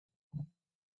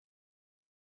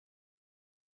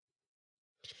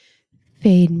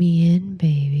Fade me in,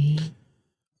 baby.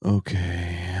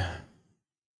 Okay.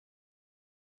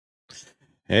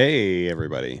 Hey,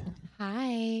 everybody.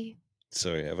 Hi.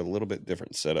 So we have a little bit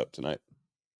different setup tonight.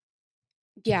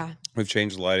 Yeah. We've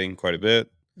changed the lighting quite a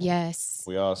bit. Yes.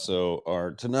 We also are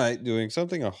tonight doing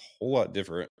something a whole lot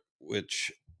different,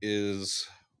 which is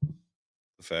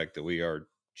the fact that we are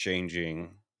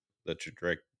changing the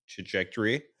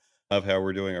trajectory of how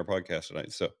we're doing our podcast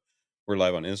tonight. So we're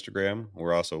live on Instagram.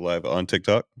 We're also live on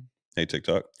TikTok. Hey,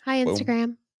 TikTok. Hi, Boom.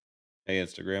 Instagram. Hey,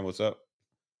 Instagram. What's up?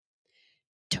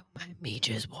 Don't mind me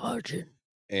just watching.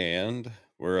 And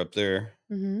we're up there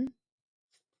Mm-hmm.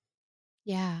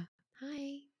 Yeah.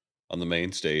 Hi. on the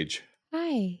main stage.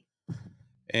 Hi.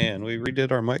 And we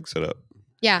redid our mic setup.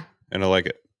 Yeah. And I like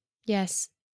it. Yes.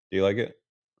 Do you like it?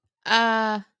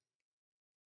 I'm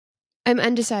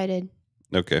undecided.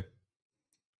 Okay.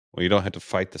 Well, you don't have to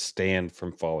fight the stand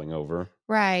from falling over.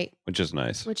 Right. Which is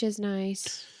nice. Which is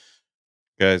nice.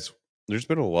 Guys, there's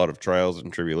been a lot of trials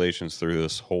and tribulations through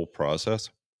this whole process.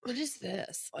 What is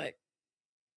this? Like,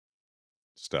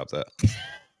 stop that.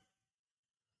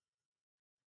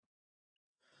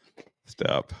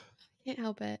 Stop. Can't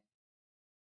help it.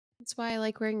 That's why I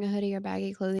like wearing a hoodie or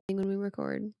baggy clothing when we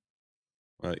record.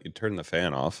 Well, you turn the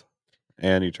fan off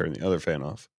and you turn the other fan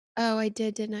off. Oh, I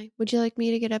did, didn't I? Would you like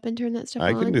me to get up and turn that stuff on?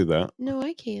 I can do that. No,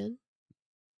 I can.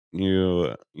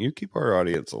 You keep our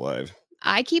audience alive.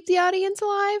 I keep the audience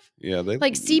alive? Yeah, they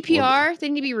like CPR, they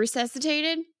need to be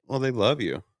resuscitated. Well, they love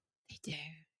you. They do.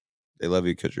 They love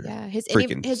you because you're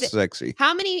freaking sexy.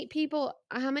 How many people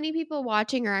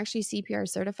watching are actually CPR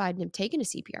certified and have taken a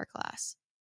CPR class?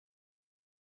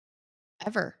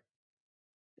 Ever.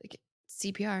 Like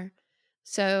CPR.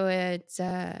 So it's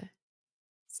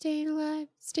staying alive,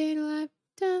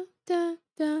 da, da,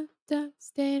 da, da,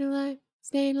 staying alive,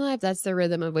 staying alive. That's the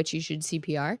rhythm of which you should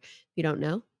CPR, if you don't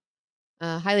know.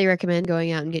 Highly recommend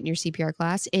going out and getting your CPR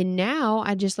class. And now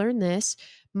I just learned this.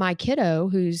 My kiddo,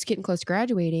 who's getting close to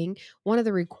graduating, one of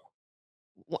the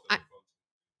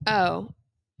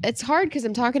it's hard because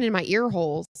I'm talking in my ear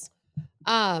holes.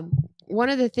 One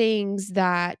of the things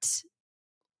that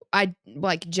I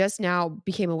like just now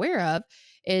became aware of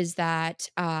is that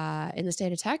in the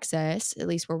state of Texas, at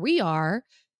least where we are,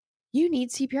 you need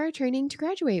CPR training to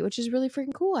graduate, which is really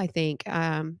freaking cool, I think.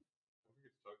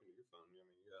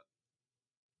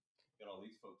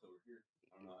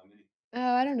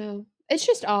 Oh, I don't know. It's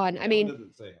just on. I mean,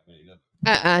 doesn't say how many.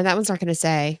 that one's not going to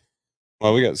say.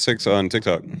 Well, we got 6 on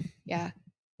TikTok. Yeah.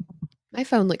 My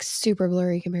phone looks super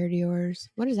blurry compared to yours.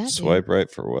 What does that Swipe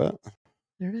right for what? I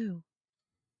don't know.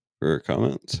 For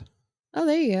comments. Oh,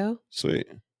 there you go. Sweet.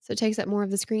 So it takes up more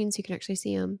of the screen so you can actually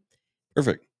see them.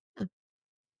 Perfect. Oh.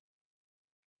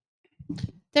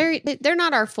 They're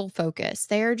not our full focus.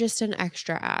 They are just an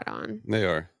extra add-on. They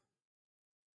are.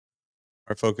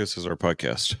 Our focus is our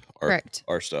podcast. Correct.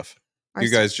 Our stuff. You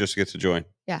guys just get to join.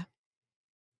 Yeah.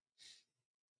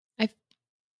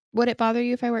 Would it bother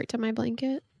you if I worked on my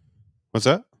blanket? What's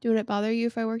that? Would it bother you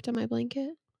if I worked on my blanket?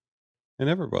 It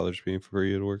never bothers me for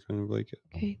you to work on a blanket.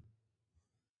 Okay.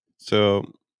 So,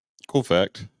 cool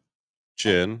fact.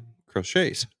 Jen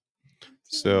crochets.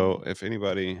 So, if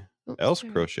anybody else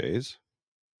crochets,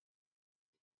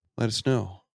 let us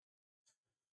know.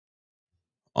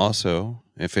 Also,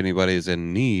 if anybody is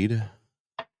in need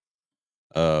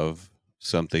of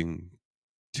something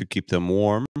to keep them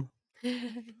warm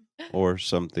or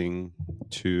something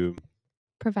to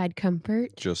provide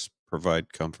comfort. Just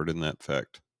provide comfort in that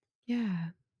fact. Yeah.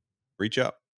 Reach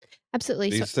out. Absolutely.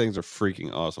 These things are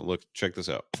freaking awesome. Look, check this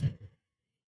out.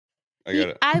 I got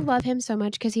it. I love him so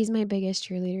much because he's my biggest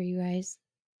cheerleader, you guys.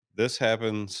 This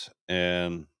happens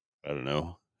in, I don't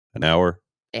know, an hour.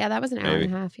 Yeah, that was an hour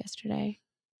and a half yesterday.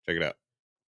 Check it out.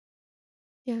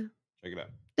 Yeah. Check it out.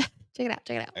 Check it out.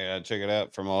 Check it out. Yeah, check it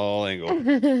out from all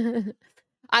angles.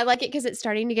 I like it because it's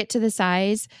starting to get to the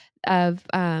size of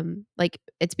like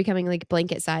it's becoming like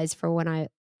blanket size for when I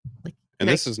like. And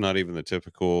this is not even the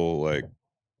typical like.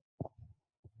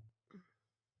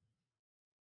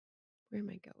 Where am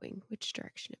I going? Which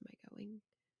direction am I going?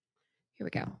 Here we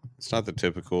go. It's not the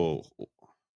typical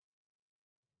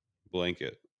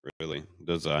blanket really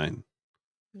design.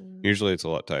 Usually it's a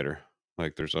lot tighter.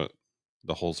 Like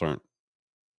the holes aren't.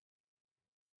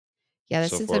 Yeah,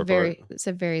 this is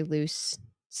a very loose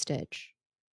stitch.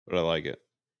 But I like it.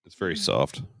 It's very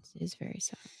soft. It is very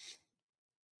soft.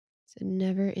 It's a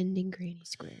never-ending granny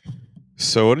square.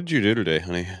 So what did you do today,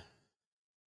 honey?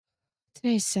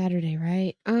 Today's Saturday,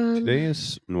 right? Today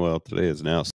is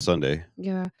now Sunday.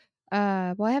 Yeah.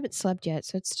 Well, I haven't slept yet,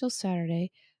 so it's still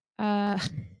Saturday. I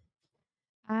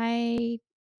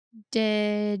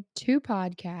did 2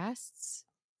 podcasts.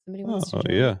 Somebody wants to Oh,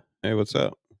 join? yeah. Hey, what's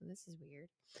up? This is weird.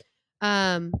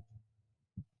 Um,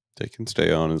 They can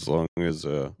stay on as long as,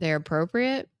 they're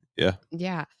appropriate? yeah.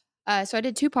 Yeah. So I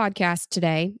did 2 podcasts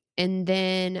today, and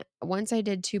then once I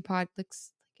did 2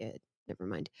 looks like it never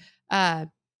mind. Uh,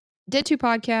 did 2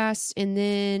 podcasts, and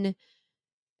then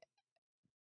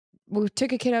we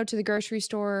took a kiddo to the grocery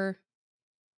store.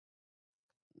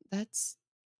 That's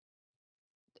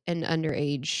an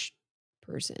underage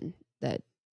person that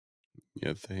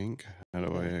You think? How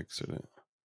do I yeah, exit it?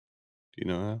 Do you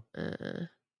know how? uh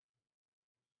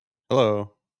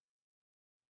Hello.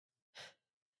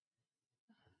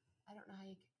 I don't know how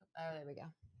you oh, there we go.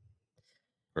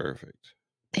 Perfect.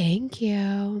 Thank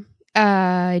you.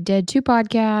 I did 2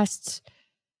 podcasts.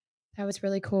 That was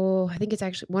really cool. I think it's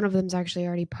actually one of them's actually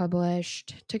already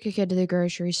published. Took a kid to the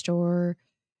grocery store,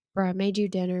 made you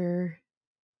dinner.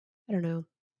 I don't know.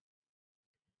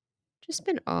 Just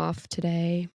been off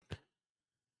today.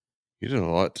 You did a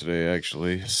lot today,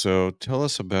 actually. So tell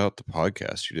us about the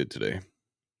podcast you did today.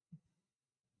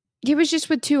 It was just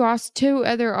with 2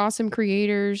 other awesome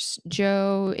creators,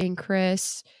 Joe and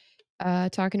Chris,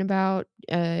 talking about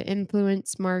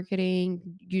influence marketing,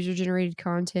 user generated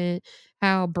content,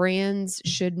 how brands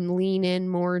should lean in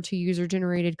more to user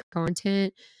generated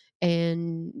content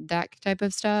and that type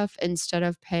of stuff instead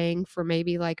of paying for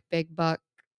maybe like big buck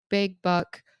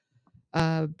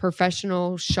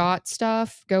professional shot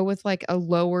stuff. Like go with like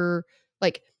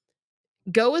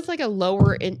a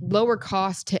lower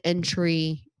cost to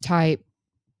entry type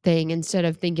thing instead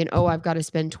of thinking, "Oh, I've got to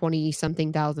spend 20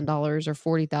 something thousand dollars or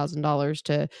 $40,000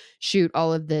 to shoot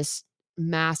all of this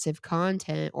massive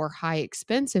content or high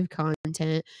expensive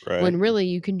content," Right. when really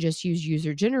you can just use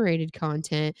user generated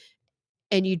content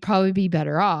and you'd probably be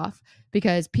better off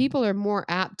because people are more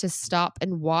apt to stop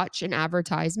and watch an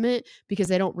advertisement because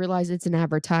they don't realize it's an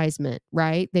advertisement,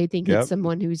 right? They think it's Yep.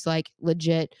 someone who's like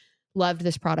legit loved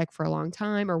this product for a long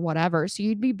time or whatever. So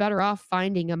you'd be better off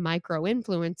finding a micro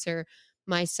influencer,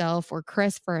 myself or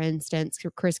Chris, for instance.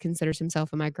 Chris considers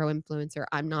himself a micro influencer.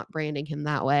 I'm not branding him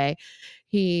that way.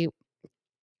 He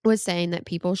was saying that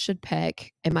people should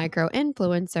pick a micro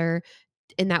influencer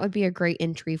and that would be a great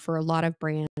entry for a lot of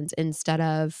brands instead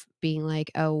of being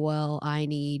like, "Oh, well, I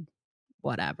need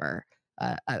whatever,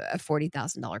 a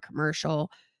 $40,000 commercial,"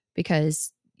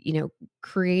 because,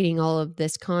 creating all of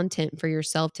this content for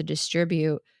yourself to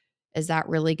distribute, is that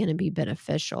really gonna be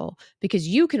beneficial? Because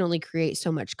you can only create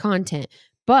so much content,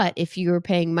 but if you're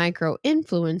paying micro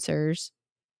influencers,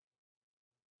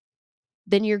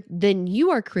 then you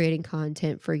are creating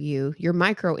content for you. Your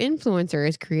micro influencer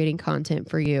is creating content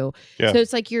for you. Yeah. So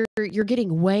it's like you're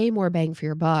getting way more bang for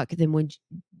your buck than when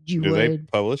you Do they would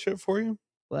publish it for you?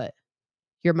 what?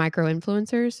 Your micro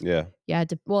influencers? Yeah. Yeah,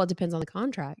 well, it depends on the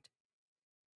contract.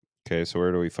 Okay. So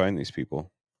where do we find these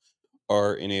people?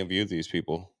 Are any of you these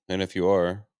people? And if you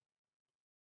are,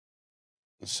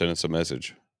 send us a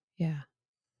message. Yeah.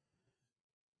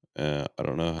 I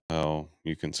don't know how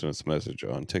you can send us a message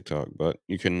on TikTok, but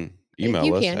you can You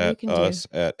email us can, you at can do.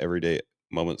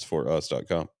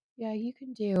 us@everydaymomentsforus.com. Yeah, you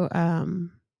can do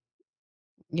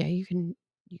yeah, you can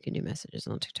do messages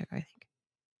on TikTok, I think.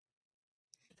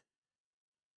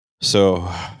 So,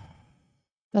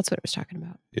 That's what it was talking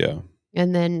about. yeah.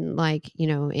 And then like,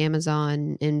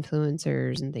 Amazon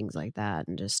influencers and things like that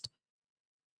and just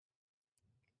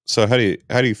So how do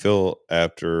you feel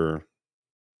after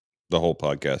the whole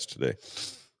podcast today?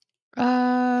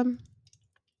 um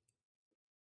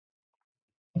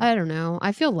I don't know.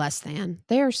 I feel less than.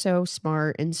 They are so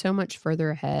smart and so much further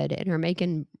ahead and are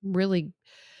making really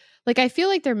like I feel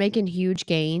like they're making huge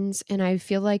gains and I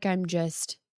feel like I'm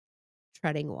just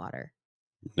treading water.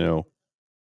 No,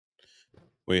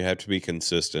 we have to be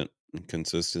consistent. And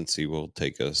consistency will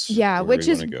take us Yeah, where we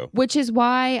want to go. which is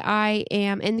why I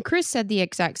am and Chris said the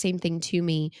exact same thing to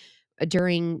me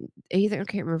during either I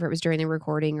can't remember if it was during the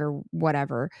recording or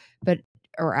whatever, but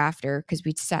or after because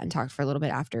we sat and talked for a little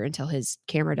bit after until his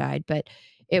camera died, but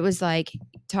it was like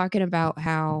talking about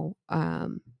how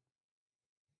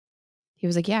he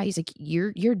was like, "Yeah," he's like,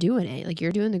 "You're doing it. Like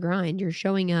you're doing the grind. You're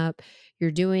showing up.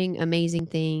 You're doing amazing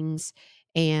things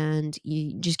and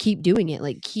you just keep doing it.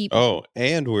 Like keep Oh,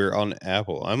 and we're on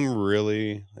Apple. I'm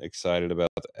really excited about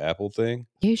the Apple thing.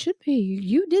 you should be.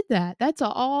 You did that. That's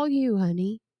all you,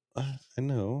 honey." I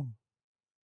know,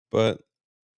 but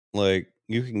like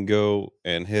you can go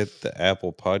and hit the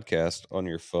Apple podcast on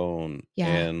your phone Yeah,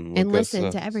 and and look us listen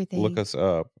up, to look everything. us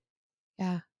up.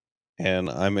 Yeah. And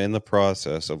I'm in the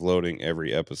process of loading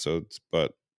every episode,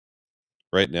 but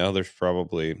right now there's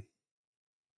probably, if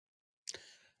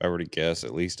I were to guess,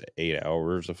 at least 8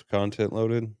 hours of content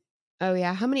loaded. Oh,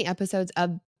 yeah. How many episodes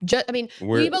of I mean, we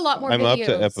We're have a lot more I'm up to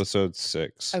videos. episode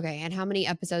 6. Okay, and how many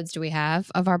episodes do we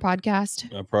have of our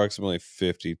podcast? Approximately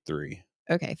 53.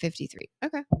 Okay, 53.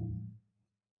 Okay.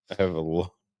 I have a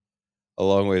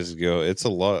long ways to go. It's a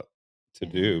lot to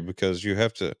Yeah. do because you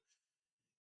have to.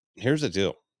 Here's the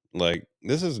deal. Like,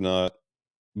 this is not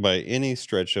by any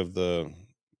stretch of the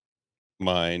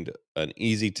mind an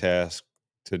easy task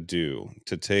to do.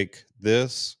 To take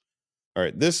this. All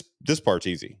right, this part's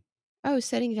easy. Oh,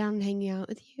 sitting down and hanging out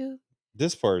with you?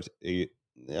 This part, I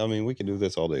mean, we can do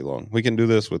this all day long. We can do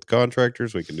this with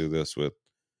contractors. We can do this with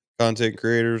content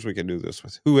creators. We can do this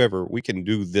with whoever. We can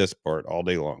do this part all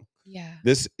day long. Yeah.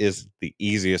 This is the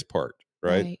easiest part,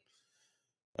 right?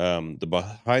 Right. The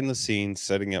behind the scenes,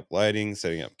 setting up lighting,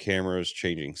 setting up cameras,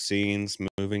 changing scenes,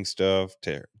 moving stuff,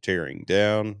 tearing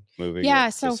down, moving it Yeah,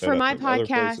 to so set for up my in other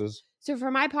podcast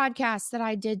places. that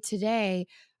I did today,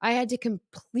 I had to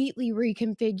completely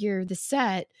reconfigure the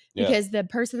set Yeah. because the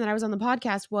person that I was on the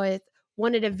podcast with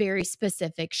wanted a very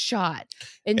specific shot.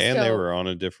 And And they so were on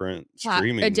a different a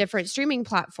streaming, different streaming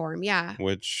platform, yeah.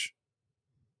 which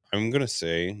I'm going to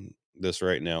say this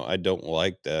right now. I don't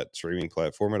like that streaming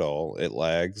platform at all. It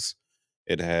lags.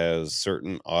 It has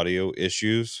certain audio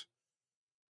issues.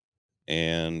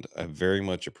 And I very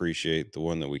much appreciate the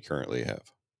one that we currently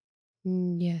have.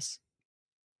 Yes.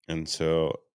 And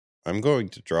so I'm going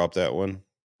to drop that one.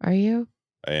 Are you?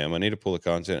 I am. I need to pull the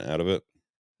content out of it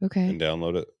Okay. and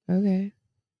download it. Okay.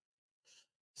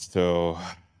 So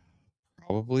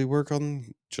probably work on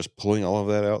just pulling all of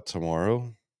that out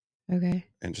tomorrow Okay.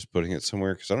 and just putting it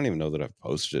somewhere because I don't even know that I've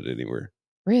posted it anywhere.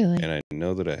 Really? And I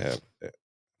know that I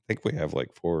think we have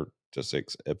like 4 to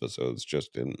 6 episodes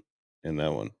just in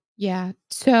that one. Yeah.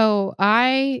 So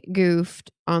I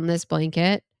goofed on this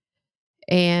blanket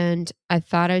and I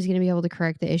thought I was going to be able to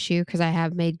correct the issue because I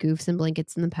have made goofs and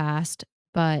blankets in the past,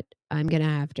 but I'm going to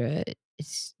have to,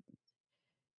 it's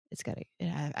got to,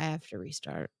 I have to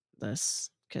restart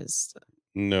this because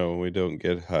No, we don't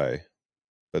get high.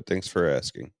 But thanks for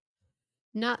asking.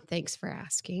 not thanks for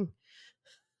asking.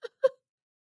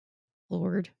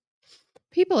 Lord.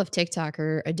 People of TikTok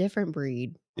are a different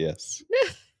breed. Yes.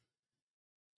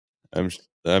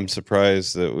 I'm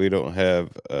surprised that we don't have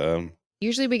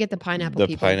Usually we get the pineapple the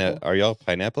people. pineapple. Are y'all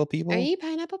pineapple Are people? you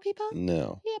pineapple people?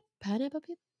 No. Yep, pineapple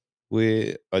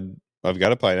people. I've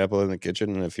got a pineapple in the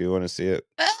kitchen if you want to see it.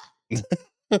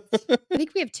 I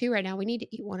think we have 2 right now. We need to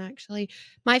eat one actually.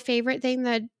 My favorite thing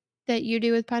that you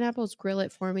do with pineapple is grill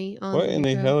it for me on What in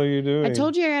the grill. hell are you doing? I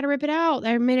told you I gotta rip it out.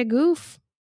 I made a goof.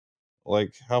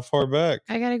 Like, how far back?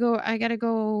 I gotta go. You gotta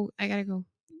go.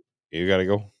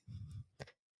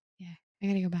 Yeah, I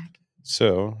gotta go back.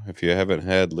 So, if you haven't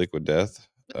had Liquid Death,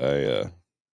 I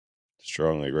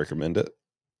strongly recommend it.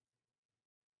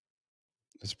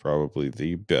 It's probably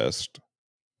the best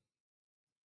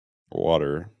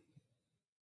water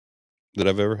that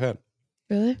I've ever had.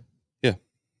 Really? Yeah.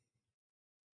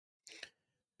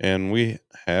 And we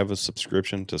have a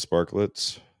subscription to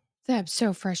Sparklets. I'm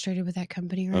so frustrated with that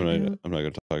company right now. I'm not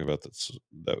going to talk about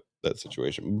that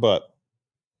situation, but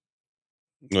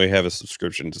we have a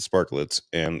subscription to Sparklets,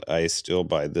 and I still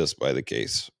buy this by the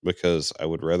case because I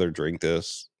would rather drink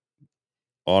this.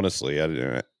 Honestly, I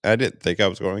didn't think I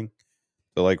was going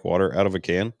to like water out of a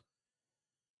can,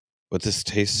 but this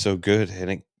tastes so good,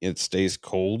 and it stays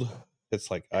cold.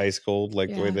 It's like ice cold, like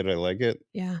the way Yeah. that I like it.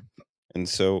 Yeah. And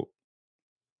so,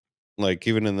 like,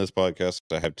 even in this podcast,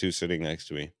 I have 2 sitting next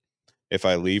to me. If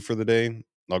I leave for the day,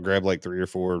 I'll grab like 3 or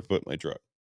 4 and put in my truck.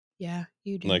 Yeah,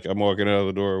 you do. Like, I'm walking out of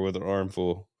the door with an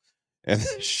armful, and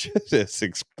this shit is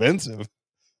expensive.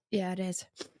 Yeah, it is.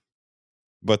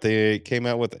 But they came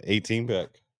out with an 18 pack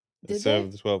Did instead they?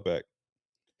 of the 12 pack.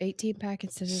 18 pack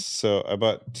instead of. So I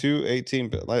bought 2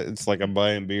 18 it's like I'm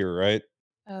buying beer, right?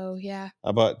 Oh yeah.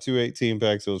 I bought 2 18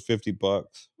 packs. It was $50. Oh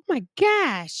my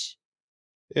gosh.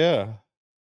 Yeah.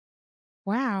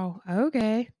 Wow.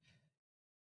 Okay.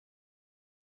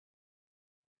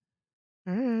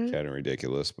 All right. Kind of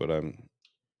ridiculous, but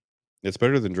it's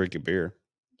better than drinking beer.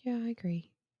 Yeah, I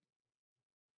agree.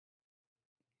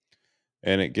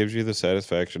 And it gives you the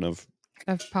satisfaction of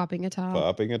Popping a top.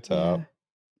 popping a top, Yeah.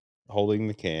 holding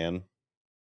the can.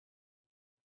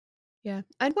 Yeah.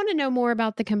 I'd want to know more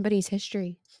about the company's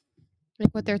history,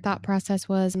 like what their thought process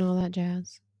was and all that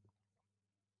jazz.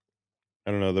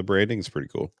 I don't know. The branding's pretty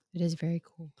cool. It is very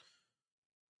cool.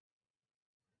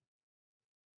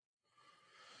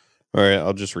 All right,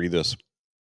 I'll just read this.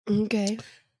 Okay.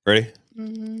 Ready?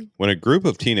 Mm-hmm. When a group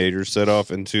of teenagers set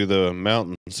off into the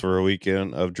mountains for a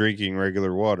weekend of drinking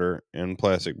regular water in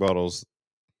plastic bottles,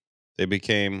 they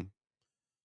became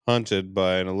hunted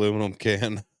by an aluminum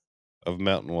can of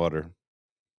mountain water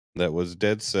that was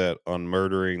dead set on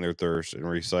murdering their thirst and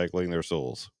recycling their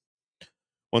souls.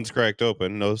 Once cracked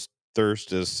open, no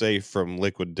thirst is safe from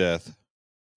liquid death.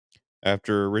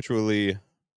 After ritually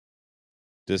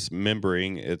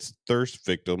dismembering its thirst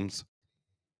victims,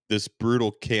 this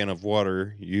brutal can of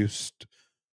water used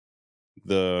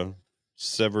the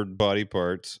severed body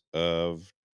parts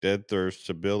of dead thirst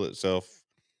to build itself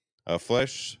a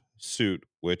flesh suit,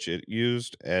 which it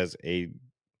used as a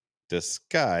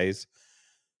disguise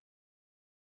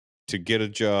to get a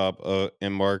job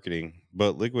in marketing.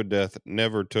 But Liquid Death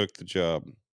never took the job.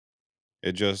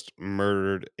 It just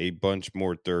murdered a bunch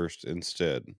more thirst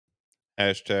instead.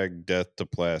 Hashtag death to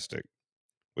plastic.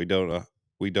 We don't.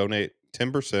 We donate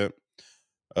 10%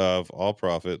 of all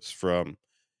profits from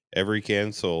every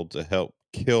can sold to help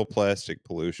kill plastic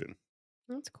pollution.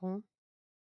 That's cool.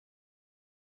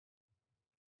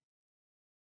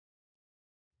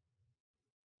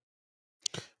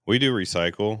 We do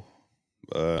recycle.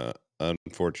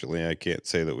 Unfortunately, I can't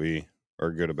say that we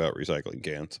are good about recycling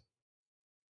cans,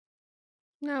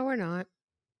 No, we're not.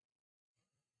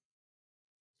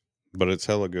 but it's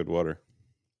hella good water.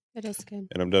 It is good.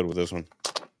 And I'm done with this one.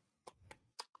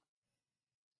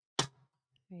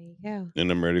 There you go.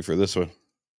 And I'm ready for this one.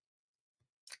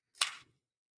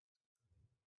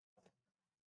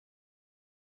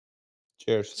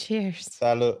 Cheers. Cheers.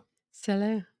 Salud.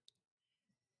 Salut.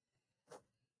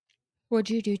 What'd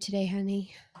you do today,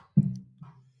 honey?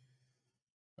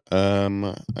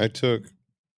 I took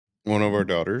one of our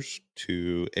daughters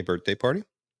to a birthday party.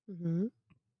 Mm-hmm.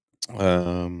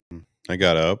 I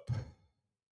got up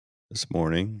this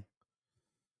morning.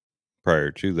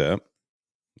 Prior to that,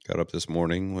 got up this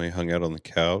morning. We hung out on the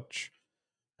couch.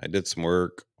 I did some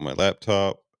work on my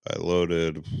laptop. I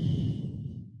loaded,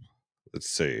 let's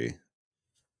see,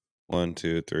 1,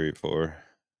 2, 3, 4,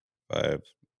 5.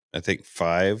 I think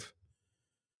 5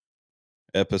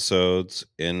 episodes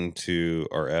into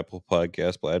our Apple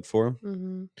Podcast platform.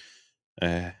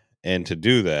 Mm-hmm. And to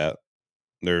do that,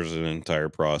 there's an entire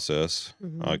process.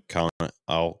 Mm-hmm.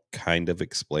 I'll kind of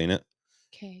explain it.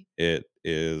 Okay. It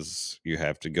is you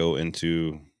have to go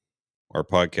into our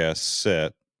podcast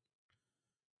set,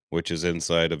 which is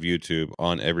inside of YouTube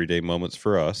on Everyday Moments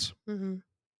for Us. Mm-hmm.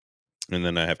 And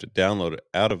then I have to download it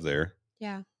out of there.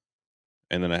 Yeah.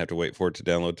 And then I have to wait for it to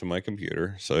download to my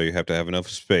computer. So you have to have enough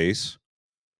space.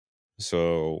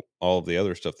 So all of the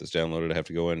other stuff that's downloaded, I have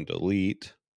to go in and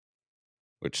delete,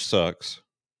 which sucks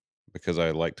because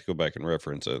I like to go back and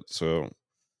reference it. So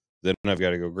then I've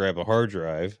got to go grab a hard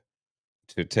drive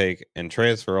to take and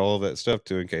transfer all of that stuff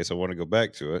to in case I want to go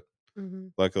back to it. Mm-hmm.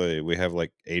 Luckily, we have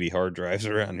like 80 hard drives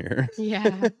around here.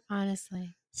 Yeah,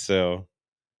 honestly. So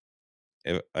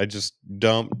I just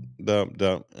dump,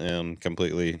 and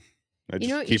completely. I You know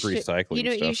just what you keep should you recycling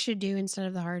know what you stuff. should do instead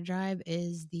of the hard drive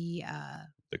is The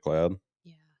cloud,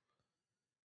 yeah.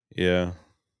 yeah,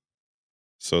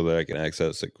 so that I can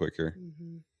access it quicker.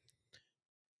 Mm-hmm.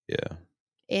 Yeah.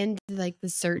 And like the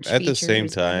search At the feature same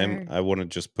is time, better. I want to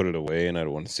just put it away, and I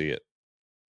don't want to see it.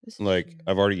 This is Like true.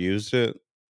 I've already used it,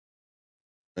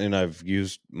 and I've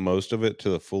used most of it to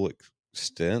the full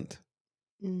extent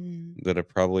Mm-hmm. that I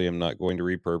probably am not going to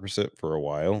repurpose it for a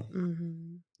while.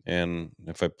 Mm-hmm. And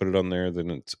if I put it on there,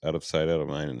 then it's out of sight, out of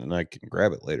mind, and I can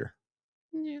grab it later.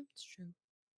 Yeah, it's true.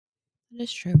 It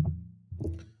is true.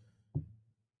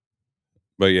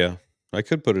 But yeah, I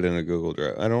could put it in a Google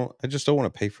Drive. I just don't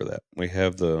want to pay for that. We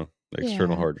have the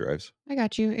external Yeah, hard drives. I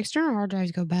got you. External hard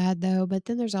drives go bad though, but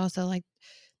then there's also like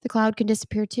the cloud can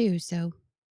disappear too. So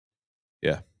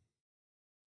Yeah.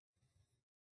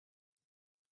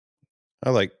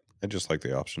 I just like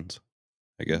the options,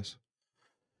 I mm, guess.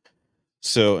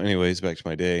 So anyways, back to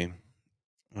my day.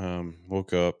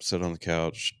 Woke up, sat on the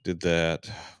couch, did that.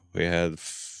 We had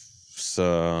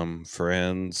some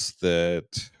friends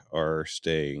that are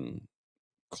staying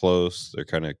close. They're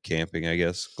kind of camping, I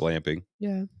guess, glamping.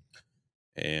 yeah.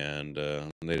 And they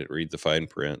didn't read the fine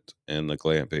print and the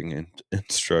glamping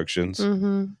instructions.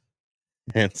 Mm-hmm.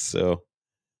 And so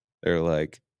they're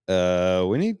like,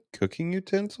 we need cooking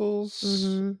utensils,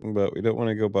 Mm-hmm. but we don't want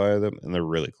to go buy them. And they're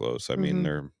really close. I mean, Mm-hmm.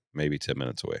 they're maybe 10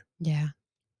 minutes away. Yeah.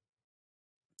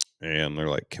 And they're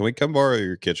like, can we come borrow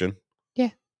your kitchen? Yeah.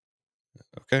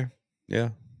 Okay. Yeah.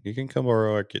 You can come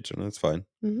borrow our kitchen. That's fine.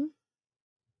 Mm-hmm.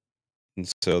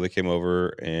 And so they came over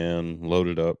and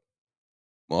loaded up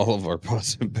all of our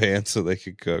pots and pans so they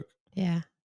could cook. Yeah.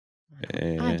 I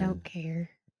don't And care.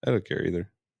 I don't care either.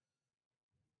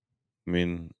 I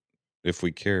mean, if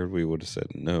we cared, we would have said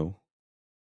no.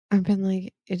 I've been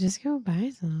like, just go buy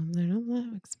some. They're not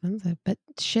that expensive. But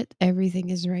shit, everything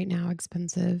is right now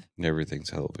expensive. Everything's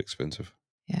hell of expensive.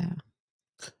 Yeah.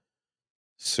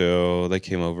 So they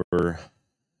came over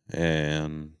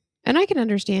and I can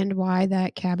understand why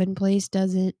that cabin place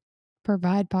doesn't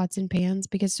provide pots and pans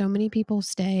because so many people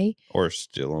stay, or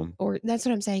steal them. or that's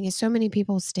what I'm saying is so many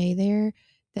people stay there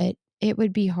that it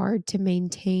would be hard to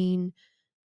maintain.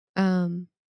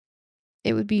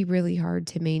 It would be really hard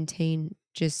to maintain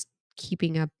just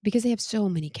keeping up because they have so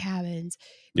many cabins.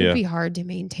 It would Yeah. be hard to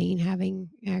maintain having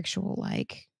actual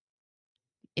like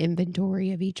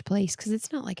inventory of each place because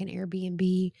it's not like an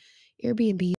Airbnb.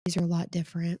 Airbnbs are a lot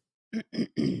different.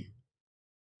 You're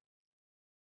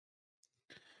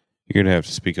gonna have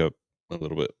to speak up a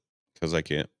little bit because I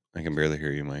can't. I can barely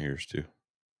hear you in my ears too.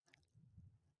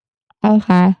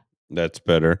 Okay. That's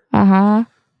better. Uh-huh.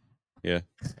 Yeah.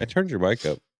 I turned your mic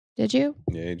up. Did you?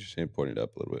 Yeah, you just need to point it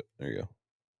up a little bit. There you go.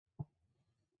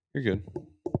 You're good.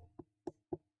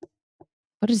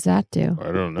 What does that do?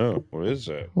 I don't know. What is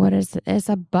that? What is it? It's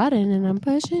a button and I'm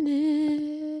pushing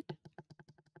it.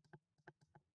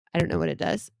 I don't know what it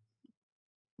does.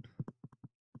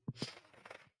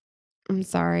 I'm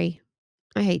sorry.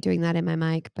 I hate doing that in my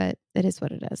mic, but it is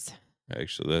what it is.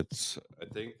 Actually, I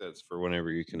think that's for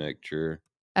whenever you connect your.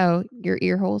 Oh, your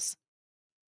ear holes?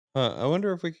 I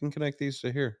wonder if we can connect these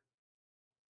to here.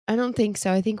 I don't think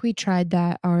so. I think we tried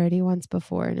that already once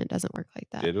before and it doesn't work like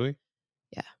that. Did we?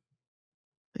 Yeah,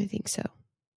 I think so.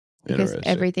 Because Interesting.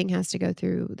 everything has to go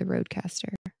through the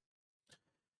Roadcaster.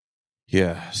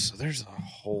 Yeah. So there's a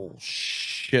whole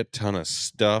shit ton of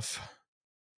stuff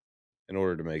in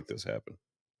order to make this happen.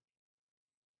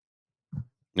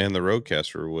 And the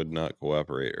Roadcaster would not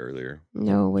cooperate earlier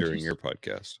No, during your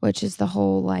podcast. which is the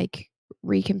whole like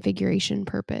reconfiguration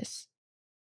purpose.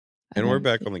 of And we're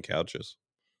back everything. on the couches.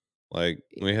 Like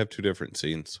we have two different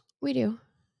scenes. We do.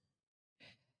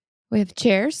 We have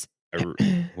chairs.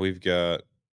 We've got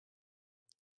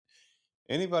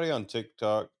anybody on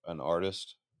TikTok an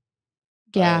artist.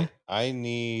 Yeah. I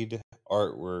need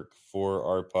artwork for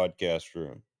our podcast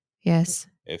room. Yes.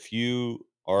 If you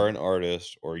are an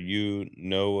artist or you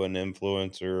know an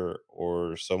influencer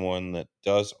or someone that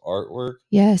does artwork,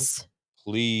 Yes.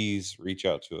 please reach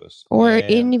out to us. Or And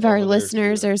any of our over there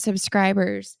listeners too. or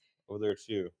subscribers. Over there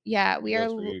too. Yeah, That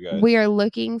goes for you guys. we are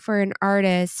looking for an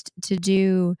artist to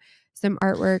do some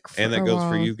artwork for And that our goes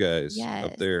for walls. you guys Yes.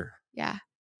 up there. Yeah.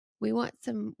 We want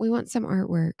some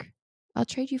artwork. I'll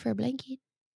trade you for a blanket.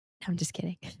 No, I'm just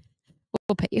kidding.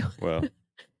 We'll pay you. Well,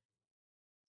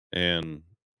 and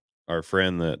our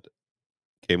friend that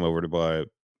came over to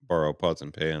borrow pots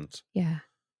and pans, Yeah.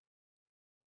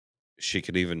 she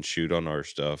could even shoot on our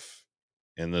stuff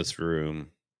in this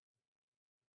room.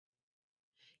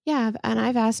 Yeah, and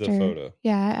I've asked The her. photo.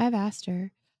 Yeah, I've asked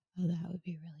her. Oh, that would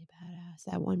be really badass.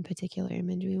 That one particular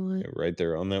image we want. Yeah, right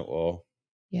there on that wall.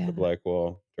 Yeah. The black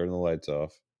wall. Turn the lights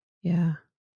off. Yeah.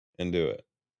 And do it.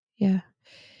 Yeah.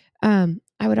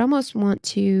 I would almost want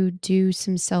to do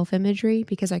some self imagery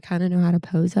because I kind of know how to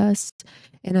pose us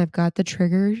and I've got the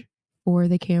trigger for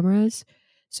the cameras.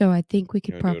 So I think we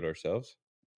could do it ourselves.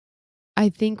 I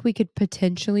think we could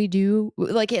potentially do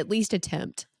like at least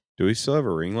attempt. Do we still have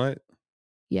a ring light?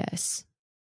 Yes.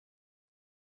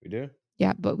 We do?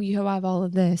 Yeah, but we have all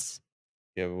of this.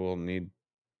 Yeah, but we'll need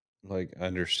I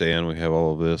understand we have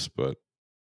all of this, but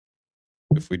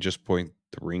if we just point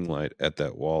the ring light at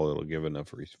that wall, it'll give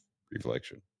enough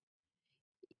reflection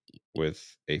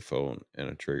with a phone and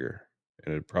a trigger.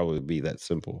 And it'd probably be that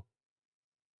simple.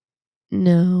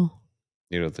 No.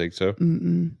 You don't think so?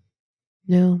 Mm-mm.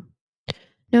 No.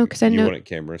 No, because I know you want it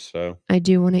camera style. I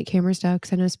do want it camera style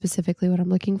because I know specifically what I'm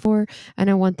looking for, and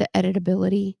I want the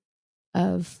editability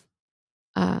of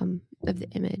the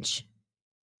image.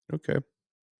 Okay.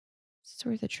 It's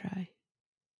worth a try.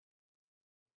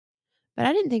 But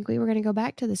I didn't think we were going to go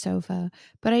back to the sofa.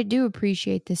 But I do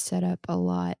appreciate this setup a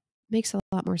lot. Makes a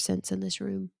lot more sense in this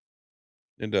room.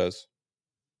 It does.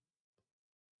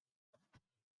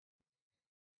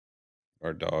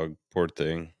 Our dog, poor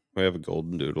thing. We have a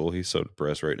golden doodle. He's so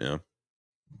depressed right now.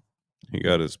 He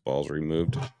got his balls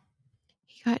removed.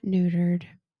 He got neutered.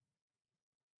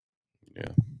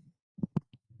 Yeah.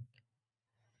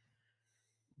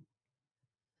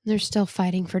 They're still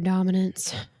fighting for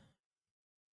dominance.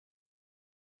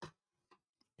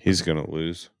 He's going to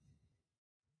lose.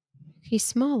 He's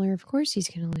smaller. Of course he's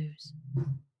going to lose.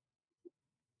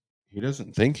 He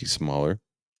doesn't think he's smaller.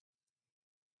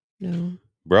 No.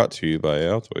 Brought to you by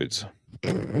Altoids.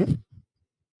 The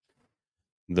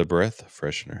breath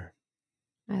freshener.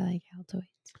 I like Altoids.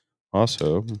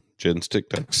 Also, Jen's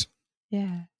TikToks.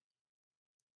 Yeah.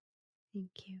 Thank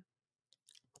you.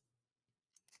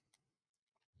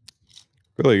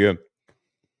 Really good.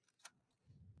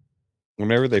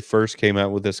 Whenever they first came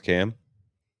out with this cam,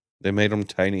 They made them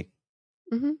tiny,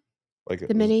 Mm-hmm. like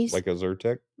The minis. like a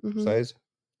Zyrtec Mm-hmm. size.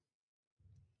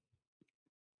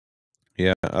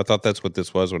 Yeah, I thought that's what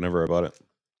this was whenever I bought it.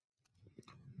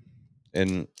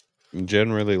 And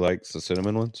Jen really likes the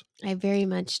cinnamon ones, I very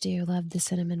much do love the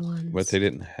cinnamon but ones. they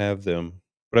didn't have them.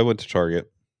 But I went to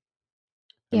Target.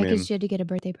 I Yeah, because mean, she had to get a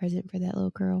birthday present for that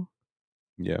little girl.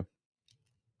 yeah,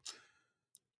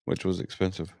 which was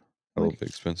expensive, a What? little bit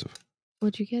expensive.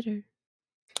 What'd you get her?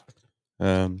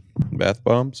 Bath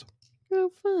bombs Oh,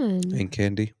 fun. and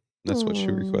candy. That's what she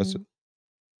requested, Oh,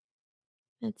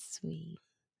 that's sweet.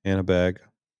 and a bag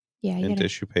Yeah, you and gotta.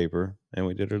 tissue paper, and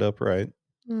we did it upright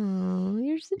Oh,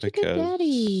 you're such a good because,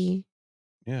 daddy.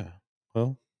 yeah,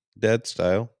 well, dad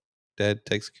style. Dad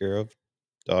takes care of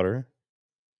daughter.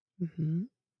 Mm-hmm.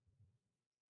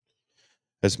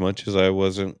 As much as I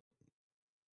wasn't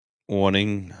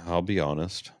wanting, I'll be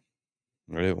honest,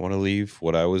 I didn't want to leave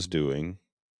what I was doing.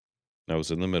 I was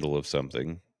in the middle of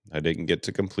something. I didn't get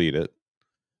to complete it.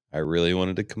 I really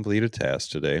wanted to complete a task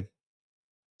today.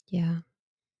 Yeah,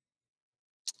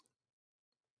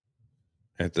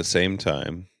 At the same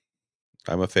time,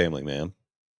 I'm a family man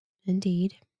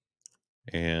indeed.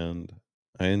 and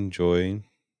I enjoy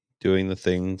doing the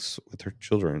things with her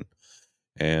children.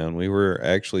 And we were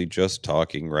actually just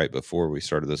talking right before we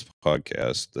started this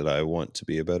podcast that I want to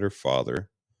be a better father.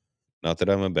 Not that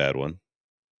I'm a bad one,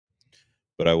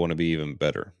 but I want to be even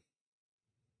better.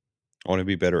 I want to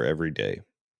be better every day.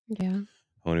 Yeah.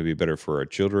 I want to be better for our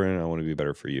children. I want to be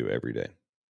better for you every day.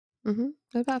 Mm-hmm.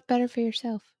 What about better for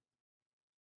yourself?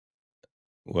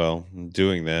 Well,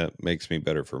 doing that makes me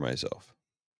better for myself.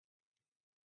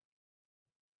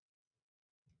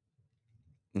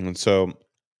 And so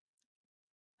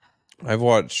I've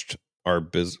watched our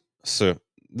business. So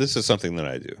this is something that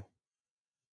I do.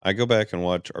 I go back and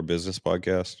watch our business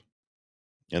podcast,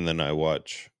 and then I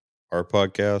watch our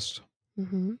podcast.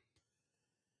 Mm-hmm.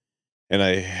 And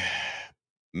I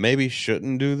maybe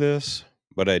shouldn't do this,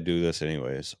 but I do this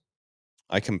anyways.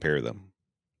 I compare them,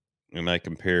 and I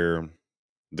compare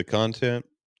the content,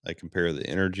 I compare the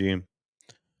energy,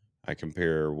 I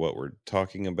compare what we're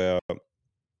talking about,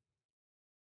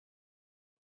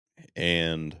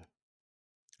 and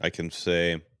I can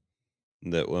say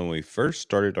that when we first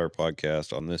started our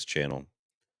podcast on this channel,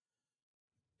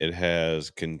 it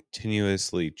has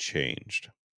continuously changed.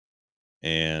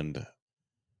 And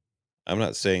I'm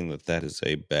not saying that that is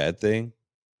a bad thing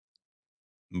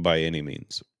by any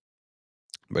means,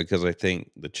 because I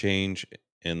think the change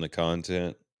in the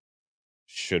content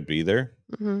should be there.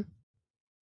 Mm-hmm.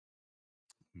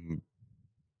 M-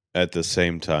 At the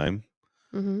same time,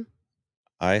 Mm-hmm.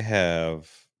 I have,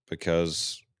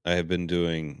 because I have been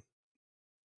doing,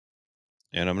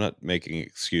 and I'm not making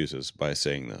excuses by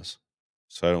saying this,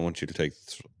 so I don't want you to take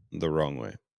this the wrong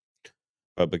way,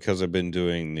 but because I've been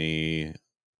doing the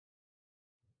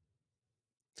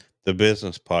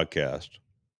business podcast,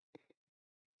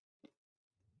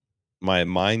 my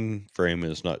mind frame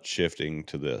is not shifting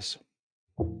to this,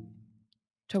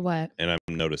 To what? and I'm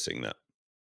noticing that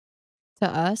To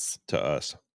us? to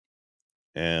us,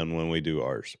 and when we do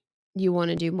ours. You want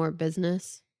to do more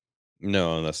business?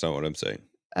 No, that's not what I'm saying.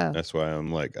 Oh. That's why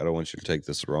I'm like, I don't want you to take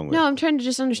this the wrong way. No, I'm trying to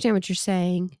just understand what you're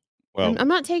saying. I'm, Well, I'm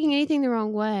not taking anything the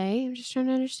wrong way. I'm just trying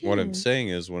to what I'm understand. saying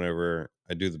is, whenever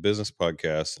I do the business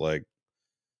podcast, like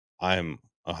I'm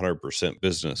 100%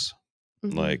 business.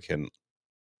 Mm-hmm. Like, and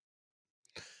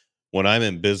when I'm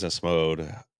in business mode,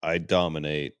 I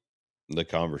dominate the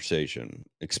conversation,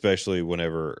 especially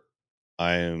whenever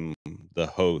I am the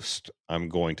host. I'm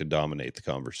going to dominate the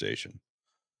conversation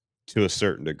to a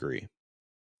certain degree.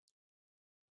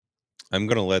 I'm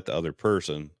going to let the other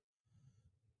person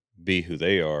be who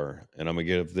they are, and I'm going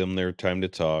to give them their time to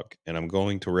talk, and I'm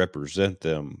going to represent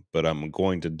them, but I'm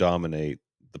going to dominate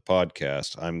the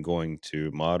podcast. I'm going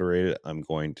to moderate it. I'm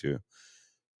going to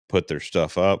put their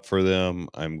stuff up for them.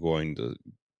 I'm going to,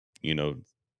 you know,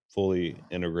 fully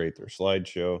integrate their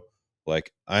slideshow.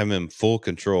 Like, I'm in full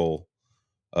control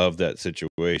of that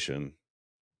situation,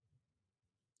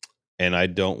 and I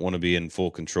don't want to be in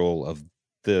full control of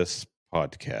this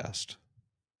podcast,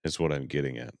 is what I'm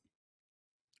getting at,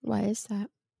 Why is that?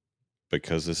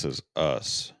 because this is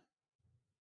us,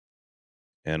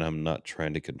 and I'm not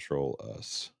trying to control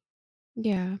us.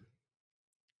 Yeah.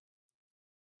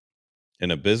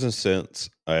 In a business sense,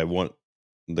 I want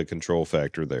the control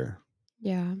factor there.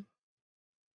 Yeah.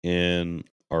 In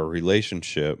our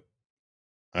relationship,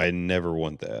 I never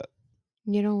want that.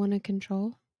 You don't want to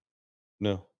control?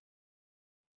 No,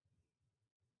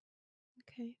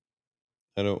 Okay.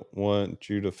 I don't want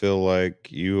you to feel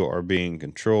like you are being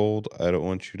controlled. I don't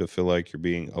want you to feel like you're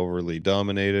being overly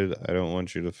dominated. I don't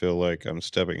want you to feel like I'm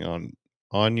stepping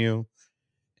on you.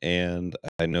 And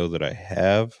I know that I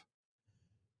have,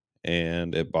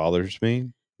 and it bothers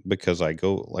me because I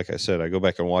go, like I said, I go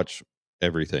back and watch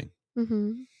everything.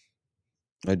 Mhm.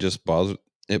 I just bother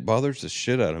it bothers the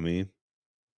shit out of me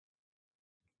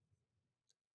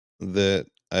that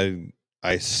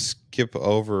I skip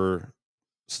over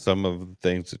some of the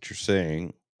things that you're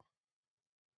saying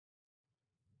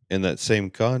in that same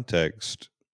context.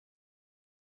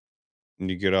 And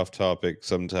you get off topic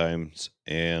sometimes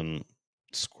and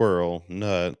squirrel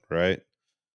nut, right?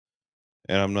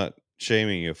 And I'm not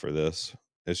shaming you for this.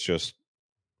 It's just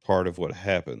part of what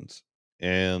happens.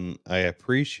 And I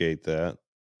appreciate that.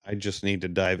 I just need to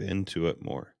dive into it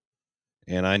more.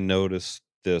 And I noticed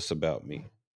this about me.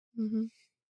 Mhm.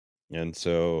 And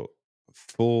so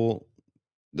full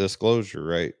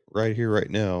disclosure, right here, right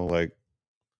now, like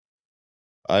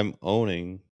I'm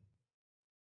owning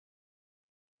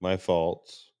my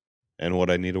faults and what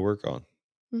I need to work on.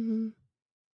 Mhm.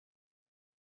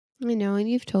 I know, and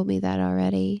you've told me that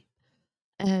already.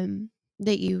 Um,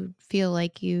 that you feel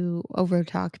like you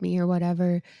overtalk me or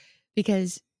whatever,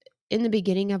 because in the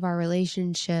beginning of our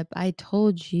relationship, I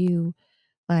told you,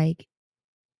 like,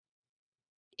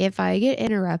 if I get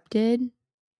interrupted,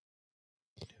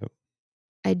 Yep.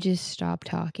 I just stop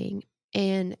talking.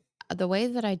 And the way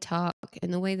that I talk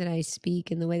and the way that I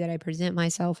speak and the way that I present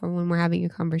myself or when we're having a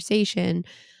conversation,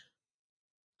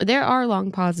 there are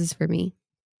long pauses for me.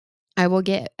 I will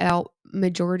get out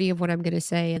majority of what I'm going to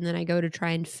say and then I go to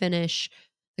try and finish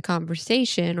the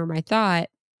conversation or my thought.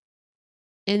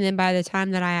 And then by the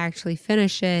time that I actually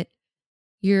finish it,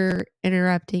 you're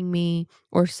interrupting me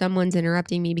or someone's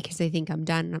interrupting me because they think I'm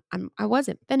done. I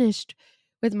wasn't finished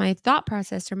with my thought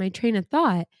process or my train of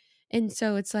thought. And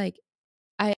so it's like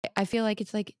I feel like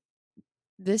it's like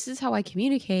this is how I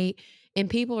communicate and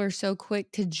people are so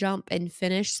quick to jump and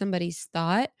finish somebody's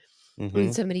thought in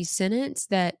Mhm. somebody's sentence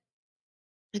that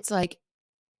it's like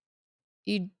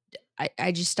you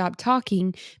I just stopped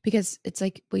talking because it's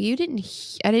like, well, you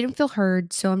didn't I didn't feel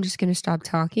heard, so I'm just going to stop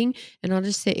talking and I'll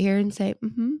just sit here and say,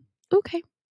 "Mhm. Okay."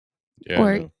 Yeah, I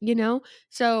Or, know.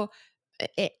 so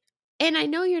it and I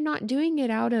know you're not doing it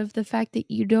out of the fact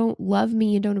that you don't love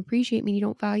me and don't appreciate me, you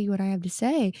don't value what I have to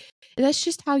say. That's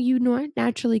just how you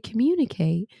naturally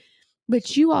communicate.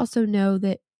 But you also know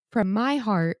that from my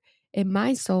heart and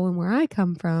my soul and where I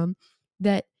come from,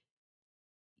 that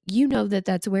you know that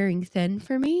that's wearing thin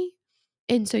for me.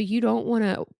 And so you don't want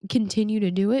to continue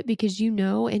to do it because you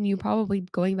know, and you probably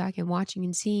going back and watching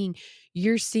and seeing,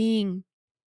 you're seeing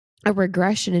a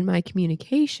regression in my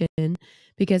communication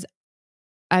because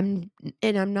I'm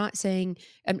and I'm not saying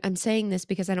I'm saying this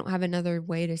because I don't have another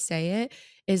way to say it,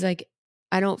 is like,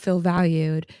 I don't feel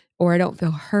valued or I don't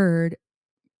feel heard,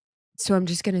 so I'm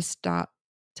just gonna stop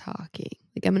talking.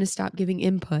 Like, I'm gonna stop giving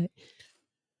input.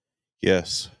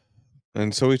 Yes.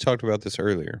 And so we talked about this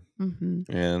earlier, Mhm.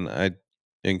 and I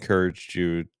encouraged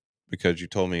you because you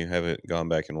told me you haven't gone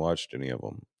back and watched any of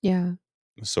them. Yeah.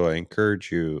 So I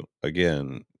encourage you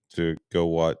again to go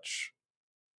watch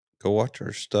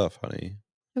our stuff, honey,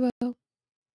 I will.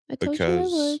 I told you I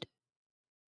because would.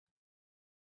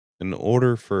 in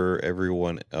order for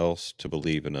everyone else to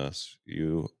believe in us,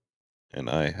 you and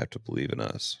I have to believe in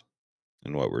us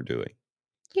and what we're doing.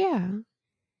 Yeah.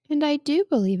 And I do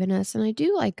believe in us, and I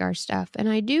do like our stuff, and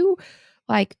I do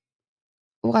like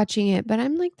watching it, but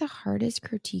I'm, like, the hardest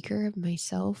critiquer of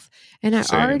myself, and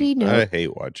Same. I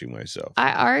hate watching myself.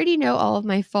 I already know all of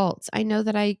my faults. I know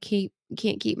that I can't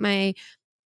keep my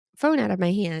phone out of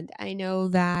my hand. I know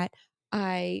that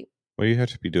I Well, you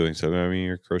have to be doing something. I mean,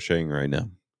 you're crocheting right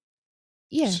now.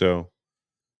 yeah, So,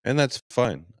 and that's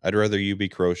fine. I'd rather you be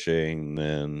crocheting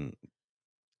than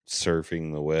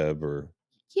surfing the web or,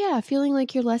 yeah, feeling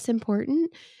like you're less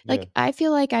important. yeah, Like, I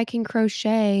feel like I can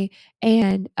crochet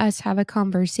and us have a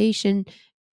conversation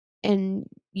and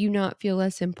you not feel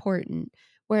less important.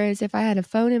 Whereas if I had a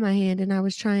phone in my hand and I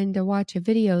was trying to watch a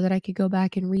video that I could go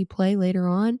back and replay later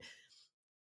on,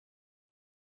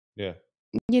 yeah,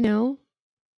 you know?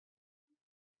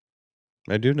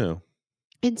 I do know.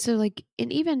 And so, like,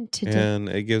 and even today, And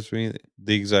it gives me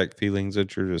the exact feelings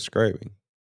that you're describing.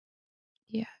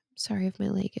 yeah, sorry if my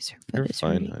leg is her foot You're is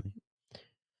fine, hurting. honey.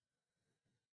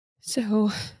 So,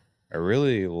 I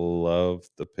really love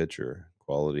the picture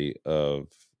quality of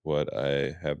what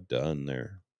I have done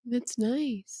there. that's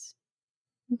nice.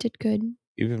 You did good.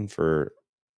 Even for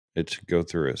it to go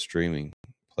through a streaming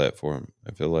platform,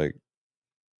 I feel like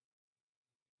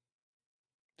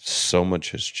so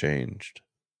much has changed.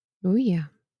 Oh, yeah.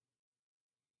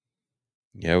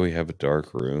 Yeah, we have a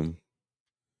dark room.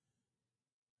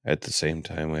 At the same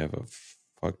time, we have a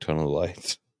fuck ton of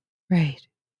lights. Right.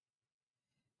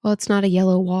 Well, it's not a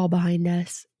yellow wall behind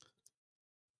us.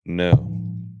 No.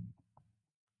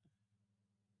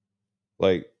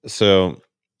 Like, so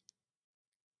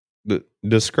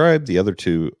describe the other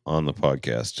two on the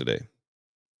podcast today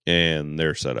and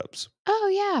their setups.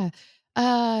 Oh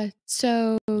yeah.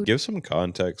 So Give some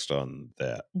context on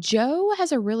that. Joe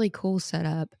has a really cool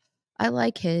setup. I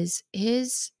like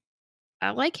I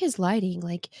like his lighting.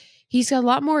 Like he's a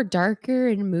lot more darker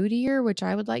and moodier, which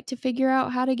I would like to figure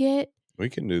out how to get. We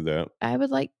can do that. I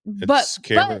would like It's but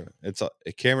camera. It's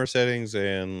camera settings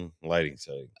and lighting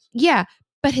settings. yeah,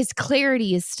 but his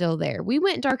clarity is still there. We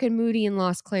went dark and moody and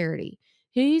lost clarity.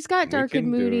 He's got We dark and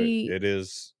can do it. moody. It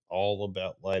is all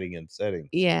about lighting and settings.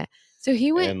 Yeah. So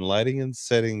he went And lighting and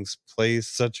settings plays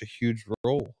such a huge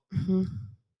role. Mhm.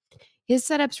 His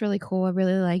setup's really cool. I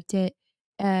really liked it.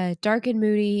 Dark and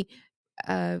moody.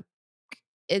 Uh,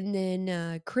 and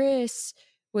then Chris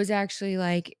was actually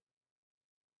like,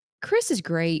 Chris is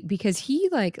great because he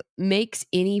like makes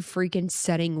any freaking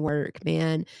setting work,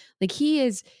 man. Like he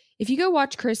is. If you go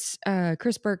watch Chris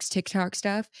Burke's TikTok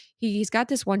stuff, he's got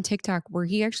this one TikTok where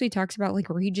he actually talks about like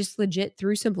where he just legit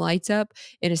threw some lights up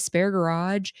in a spare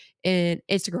garage, and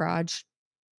it's a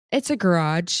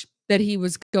garage that he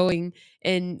was going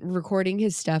and recording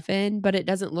his stuff in, but it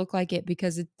doesn't look like it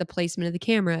because it's the placement of the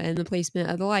camera and the placement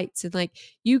of the lights. And like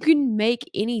you can make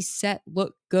any set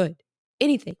look good.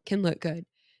 Anything can look good.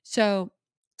 So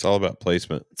It's all about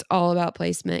placement. it's all about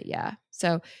placement. Yeah.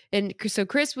 So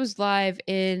Chris was live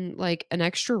in like an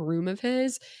extra room of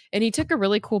his, and he took a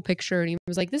really cool picture and he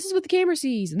was like, "This is what the camera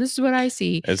sees, and this is what I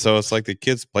see." And so it's like the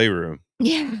kids' playroom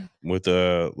Yeah. with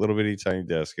a little bitty tiny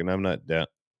desk. And I'm not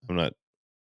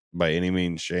by any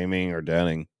means shaming or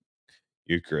downing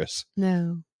you, Chris.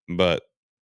 No. But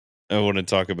I want to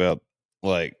talk about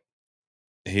like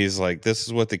he's like, this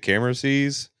is what the camera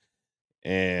sees,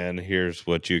 and here's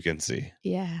what you can see.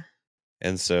 Yeah.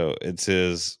 And so it's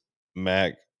his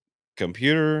Mac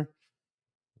computer,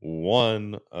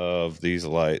 one of these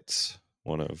lights,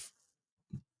 one of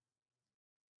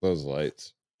those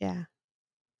lights Yeah.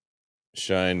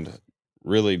 shined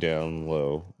really down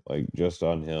low, like just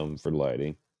on him for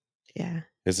lighting. Yeah.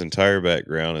 His entire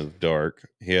background is dark.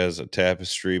 He has a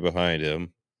tapestry behind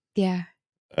him, Yeah.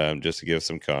 just to give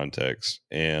some context.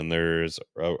 And there's,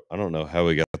 I don't know how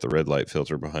he got the red light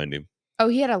filter behind him. Oh,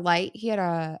 he had a light. He had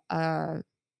a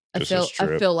Just a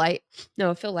strip. fill light.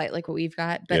 No, a fill light like what we've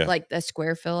got, but Yeah. like a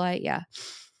square fill light. Yeah.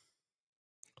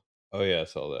 Oh, yeah, I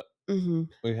saw that. Mhm.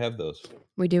 We have those.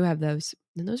 We do have those.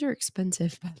 And those are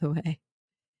expensive, by the way.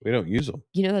 We don't use them.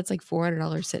 You know that's like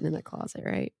 $400 sitting in the closet,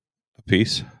 right? A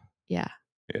piece? Yeah.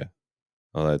 Yeah.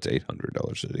 Oh, that's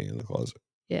 $800 sitting in the closet.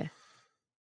 Yeah.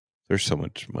 There's so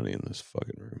much money in this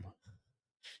fucking room.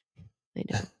 I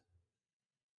know.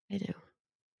 I know.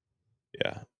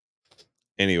 Yeah.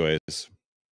 Anyways,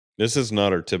 this is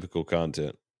not our typical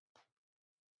content.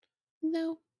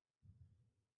 No.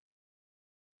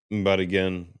 But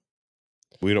again,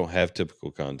 we don't have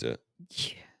typical content.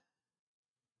 Yeah.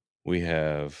 We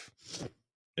have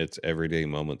it's everyday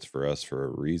moments for us for a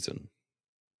reason.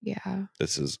 Yeah.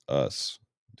 This is us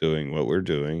doing what we're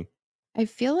doing. I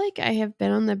feel like I have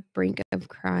been on the brink of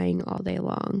crying all day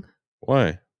long. Why?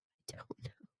 I don't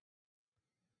know.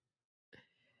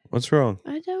 What's wrong?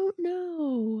 I don't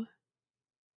know.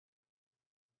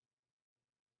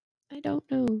 I don't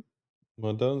know.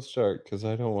 Well, don't start because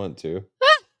I don't want to.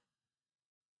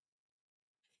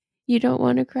 You don't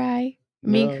want to cry?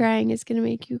 Me No. crying is going to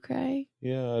make you cry.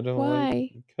 Yeah, I don't Why?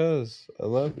 like because I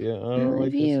love you. I I don't like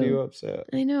love to see you you. upset.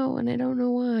 I know, and I don't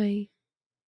know why.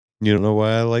 You don't know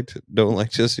why I don't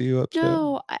like to see you upset?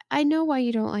 No, I know why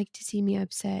you don't like to see me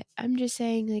upset. I'm just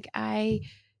saying, like, I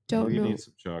don't You know. need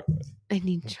some chocolate. I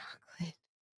need chocolate.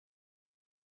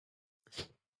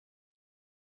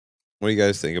 What do you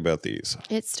guys think about these?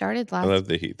 It started I last. love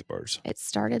the Heath bars. It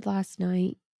started last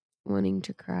night, wanting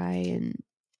to cry, and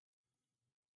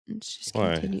it's just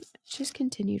Why? continued. It's just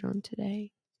continued on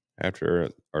today. After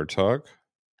our talk?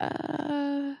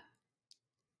 I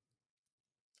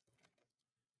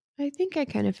think I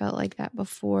kind of felt like that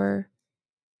before.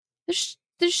 There's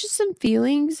just some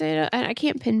feelings. I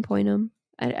can't pinpoint them.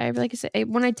 I like I said,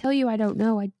 when I tell you I don't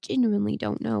know, I genuinely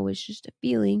don't know. It's just a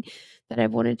feeling that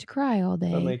I've wanted to cry all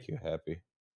That'll day. make you happy.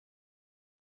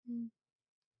 Mm.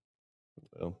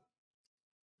 Well,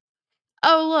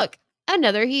 Oh, look,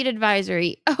 another heat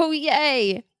advisory. Oh,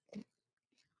 yay.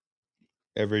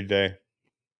 every day.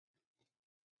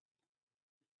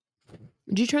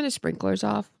 Did you turn the sprinklers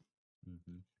off?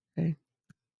 Mm-hmm. Okay.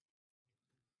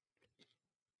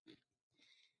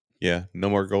 Yeah, no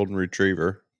more golden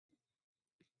retriever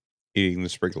eating the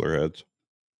sprinkler heads,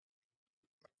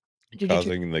 Did you?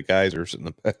 causing the geysers in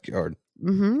the backyard.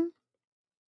 Mm-hmm.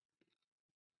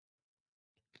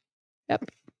 Yep.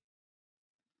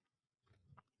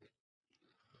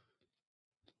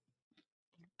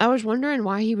 I was wondering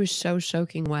why he was so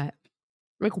soaking wet.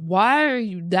 Like, why are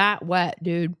you that wet,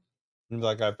 dude? Seems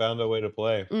like I found a way to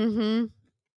play. Mm-hmm.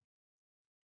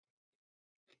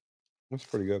 That's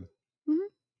pretty good. Mm-hmm.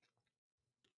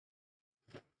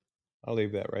 I'll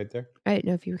leave that right there. I didn't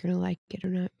know if you were gonna like it or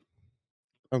not.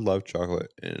 I love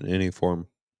chocolate in any form.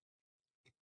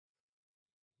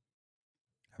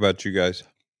 How about you guys?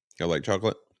 You like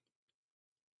chocolate?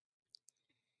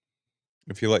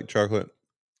 If you like chocolate,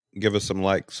 give us some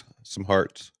likes, some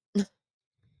hearts,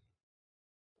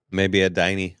 maybe a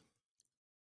diny.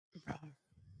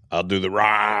 I'll do the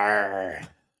roar.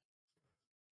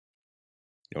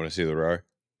 You want to see the roar?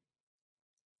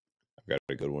 I've got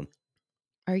a good one.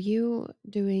 Are you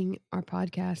doing our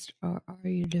podcast or are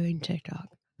you doing TikTok?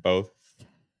 Both.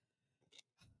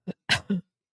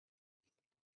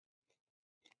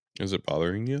 Is it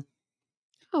bothering you?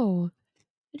 Oh,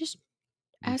 I'm just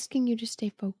asking you to stay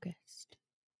focused.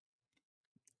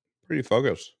 Pretty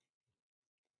focused.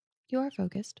 You are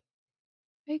focused.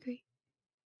 I agree.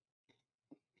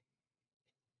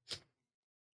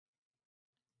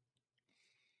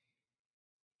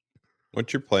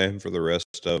 What's your plan for the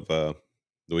rest of the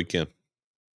weekend?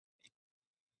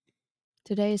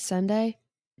 Today is Sunday.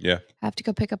 Yeah. I have to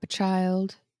go pick up a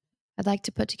child. I'd like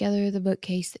to put together the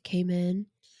bookcase that came in.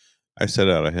 I set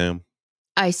out a ham.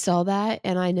 I saw that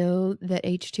and I know that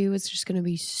H2 is just going to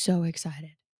be so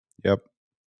excited. Yep.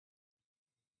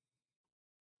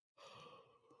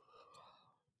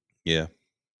 Yeah.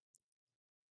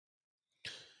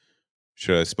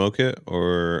 Should I smoke it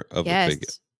or oven bake it?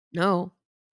 Yes. No.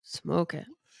 Smoke it.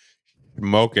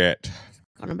 Smoke it.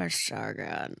 Gonna be so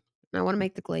good. I want to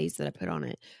make the glaze that I put on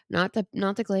it. Not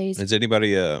the glaze. Is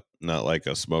anybody not like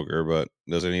a smoker, but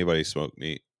does anybody smoke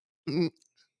meat? Mm,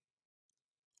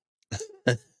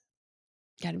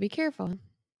 gotta be careful.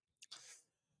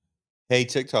 Hey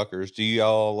TikTokers, do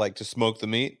y'all like to smoke the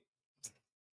meat?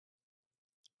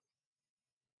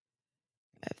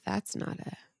 If that's not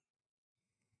a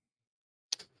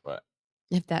What?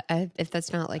 if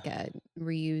that's not like a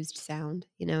reused sound,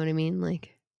 you know what I mean?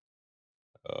 Like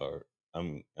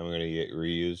I'm gonna get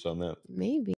reused on that.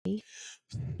 maybe.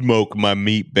 Smoke my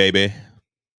meat, baby.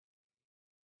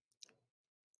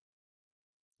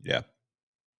 Yeah.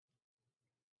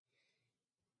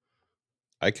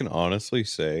 I can honestly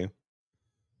say,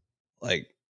 like,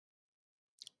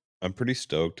 I'm pretty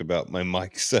stoked about my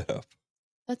mic setup.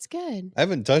 That's good. I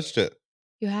haven't touched it.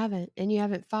 You haven't, and you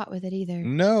haven't fought with it either.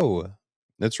 No.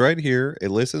 It's right here. It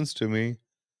listens to me.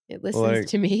 It listens Like,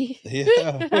 to me.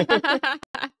 yeah.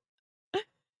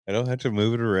 I don't have to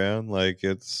move it around. Like,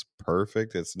 it's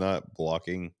perfect. It's not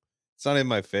blocking. It's not in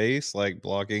my face, like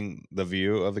blocking the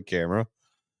view of the camera.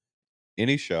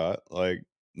 Any shot, like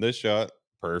this shot,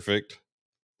 perfect.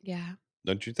 Yeah.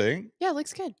 Don't you think? Yeah, it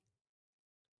looks good.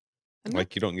 I'm not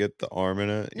Like, you don't get the arm in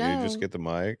it. You just no. get the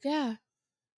mic. Yeah.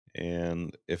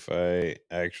 And if I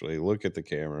actually look at the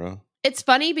camera, It's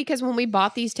funny because when we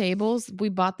bought these tables, we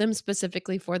bought them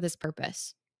specifically for this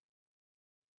purpose.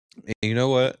 you know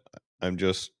what? I'm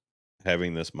just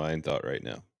having this mind thought right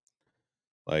now.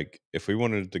 Like, if we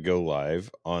wanted to go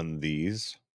live on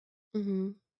these,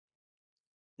 Mhm.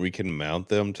 we can mount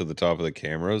them to the top of the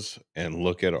cameras and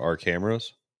look at our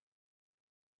cameras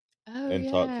Oh and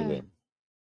talk to yeah. them.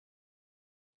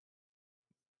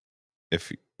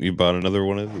 If you bought another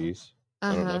one of these,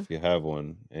 I don't know Uh-huh. if you have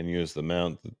one, and use the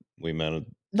mount that we mounted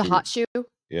The to, hot shoe?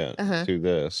 yeah, Uh-huh. to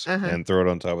this, Uh-huh. and throw it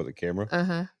on top of the camera,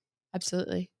 Uh-huh.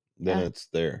 Absolutely. then Yeah. it's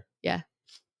there. Yeah.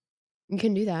 You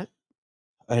can do that.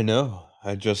 I know.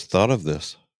 I just thought of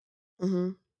this.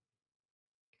 Mhm.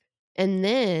 And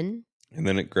then And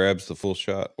then it grabs the full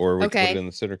shot, or we can put it okay. in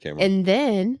the center camera. And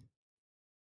then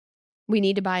we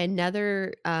need to buy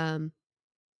another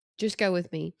just go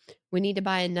with me. We need to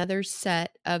buy another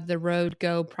set of the Rode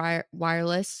GoPro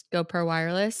wireless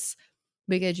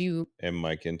because And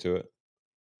mic into it.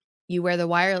 you wear the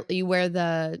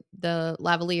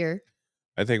lavalier.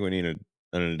 I think we need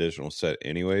an additional set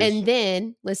anyways. And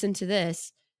then listen to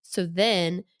this. So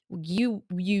then you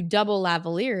double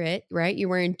lavalier it, right? You're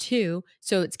wearing two,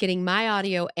 so it's getting my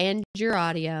audio and your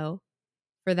audio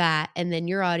for that, and then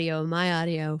your audio and my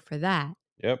audio for that.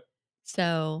 Yep.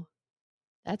 So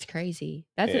that's crazy.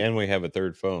 That's And we have a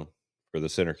third phone for the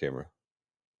center camera.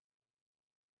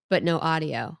 but no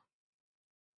audio.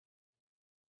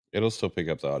 It'll still pick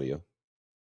up the audio.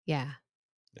 Yeah.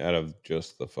 out of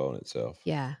just the phone itself.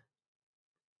 Yeah.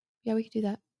 Yeah, we could do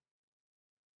that.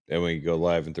 And we can go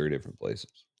live in 3 different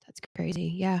places. That's crazy.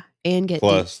 Yeah, and get the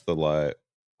Plus the live.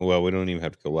 Well, we don't even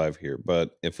have to go live here,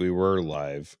 but if we were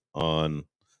live on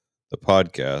the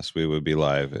podcast, we would be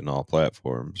live in all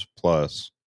platforms,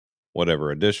 plus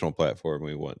whatever additional platform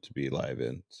we want to be live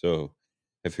in. So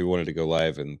if we wanted to go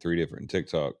live in 3 different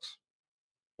TikToks,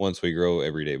 once we grow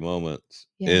everyday moments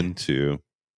yeah, into,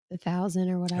 1,000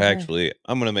 or whatever. actually,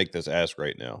 I'm going to make this ask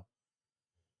right now.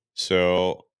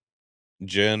 So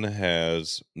Jen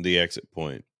has the exit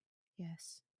point.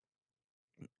 Yes.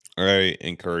 I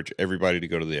encourage everybody to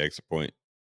go to the exit point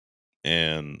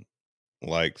and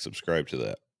like, subscribe to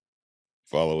that,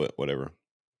 follow it,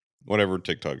 whatever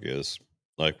TikTok is.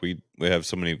 Like we have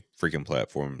so many freaking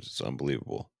platforms, it's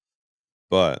unbelievable.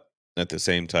 But at the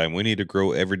same time, we need to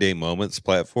grow Everyday Moments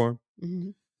platform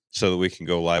Mhm, so that we can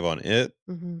go live on it,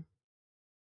 mhm.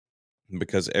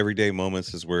 because Everyday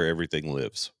Moments is where everything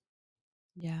lives.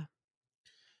 Yeah.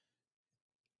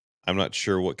 I'm not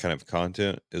sure what kind of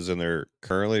content is in there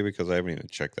currently because I haven't even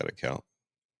checked that account.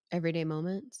 Everyday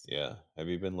moments. Yeah. Have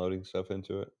you been loading stuff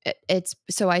into it? It's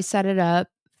so I set it up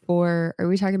for are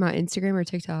we talking about Instagram or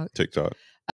TikTok? TikTok.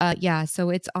 Yeah,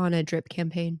 so it's on a drip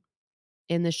campaign,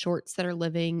 and the shorts that are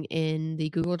living in the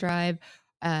Google Drive,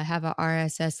 have a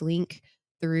RSS link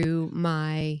through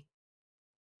my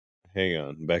Hang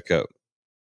on, back up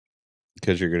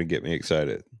because you're going to get me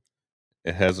excited.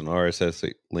 It has an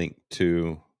RSS link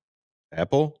to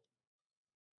Apple,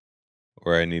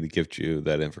 or I need to give you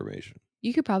that information.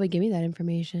 you could probably give me that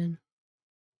information.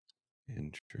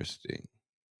 Interesting.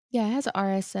 Yeah, it has a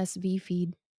RSS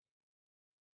feed.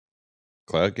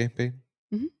 Cloud campaign?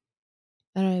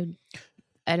 Mhm.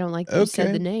 I don't like that you said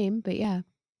the Okay. name, but yeah.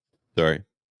 Sorry.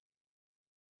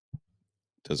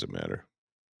 Doesn't matter.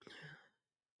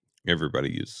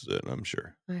 Everybody uses it, I'm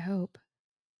sure. I hope.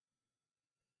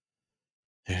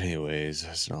 Anyways,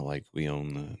 it's not like we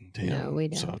own the No, damn we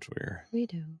don't. software. We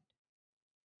don't.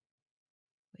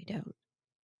 We don't.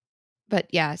 But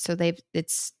yeah, so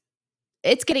it's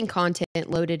getting content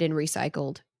loaded and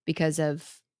recycled because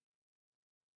of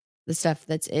the stuff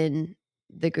that's in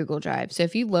the Google Drive. So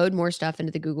if you load more stuff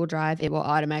into the Google Drive, it will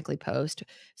automatically post.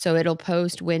 So it'll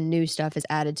post when new stuff is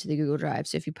added to the Google Drive.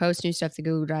 So if you post new stuff to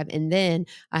Google Drive and then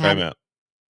I Time have out.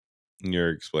 You're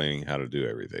explaining how to do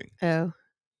everything oh,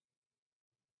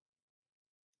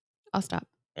 I'll stop.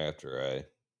 after I.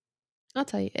 I'll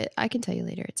tell you. I can tell you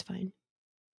later. It's fine.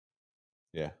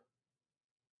 Yeah.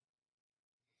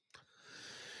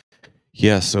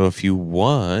 Yeah, so if you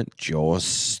want your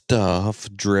stuff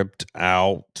dripped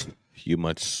out, you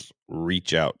must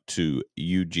reach out to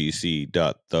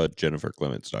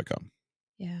ugc.thejenniferclements.com.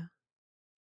 Yeah.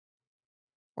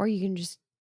 Or you can just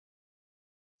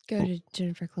go to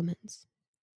Jennifer Clements.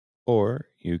 Or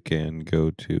you can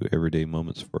go to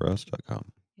everydaymomentsforus.com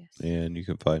Yes. and you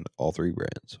can find all 3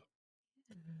 brands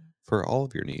for all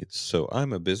of your needs. So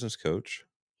I'm a business coach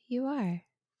You are.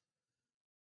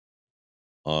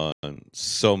 on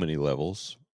so many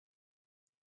levels.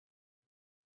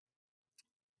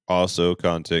 Also,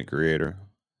 content creator.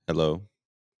 Hello.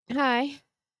 Hi.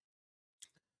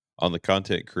 On the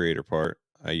content creator part,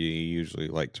 I usually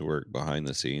like to work behind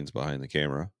the scenes, behind the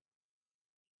camera.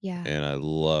 Yeah. And I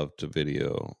love to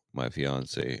video my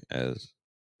fiance as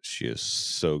she is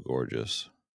so gorgeous.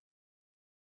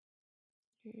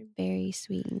 You're very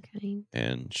sweet and kind.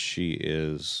 And she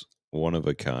is one of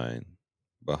a kind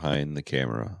behind the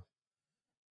camera.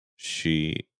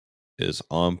 She is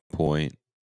on point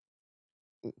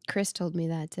Chris told me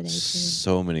that today too.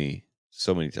 so many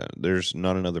times. There's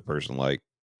not another person like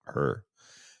her.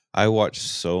 I watch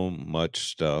so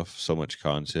much stuff, so much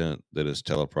content that is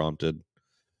teleprompted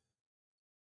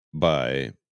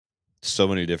by so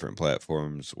many different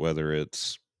platforms, whether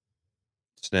it's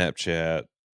Snapchat,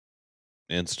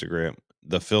 Instagram,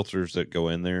 the filters that go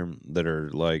in there that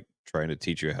are like trying to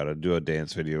teach you how to do a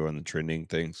dance video and the trending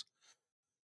things.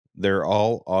 They're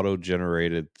all auto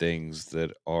generated things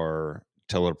that are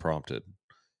teleprompted.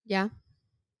 Yeah.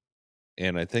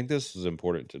 And I think this is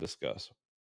important to discuss.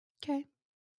 Okay.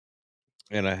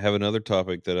 And I have another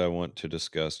topic that I want to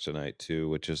discuss tonight too,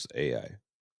 which is AI.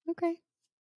 Okay.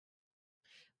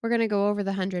 We're gonna go over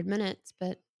the 100 minutes,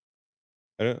 but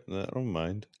I don't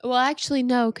mind. well, actually,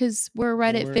 no, because we're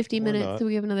right at We're 50 we're minutes, not. so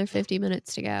we have another 50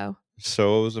 minutes to go.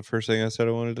 So what was the first thing I said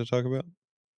I wanted to talk about?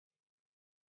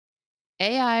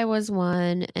 AI was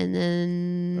one, and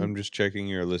then I'm just checking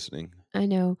you're listening. I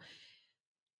know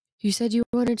you said you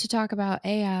wanted to talk about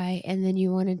AI, and then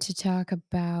you wanted to talk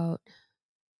about.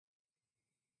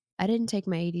 I didn't take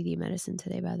my ADD medicine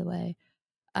today, by the way.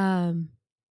 Um,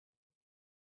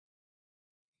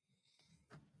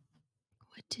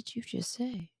 did you just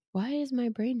say? Why is my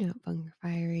brain not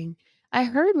firing? I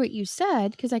heard what you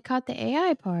said because I caught the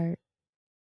AI part.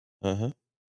 Uh-huh.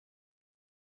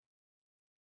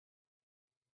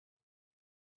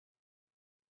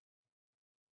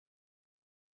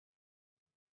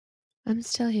 I'm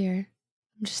still here.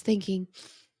 I'm just thinking.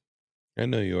 I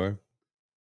know you are.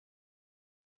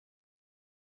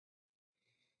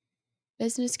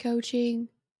 Business coaching,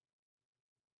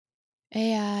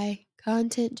 AI,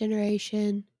 content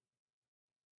generation.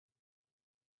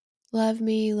 Love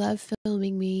me, love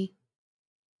filming me.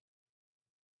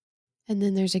 And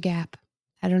then there's a gap.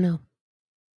 I don't know.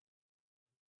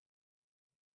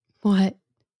 What?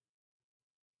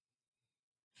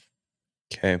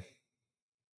 Okay.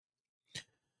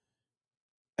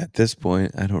 At this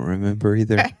point, I don't remember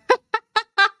either.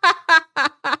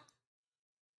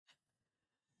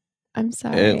 I'm It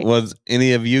sorry. was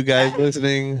any of you guys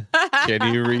listening?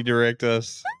 Can you redirect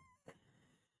us?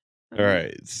 All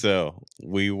right. So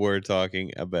we were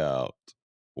talking about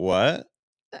what?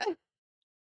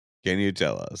 Can you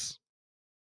tell us?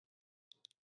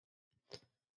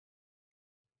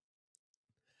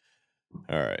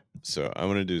 All right. So I'm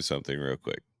going to do something real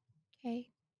quick. Okay.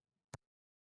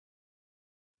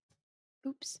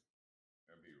 Oops.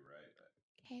 I'll be right back.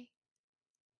 Okay.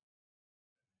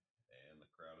 And the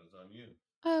crowd is on you.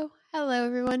 Oh, hello,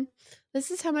 everyone. This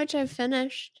is how much I've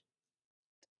finished.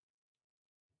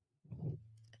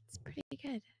 It's pretty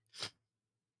good.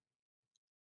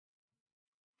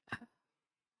 I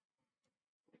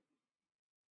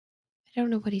don't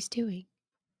know what he's doing.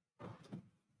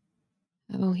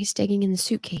 Oh, he's digging in the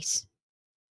suitcase.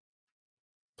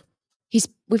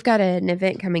 We've got an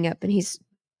event coming up and he is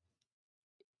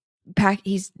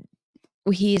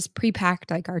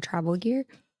pre-packed like our travel gear.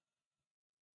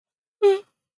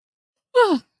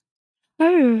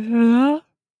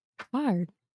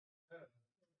 Hard.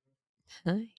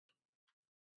 Hi.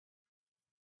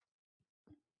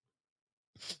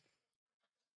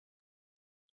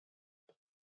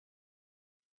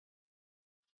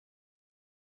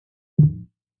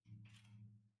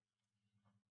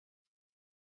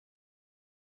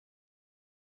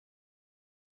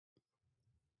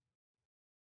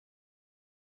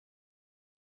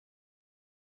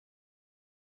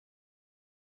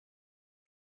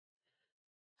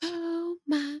 Oh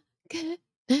my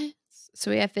goodness.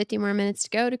 So we have 50 more minutes to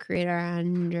go to create our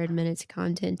 100 minutes of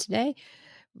content today.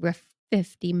 We're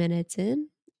 50 minutes in,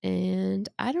 and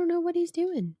I don't know what he's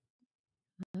doing.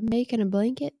 I'm making a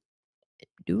blanket,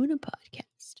 doing a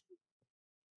podcast.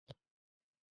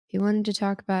 He wanted to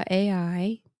talk about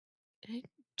AI.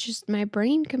 Just my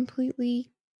brain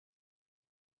completely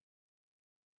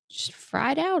just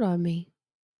fried out on me.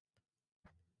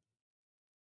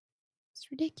 It's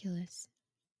ridiculous.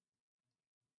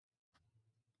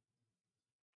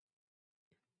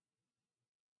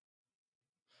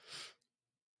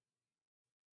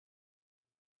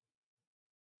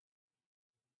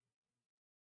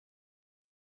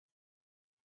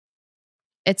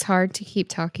 It's hard to keep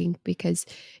talking because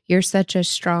you're such a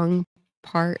strong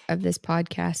part of this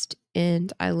podcast,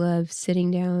 and I love sitting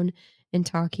down and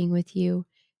talking with you.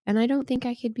 And I don't think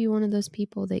I could be one of those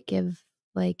people that give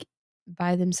like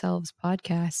by themselves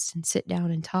podcasts and sit down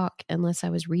and talk unless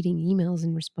I was reading emails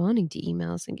and responding to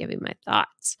emails and giving my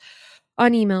thoughts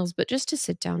on emails. But just to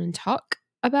sit down and talk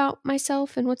about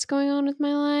myself and what's going on with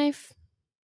my life.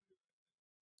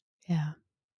 Yeah.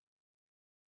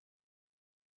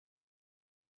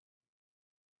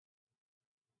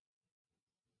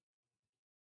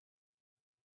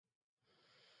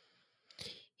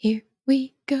 Here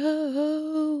we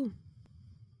go.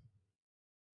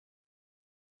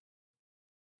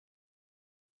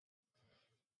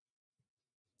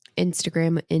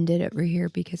 Instagram ended over here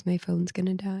because my phone's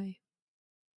gonna die.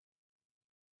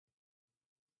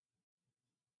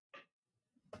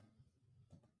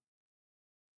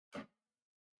 I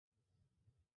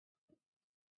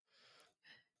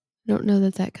don't know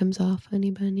that that comes off,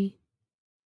 honey bunny.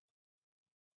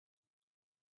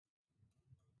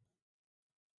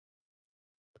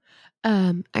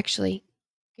 Actually,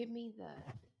 give me the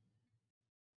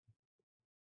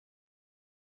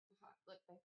look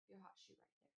back, your hot shoe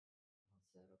right there.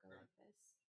 So it'll go like this.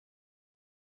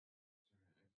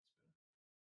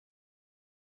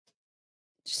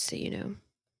 Just so you know.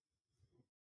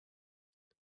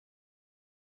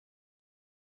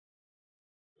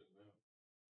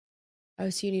 Oh,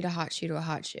 so you need a hot shoe to a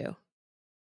hot shoe.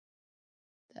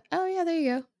 Oh yeah, there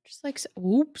you go. Just like so.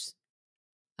 Oops.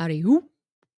 Howdy hoop.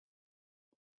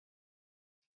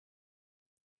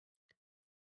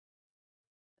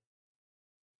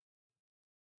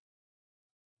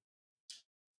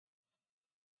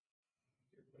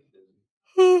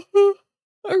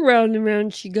 Around and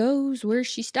round she goes. Where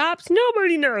she stops,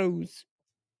 nobody knows.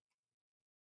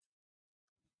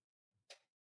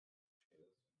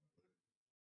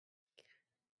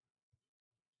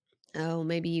 Oh,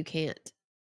 maybe you can't.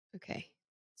 Okay.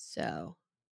 So,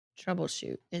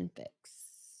 troubleshoot and fix.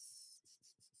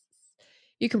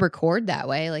 You can record that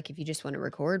way, like, if you just wanna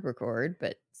record,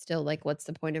 but still, like, what's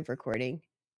the point of recording?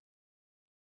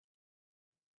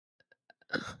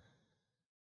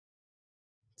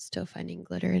 Still finding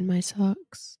glitter in my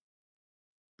socks.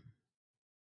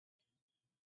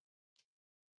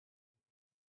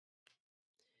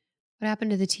 What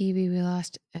happened to the TV we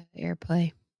lost at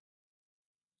AirPlay?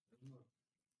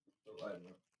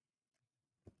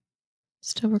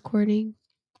 Still recording?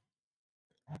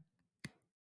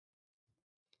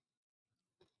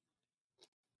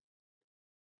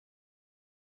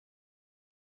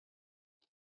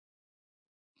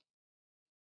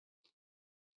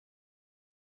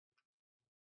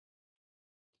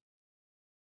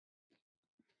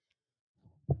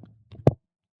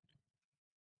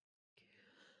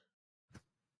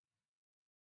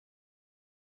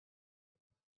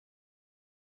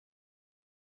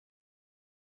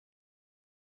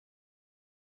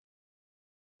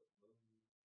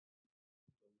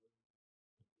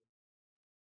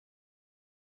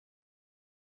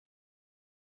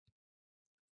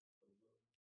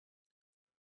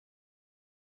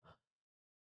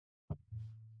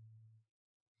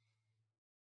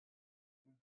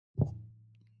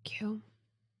 Thank.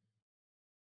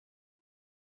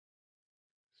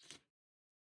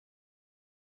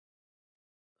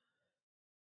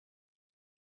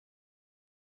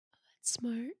 That's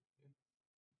smart.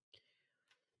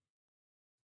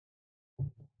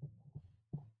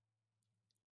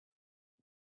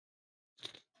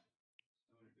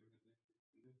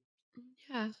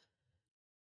 Yeah.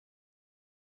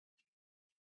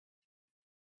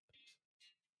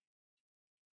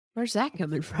 Where's that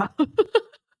coming from?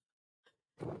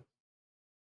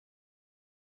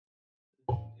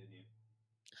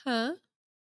 Huh?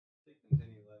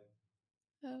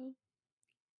 Oh.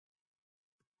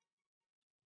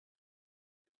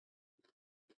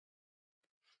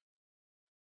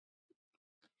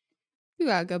 You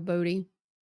gotta go, Bodie.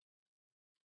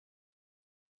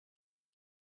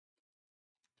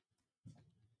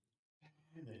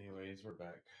 Anyways, we're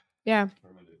back Yeah.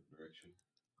 from a different direction.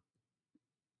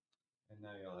 And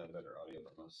now y'all have better audio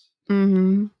than us,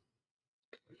 Mhm.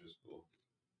 which is cool.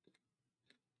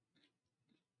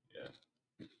 Yeah.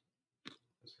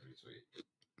 That's pretty sweet.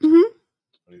 Mhm.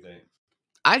 What do you think?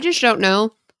 I just don't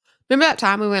know. Remember that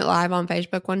time we went live on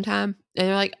Facebook one time? And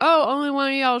they're like, "Oh, only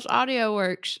one of y'all's audio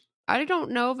works." I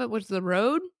don't know if it was the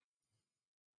road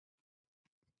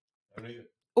I don't either.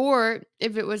 or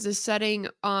if it was a setting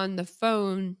on the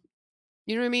phone.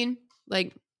 You know what I mean?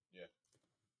 Like, Yeah.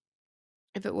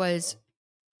 if it was.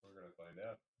 We're gonna find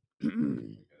out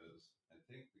because I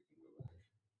think we can go back.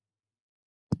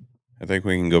 I think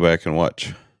we can go back and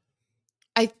watch.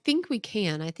 I think we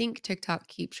can. I think TikTok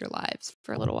keeps your lives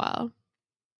for a little while.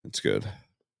 It's good.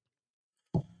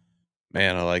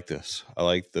 Man, I like this. I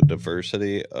like the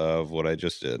diversity of what I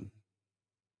just did.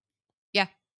 Yeah.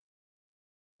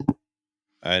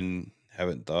 I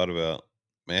haven't thought about,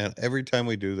 man, every time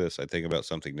we do this, I think about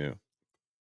something new.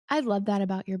 I love that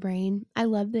about your brain. I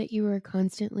love that you are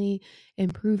constantly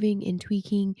improving and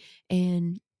tweaking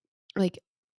and like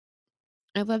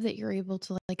I love that you're able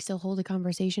to like still hold a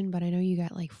conversation, but I know you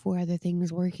got like 4 other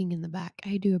things working in the back.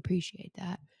 I do appreciate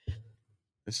that.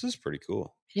 This is pretty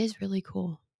cool. It is really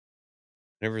cool.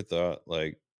 Never thought,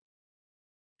 like,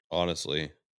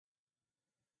 honestly,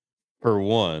 for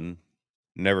one,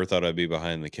 never thought I'd be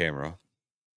behind the camera,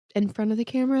 In front of the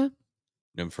camera?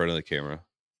 in front of the camera.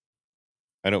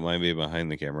 I don't mind being behind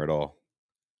the camera at all.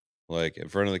 Like, in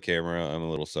front of the camera, I'm a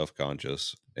little self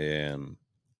conscious, and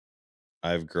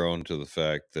I've grown to the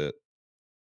fact that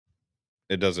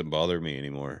it doesn't bother me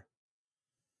anymore.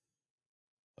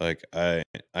 Like, I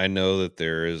know that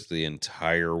there is the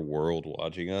entire world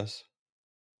watching us.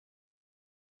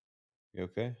 You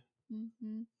okay?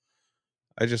 Mhm.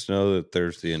 I just know that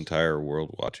there's the entire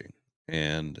world watching,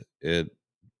 and it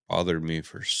bothered me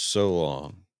for so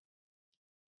long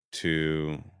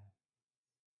to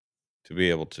be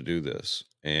able to do this.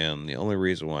 And the only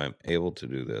reason why I'm able to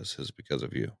do this is because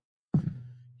of you.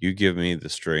 You give me the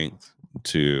strength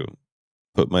to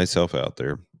put myself out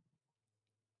there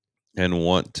and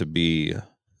want to be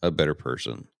a better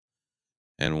person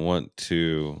and want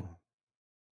to,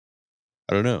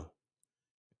 I don't know.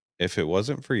 If it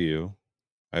wasn't for you,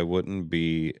 I wouldn't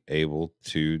be able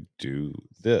to do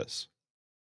this.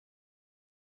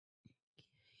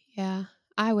 Yeah.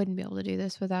 I wouldn't be able to do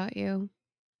this without you.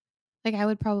 Like, I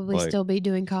would probably Like, still be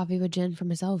doing coffee with Jen from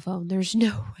a cell phone. There's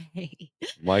no way.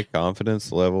 my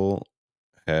confidence level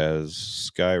has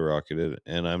skyrocketed,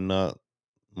 and I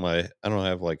don't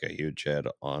have like a huge head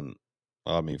on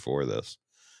me for this.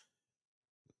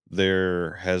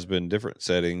 There has been different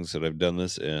settings that we've done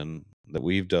this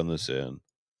in.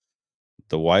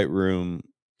 The white room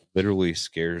literally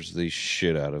scares the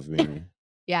shit out of me.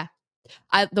 Yeah.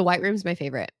 The white room's my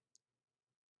favorite.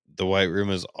 The white room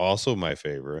is also my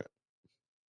favorite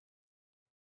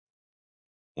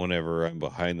whenever I'm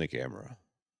behind the camera.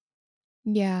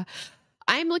 Yeah.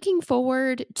 I'm looking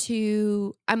forward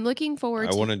to I want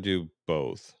to do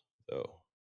both, though.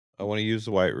 I want to use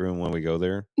the white room when we go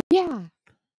there Yeah.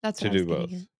 That's what to I was do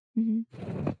getting both. at.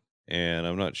 Mhm. And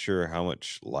I'm not sure how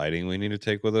much lighting we need to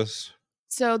take with us.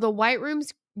 So the white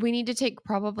rooms, we need to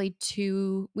probably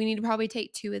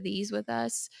take 2 of these with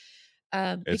us.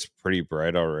 It's pretty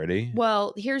bright already,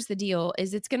 Well, here's the deal,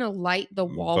 is it's gonna light the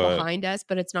wall but behind us,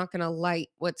 but it's not gonna light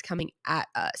what's coming at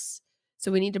us.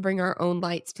 So we need to bring our own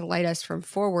lights to light us from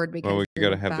forward well, because we got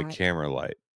to in have the back. camera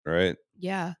light, right?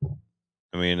 Yeah.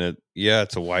 I mean,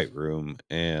 it's a white room,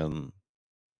 and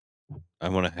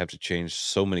I'm gonna have to change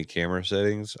so many camera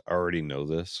settings. I already know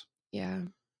this, Yeah.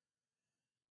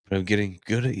 but I'm getting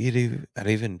good at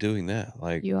even doing that.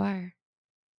 Like, You are.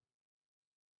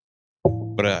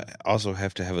 but I also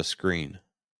have to have a screen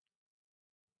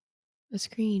A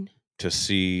screen. to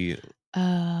see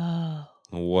Oh.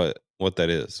 what that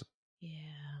is,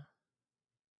 Yeah.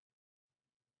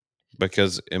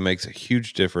 because it makes a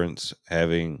huge difference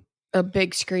having A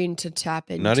big screen to tap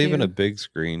not even a into. big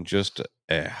screen, just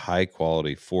a high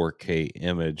quality 4K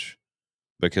image.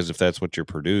 Because if that's what you're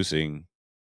producing,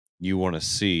 you want to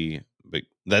see. But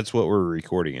that's what we're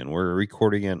recording in. We're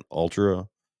recording in ultra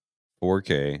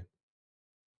 4K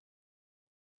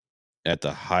at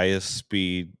the highest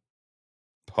speed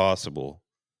possible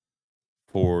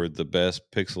for the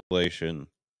best pixelation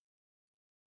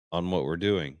on what we're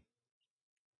doing.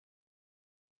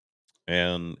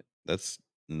 And that's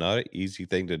not an easy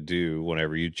thing to do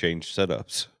whenever you change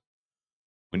setups.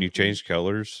 When you Mhm. change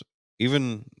colors,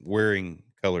 even wearing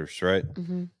colors, right?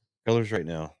 Mhm. Colors right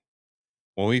now.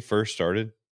 When we first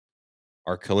started,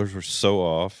 our colors were so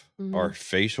off. Our Mhm.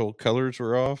 facial colors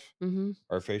were off. Mhm.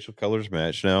 Our facial colors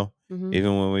match now. Mhm.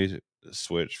 Even when we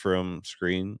switch from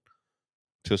screen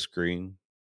to screen,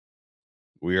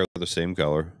 we are the same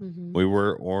color. Mhm. We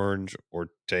were orange or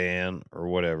tan or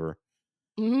whatever.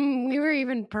 Mhm. We were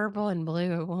even purple and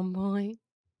blue at one point.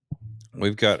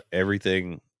 We've got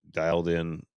everything dialed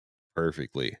in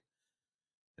perfectly.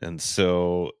 And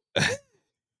so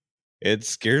it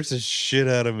scares the shit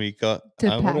out of me. To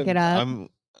pack it up. I'm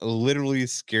literally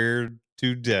scared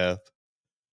to death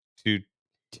to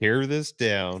tear this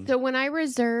down. So when I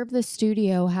reserve the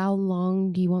studio, how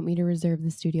long do you want me to reserve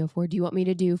the studio for? Do you want me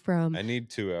to do from I need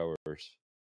 2 hours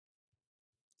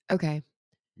Okay. S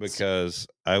because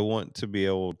I want to be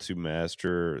able to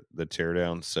master the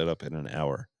teardown setup in an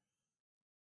hour.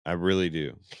 I really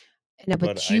do. No, But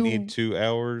but I need you 2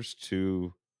 hours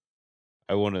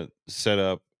I want to set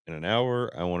up in an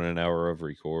hour. I want an hour of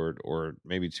record, or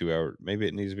maybe 2 hours. Maybe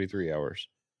it needs to be 3 hours.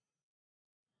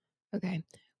 Okay.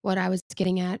 What I was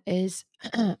getting at is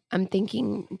I'm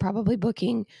thinking probably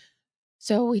booking.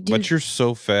 So we do But you're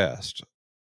so fast.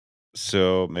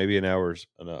 So maybe an hour's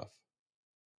enough.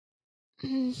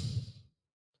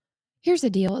 Here's the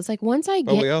deal. It's like once I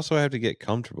But get we also have to get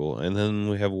comfortable, and then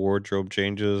we have wardrobe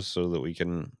changes so that we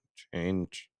can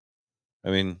change. I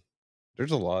mean,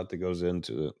 there's a lot that goes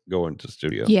into going to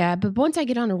studio. Yeah, but once I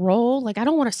get on a roll, like I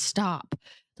don't want to stop.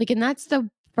 Like, and that's the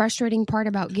frustrating part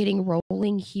about getting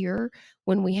rolling here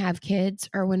when we have kids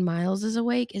or when Miles is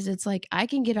awake is it's like I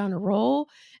can get on a roll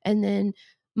and then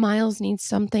Miles needs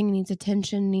something, needs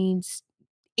attention, needs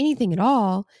anything at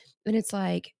all. And it's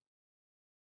like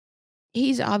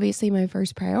he's obviously my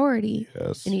first priority and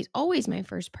Yes. he's always my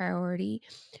first priority.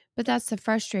 But that's the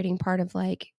frustrating part of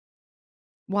like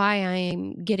why I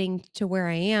am getting to where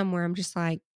I am, where I'm just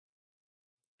like,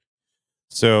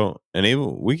 So, and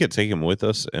even we could take him with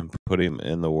us and put him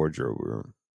in the wardrobe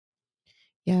room.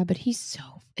 yeah, but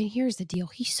and here's the deal,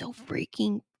 he's so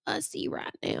freaking fussy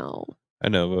right now. I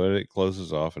know, but it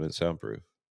closes off and it's soundproof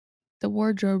The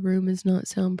wardrobe room is not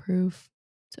soundproof.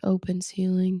 It's open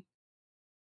ceiling.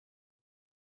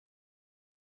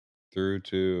 through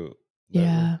to that room.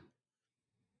 Yeah.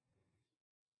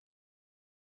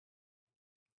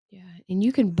 Yeah. And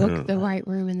you can I book don't the know. right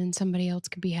room and then somebody else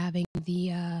could be having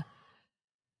the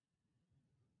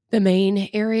main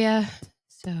area.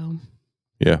 So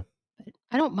Yeah.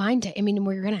 I don't mind. I mean,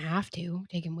 we're gonna have to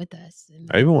take him with us. I I mean,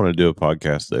 even want to do a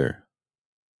podcast there.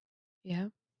 yeah.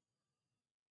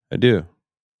 I do.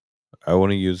 I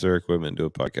want to use their equipment and do a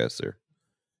podcast there.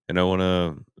 And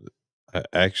I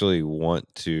actually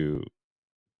want to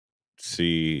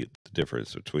see the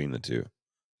difference between the two.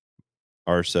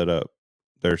 Our setup,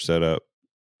 their setup,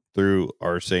 through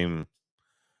our same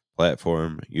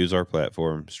platform, use our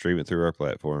platform, stream it through our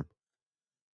platform.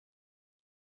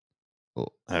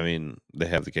 Well, I mean, they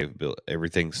have the capability.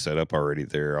 Everything's set up already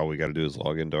there. All we got to do is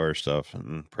log into our stuff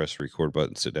and press the record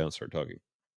button, sit down, start talking.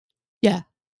 Yeah.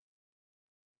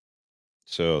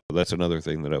 So that's another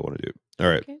thing that I want to do. All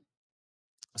right. Okay.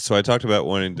 So I talked about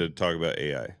wanting to talk about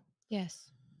AI. Yes.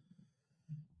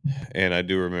 And I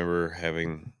do remember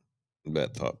having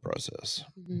that thought process.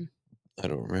 Mhm. I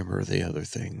don't remember the other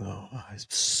thing though. I'm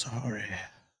sorry.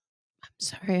 I'm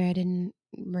sorry I didn't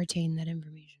retain that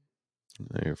information.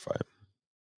 No, you're fine.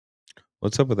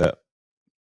 What's up with that?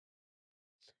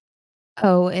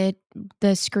 Oh,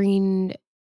 the screen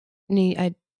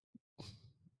I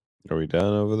Are we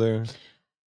done over there?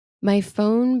 my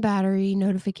phone battery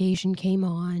notification came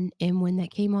on, and when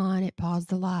that came on, it paused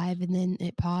the live, and then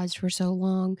it paused for so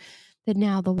long that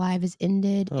now the live is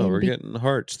ended, Oh, and we're getting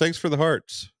hearts. Thanks for the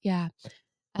hearts. yeah,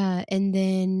 and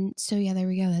then so yeah, there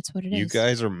we go. That's what it You is.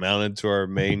 guys are mounted to our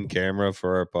main camera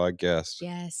for our podcast.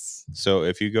 Yes. So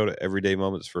if you go to Everyday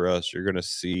Moments for Us, you're going to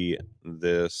see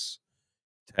this.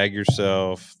 Tag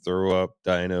yourself, throw up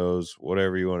dinos,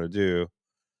 whatever you want to do.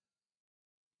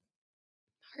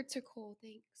 Hearts are cool.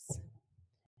 Thanks.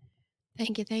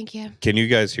 Thank you. Thank you. Can you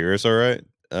guys hear us all right?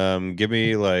 Give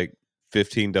me like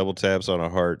 15 double taps on a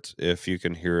heart if you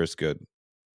can hear us good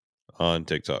on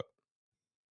TikTok.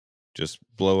 Just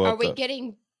blow Are up we the.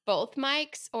 getting both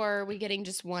mics or are we getting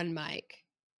just one mic?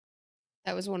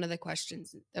 That was one of the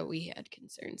questions that we had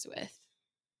concerns with.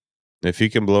 If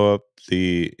you can blow up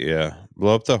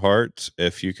blow up the hearts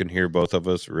if you can hear both of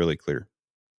us really clear.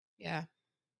 Yeah.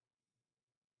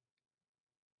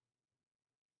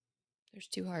 There's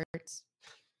 2 hearts.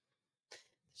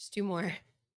 There's 2 more.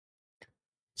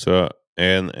 So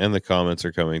and the comments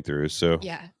are coming through. So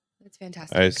Yeah. That's I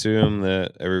fantastic. assume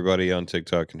that everybody on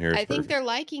TikTok can hear us I think perfect. they're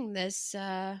liking this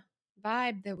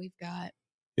vibe that we've got.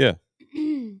 Yeah.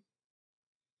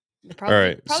 Probably, All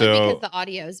right. probably because So the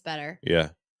audio is better. yeah.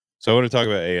 So I want to talk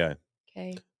about AI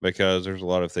Okay. because there's a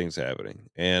lot of things happening.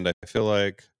 And I feel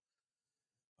like,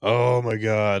 oh my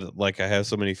God, like I have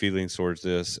so many feelings towards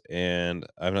this. And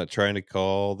I'm not trying to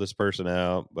call this person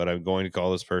out, but I'm going to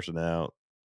call this person out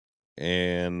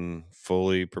and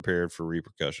fully prepared for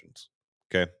repercussions.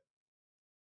 Okay.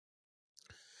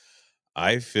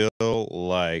 I feel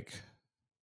like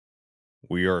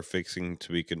we are fixing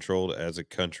to be controlled as a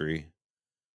country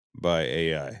by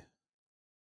AI.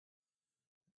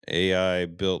 AI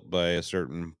built by a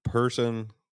certain person.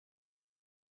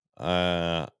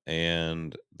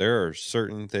 And there are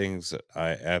certain things that I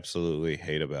absolutely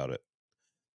hate about it.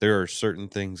 There are certain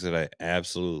things that I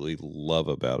absolutely love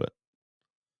about it.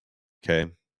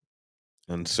 Okay.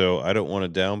 And so I don't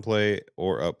want to downplay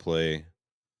or upplay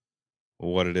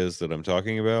what it is that I'm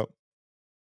talking about.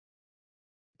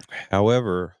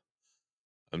 However,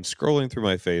 I'm scrolling through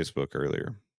my Facebook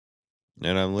earlier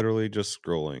and I'm literally just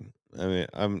scrolling. I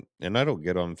mean, I don't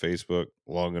get on Facebook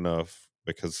long enough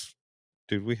because,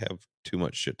 dude, we have too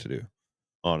much shit to do,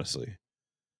 honestly.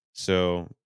 So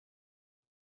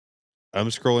I'm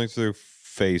scrolling through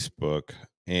Facebook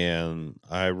and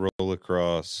I roll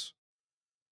across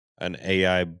an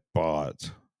AI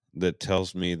bot that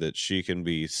tells me that she can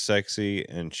be sexy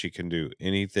and she can do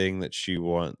anything that she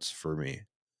wants for me.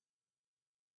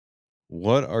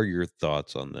 What are your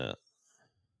thoughts on that?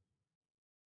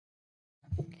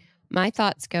 My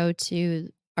thoughts go to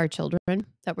our children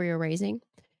that we are raising.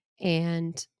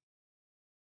 And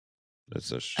That's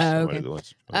just oh, somebody okay. that wants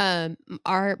to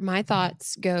join. My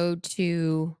thoughts go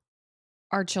to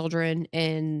our children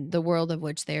and the world of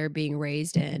which they are being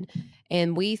raised in.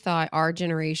 And we thought our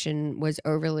generation was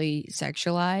overly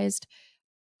sexualized.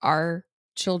 Our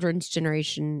children's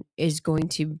generation is going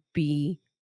to be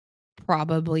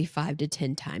probably 5 to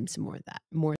 10 times more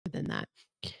than that.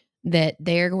 That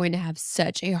they're going to have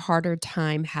such a harder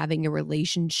time having a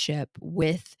relationship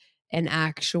with an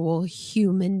actual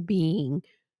human being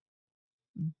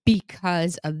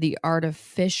because of the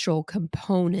artificial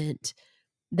component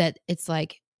that it's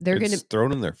like they're going It's to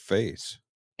thrown in their face.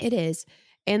 it is.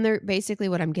 And they're basically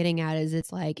what I'm getting at is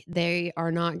it's like they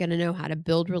are not going to know how to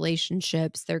build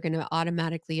relationships. They're going to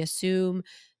automatically assume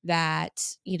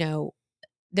that,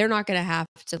 they're not going to have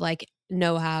to like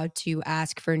know how to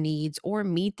ask for needs or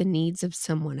meet the needs of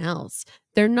someone else.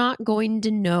 They're not going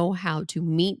to know how to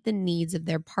meet the needs of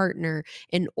their partner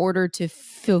in order to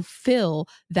fulfill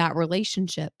that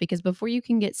relationship, because before you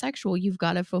can get sexual, you've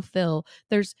got to fulfill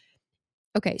there's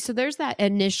okay, so there's that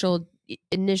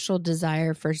initial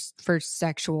desire for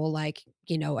sexual, like,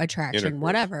 attraction, Intercourse.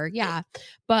 whatever. Yep. Yeah.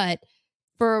 But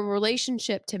for a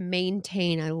relationship to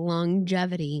maintain a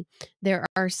longevity, there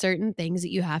are certain things that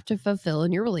you have to fulfill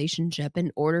in your relationship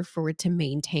in order for it to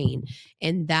maintain.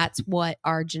 And that's what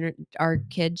our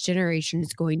kids' generation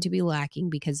is going to be lacking,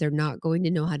 because they're not going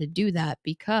to know how to do that,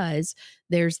 because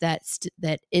there's that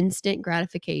instant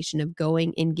gratification of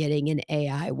going and getting an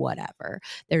AI whatever.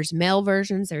 There's male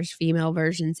versions, there's female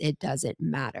versions, it doesn't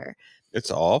matter. It's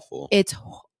awful. It's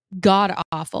god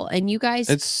awful. And you guys,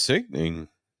 It's sickening.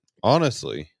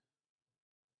 Honestly,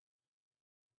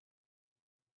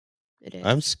 it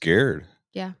I'm is. scared.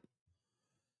 Yeah.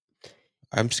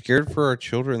 I'm scared for our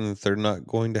children that they're not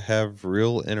going to have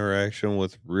real interaction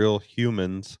with real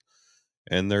humans,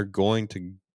 and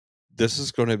this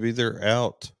is going to be their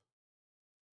out.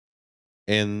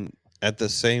 And at the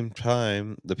same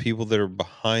time, the people that are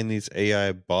behind these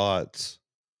AI bots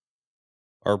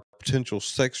are potential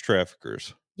sex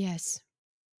traffickers. Yes.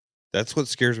 That's what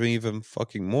scares me even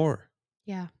fucking more.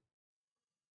 Yeah.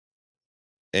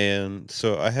 And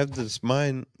so I have this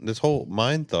whole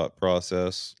mind thought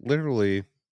process literally,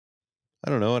 I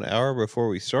don't know, an hour before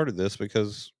we started this,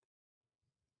 because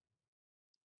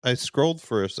I scrolled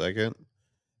for a second.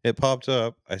 It popped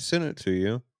up. I sent it to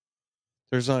you.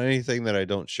 There's not anything that I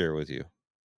don't share with you.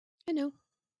 I know.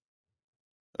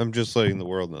 I'm just letting the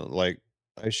world know. Like,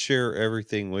 I share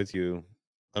everything with you.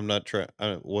 I'm not trying.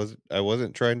 I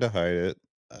wasn't trying to hide it.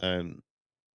 I'm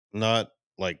not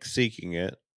like seeking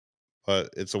it, but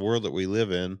it's a world that we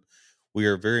live in. We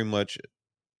are very much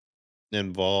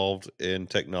involved in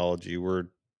technology. We're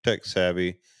tech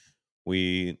savvy.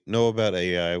 We know about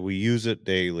AI. We use it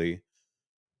daily.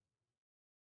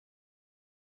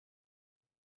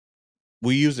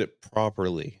 We use it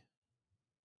properly.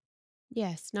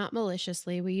 Yes, not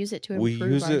maliciously. We use it to We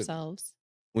improve use it ourselves.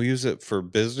 we use it for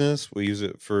business. We use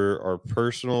it for our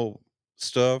personal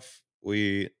stuff.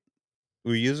 We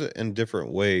use it in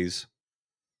different ways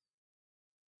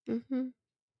Mhm.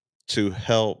 to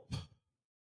help.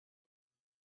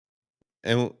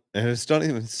 And it's not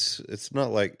even it's not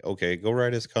like, okay, go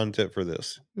write us content for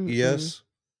this. Mm-mm. Yes,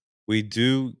 we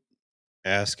do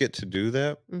ask it to do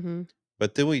that, Mhm.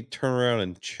 but then we turn around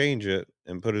and change it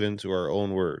and put it into our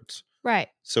own words. Right.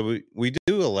 So we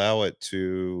do allow it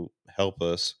to help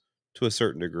us to a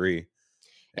certain degree,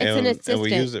 It's an and we assistant.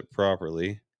 use it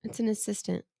properly. It's an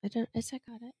assistant. I got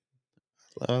it.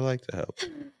 I like to help.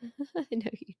 I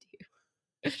know you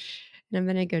do. And I'm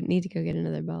gonna need to go get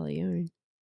another ball of yarn.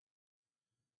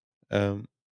 Um,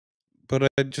 but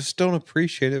I just don't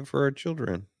appreciate it for our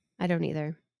children. I don't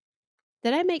either.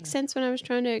 Did I make sense when I was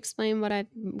trying to explain what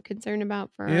I'm concerned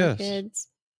about for our Yes, kids?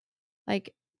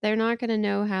 Like, they're not gonna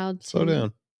know how slow to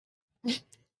down.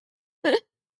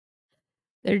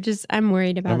 I'm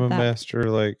worried I'm about a that. master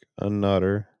like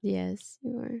unnotter. Yes,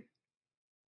 you are.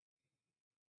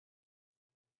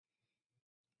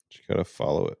 Just gotta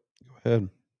follow it. Go ahead.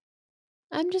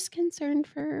 I'm just concerned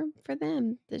for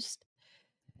them. Just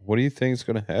What do you think is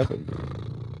gonna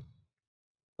happen?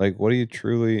 Like, what do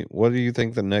you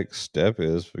think the next step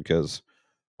is? Because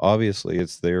obviously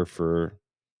it's there for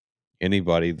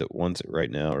anybody that wants it right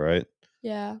now, right?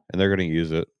 yeah, And they're gonna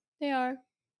use it. they are.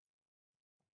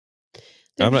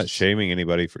 They're I'm not just shaming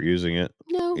anybody for using it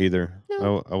no, either.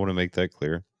 no, I want to make that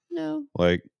clear. no.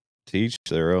 Like, to each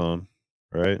their own,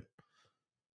 right?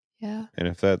 Yeah. And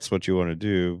if that's what you want to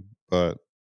do, but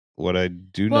what I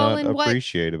do Well, not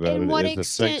appreciate about in it what is the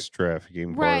extent sex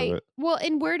trafficking part of right. it. Well,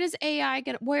 and where is AI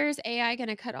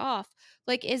gonna cut off?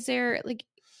 Like, is there like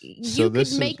So you could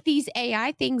this is make these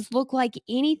AI things look like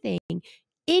anything,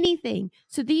 anything.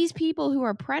 So these people who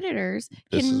are predators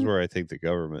this is can where I think the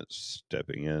government's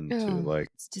stepping in to, oh, like,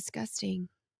 it's disgusting.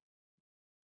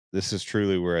 this is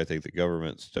truly where I think the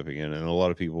government's stepping in, and a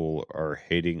lot of people are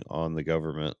hating on the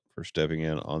government for stepping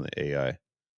in on the AI.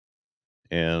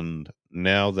 And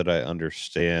now that I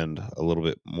understand a little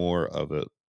bit more of it,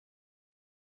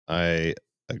 I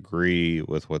agree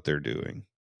with what they're doing.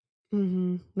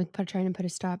 Mhm. With trying to put a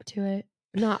stop to it.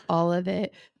 Not all of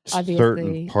it, Certain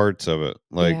obviously. parts of it,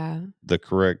 like Yeah. the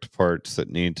correct parts that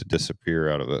need to disappear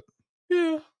out of it.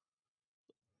 Yeah.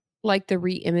 Like the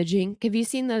re-imaging. Have you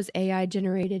seen those AI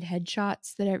generated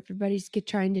headshots that everybody's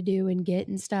trying to do and get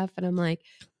and stuff? And I'm like,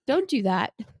 don't do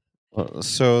that.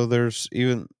 So there's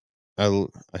even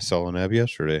I saw an ad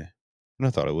yesterday, and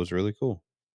I thought it was really cool.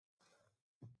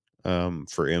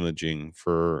 for imaging,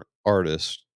 for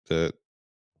artists that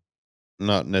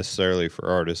not necessarily for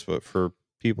artists, but for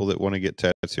people that want to get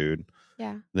tattooed.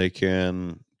 Yeah. They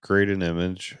can create an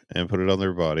image and put it on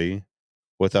their body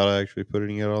without actually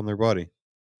putting it on their body.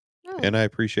 Oh, And I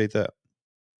appreciate that.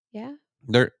 yeah.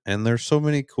 There's so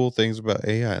many cool things about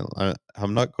AI.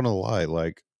 I'm not gonna lie.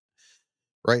 Like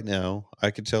right now, I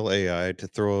could tell AI to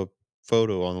throw a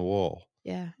photo on the wall.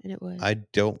 Yeah, and it would. I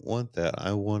don't want that.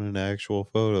 I want an actual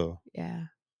photo Yeah.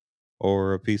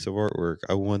 or a piece of artwork.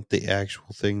 I want the actual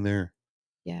thing there.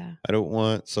 Yeah. I don't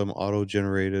want some auto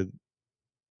generated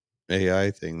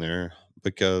AI thing there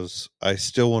because I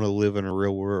still want to live in a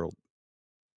real world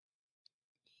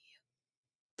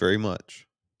very much.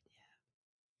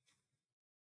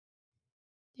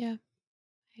 Yeah.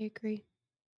 I agree.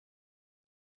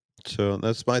 So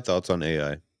that's my thoughts on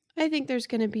AI. I think there's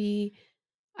going to be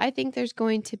I think there's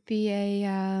going to be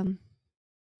a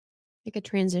like a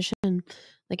transition.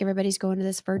 Like everybody's going to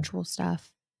this virtual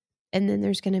stuff. And then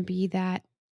there's going to be that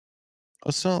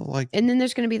It's not like and then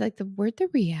there's going to be like the where'd the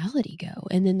reality go?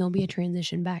 And then there'll be a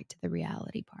transition back to the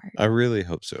reality part. I really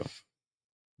hope so.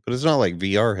 But it's not like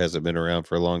VR hasn't been around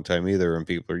for a long time either, and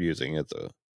people are using it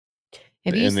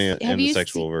Have in the you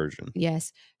sexual version.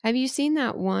 yes. Have you seen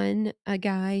that one a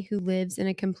guy who lives in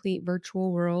a complete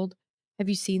virtual world? Have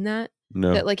you seen that? That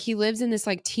No. like he lives in this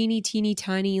like teeny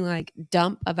tiny like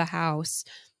dump of a house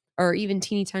or even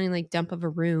teeny tiny like dump of a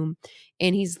room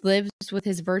and he's lives with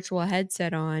his virtual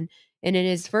headset on and in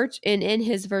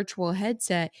his virtual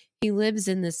headset he lives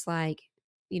in this like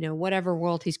whatever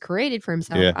world he's created for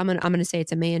himself. Yeah. I'm going to say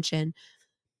it's a mansion,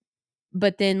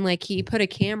 but then like he put a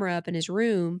camera up in his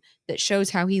room that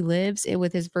shows how he lives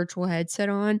with his virtual headset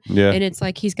on, Yeah. and it's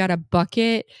like he's got a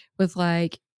bucket with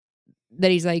like that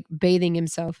he's like bathing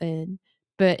himself in,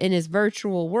 but in his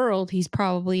virtual world he's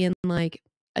probably in like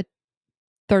a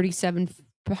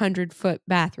 3,700-foot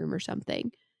bathroom or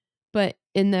something. But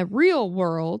in the real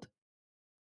world,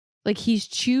 like he's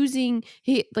choosing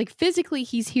he like physically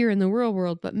he's here in the real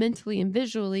world, but mentally and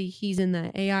visually he's in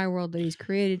that AI world that he's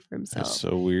created for That's himself. so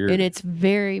And weird. it's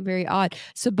very, very odd.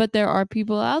 So but there are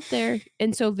people out there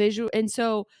and so visual and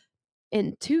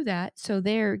to that, so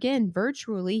there again,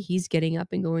 virtually he's getting up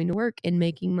and going to work and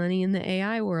making money in the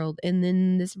AI world and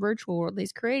then this virtual world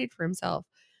he's created for himself.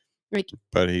 Like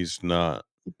But he's not.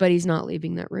 but he's not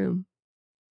leaving that room.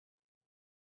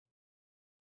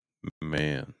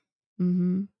 Man,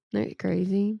 Mhm. Isn't that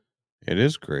crazy? it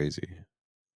is crazy.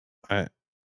 I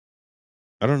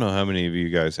I don't know how many of you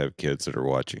guys have kids that are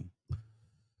watching.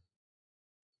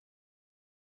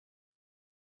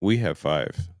 We have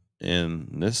 5,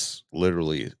 and this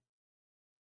literally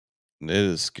it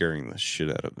is scaring the shit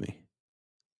out of me.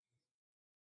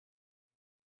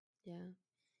 Yeah.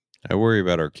 I worry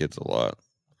about our kids a lot,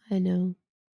 I know.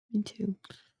 Me too.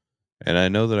 and I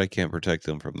know that I can't protect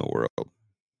them from the world,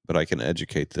 but I can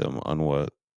educate them on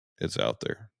what is out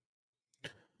there.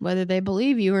 Whether they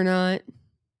believe you or not.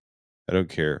 I don't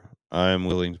care. I'm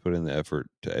willing to put in the effort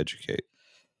to educate.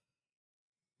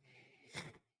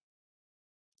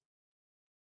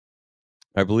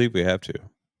 I believe we have to.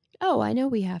 Oh, I know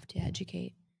we have to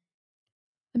educate.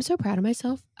 I'm so proud of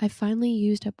myself. I finally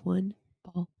used up one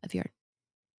ball of yarn.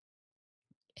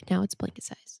 And now it's blanket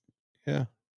size. Yeah. At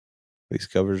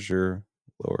least covers your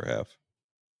lower half.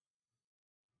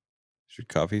 Is your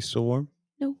coffee still warm?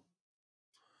 No.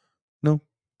 No.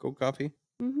 Cold coffee?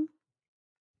 Mm-hmm.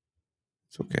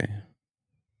 It's okay.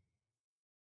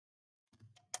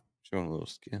 Showing a little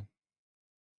skin.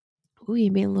 Ooh,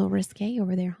 you being a little risque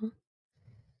over there, huh?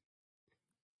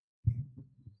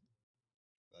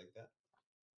 Like that?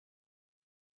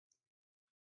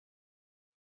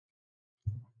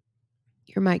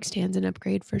 Your mic stand's an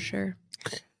upgrade for sure.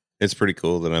 It's pretty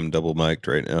cool that I'm double mic'd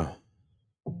right now.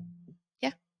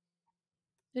 Yeah.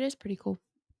 It is pretty cool.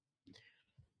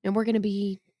 And we're going to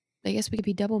be, I guess we could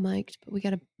be double mic'd, but we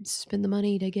got to spend the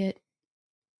money to get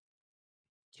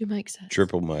 2 mic sets.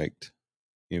 Triple mic'd.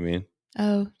 You mean?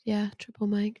 Oh, yeah. Triple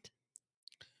mic'd.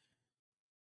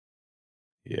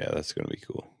 Yeah, that's gonna be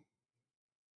cool.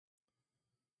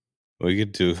 We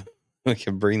could do we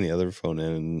can bring the other phone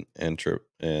in and trip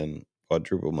and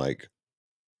quadruple mic.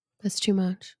 That's too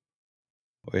much.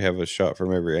 We have a shot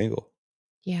from every angle.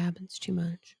 Yeah, but it's too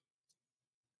much.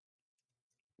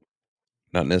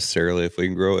 Not necessarily if we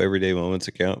can grow everyday moments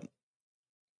account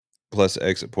plus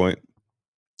exit point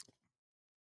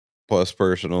plus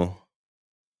personal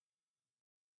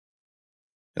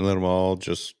and let them all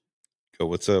just go,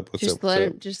 what's up? What's up? What's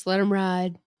up? Just let them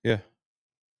ride. Yeah.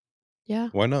 Yeah.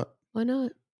 Why not? Why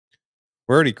not?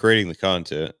 We're already creating the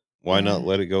content. Why not Yeah.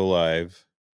 let it go live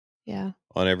Yeah.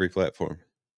 on every platform?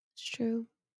 It's true.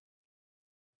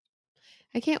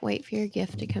 I can't wait for your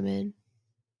gift to come in.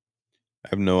 I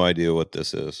have no idea what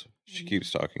this is. I She know.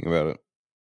 keeps talking about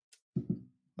it.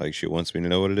 Like she wants me to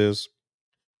know what it is.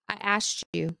 I asked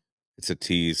you. It's a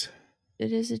tease.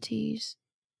 It is a tease.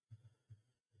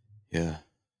 Yeah.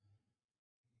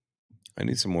 I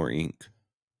need some more ink.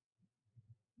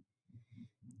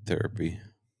 Therapy.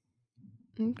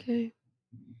 Okay.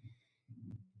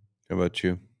 How about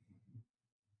you?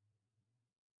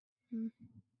 Mm,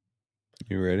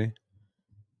 You ready?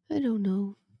 I don't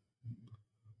know.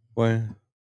 Why?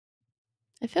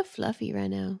 I feel fluffy right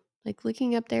now. Like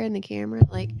looking up there in the camera,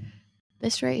 like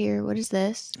this right here. What is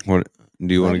this? What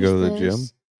do you want What to go is to the gym?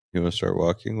 this? You want to start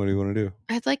walking? What do you want to do?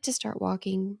 I'd like to start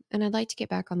walking and I'd like to get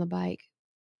back on the bike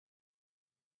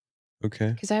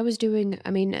Okay. because I was doing,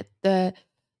 I mean, the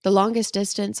longest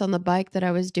distance on the bike that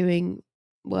I was doing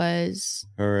was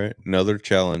All right. Another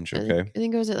challenge. Okay. I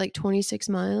think it was at like 26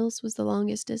 miles was the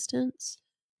longest distance.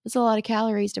 That's a lot of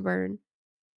calories to burn,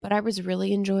 but I was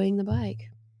really enjoying the bike.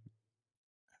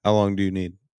 How long do you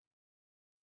need?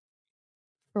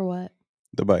 For what?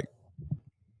 The bike.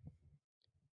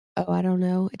 Oh, I don't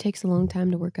know. It takes a long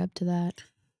time to work up to that.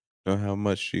 No, how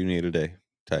much do you need a day?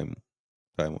 Time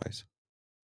wise.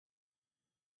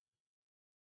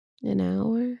 An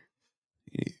hour?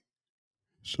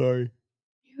 Sorry.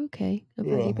 You're okay. I've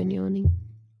already been Ugh. yawning.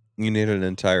 You need an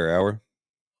entire hour?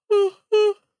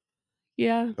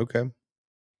 Yeah. Okay.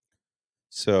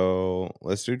 So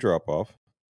let's do drop off.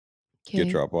 Get Okay.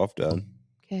 drop off done.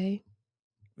 Okay.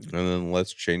 And then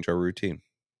let's change our routine.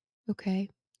 Okay.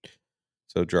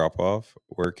 So drop off,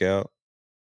 workout,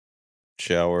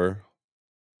 shower,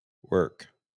 work.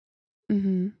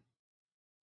 Mm-hmm.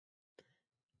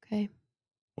 Okay.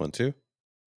 1, 2.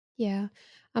 Yeah.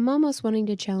 I'm almost wanting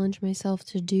to challenge myself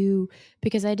to do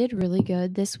because I did really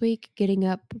good this week getting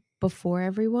up before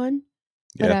everyone,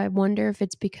 but Yeah. I wonder if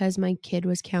it's because my kid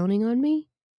was counting on me.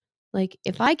 Like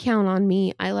if I count on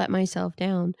me, I let myself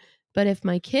down. But if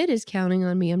my kid is counting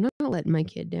on me, I'm not letting my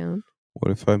kid down.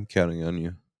 What if I'm counting on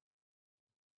you?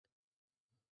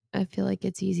 I feel like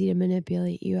it's easy to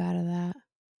manipulate you out of that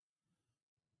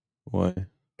Why?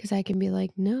 because I can be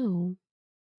like, no,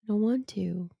 I don't want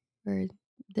to, or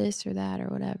this or that or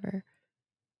whatever.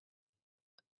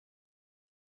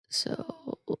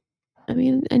 So, I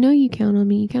mean, I know you count on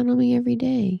me. You count on me every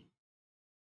day.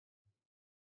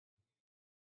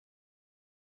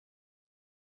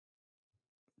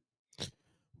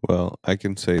 Well, I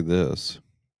can say this.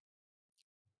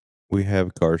 We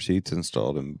have car seats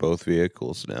installed in both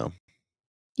vehicles now.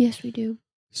 Yes, we do.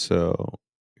 So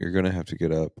you're going to have to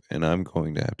get up, and I'm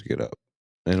going to have to get up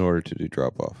in order to do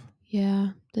drop off. Yeah,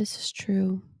 this is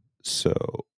true. So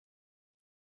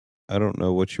I don't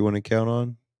know what you want to count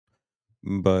on,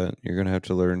 but you're going to have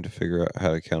to learn to figure out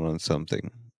how to count on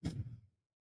something.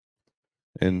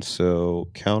 And so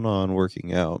count on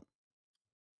working out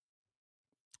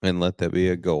and let that be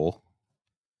a goal.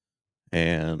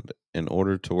 And in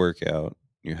order to work out,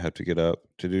 you have to get up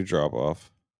to do drop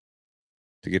off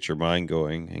to get your mind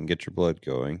going and get your blood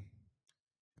going.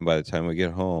 And by the time we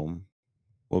get home,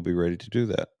 we'll be ready to do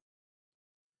that.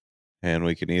 And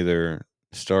we can either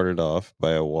start it off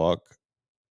by a walk,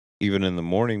 even in the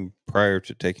morning prior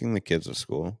to taking the kids to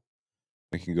school.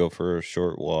 We can go for a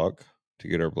short walk to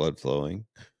get our blood flowing.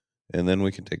 And then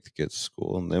we can take the kids to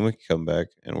school. And then we can come back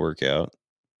and work out.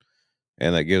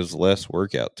 And that gives less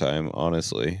workout time,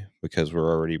 honestly, because we're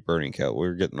already burning out.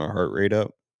 We're getting our heart rate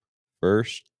up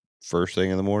first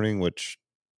thing in the morning, which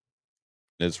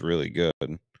is really good.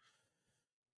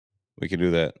 We can do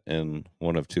that in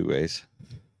one of two ways.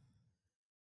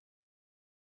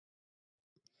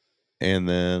 And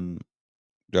then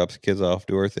drop the kids off,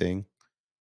 do our thing,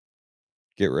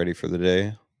 get ready for the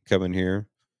day, come in here,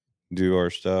 do our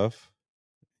stuff,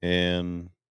 and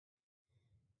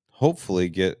hopefully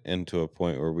get into a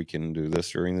point where we can do this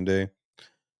during the day.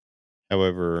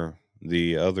 However,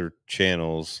 the other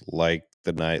channels like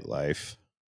the nightlife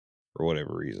for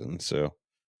whatever reason. So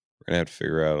we're gonna have to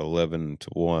figure out 11 to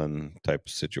 1 type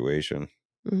of situation,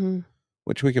 Mm-hmm.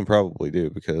 which we can probably do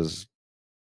because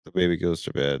the baby goes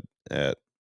to bed at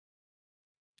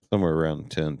somewhere around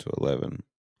 10 to 11.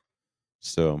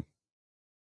 So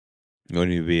I'm going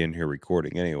to be in here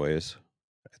recording anyways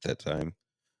at that time.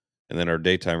 And then our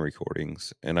daytime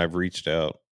recordings. And I've reached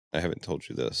out. I haven't told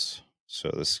you this. So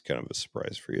this is kind of a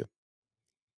surprise for you.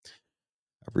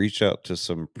 I've reached out to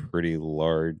some pretty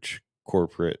large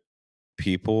corporate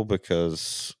people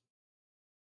because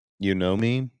you know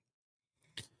me.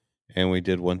 And we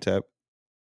did one tap.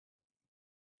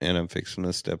 And I'm fixing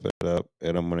to step it up.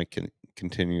 And I'm going to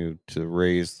continue to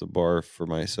raise the bar for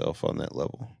myself on that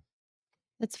level.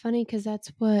 That's funny because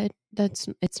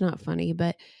it's not funny,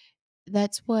 but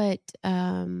that's what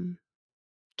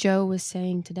Joe was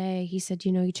saying today. He said,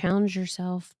 you challenge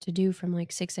yourself to do from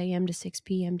like 6 a.m. to 6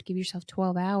 p.m. to give yourself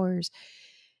 12 hours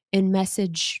and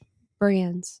message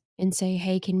brands and say,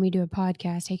 hey, can we do a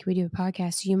podcast? Hey, can we do a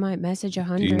podcast? So you might message a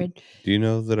Do you hundred. do you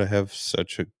know that I have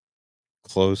such a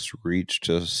close reach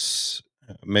to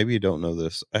maybe you don't know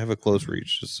this. I have a close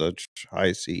reach to such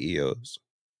high CEOs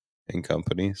and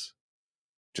companies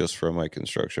just from my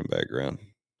construction background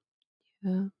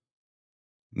Yeah.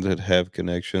 that have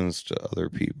connections to other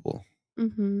people.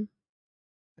 Mm-hmm.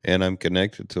 And I'm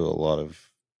connected to a lot of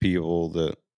people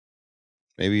that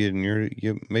maybe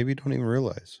you maybe don't even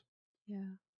realize.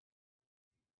 Yeah.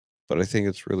 But I think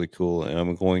it's really cool and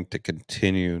I'm going to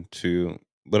continue to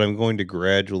but I'm going to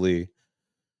gradually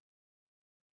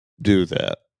do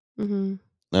that. Mm-hmm.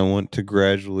 I want to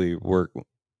gradually work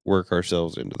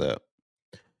ourselves into that.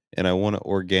 And I want to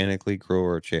organically grow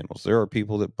our channels. There are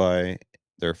people that buy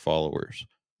their followers.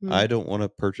 I don't want to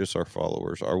purchase our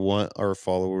followers. I want our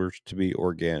followers to be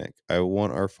organic. I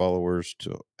want our followers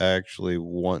to actually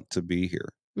want to be here.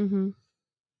 Mm-hmm.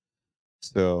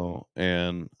 So,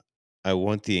 and I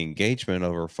want the engagement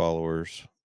of our followers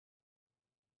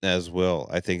as well.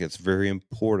 I think it's very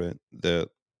important that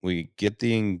we get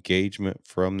the engagement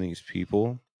from these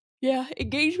people Yeah.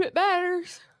 Engagement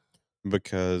matters.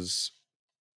 because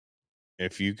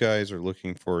if you guys are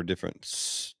looking for a different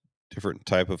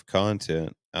type of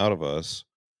content out of us,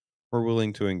 we're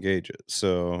willing to engage it.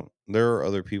 So there are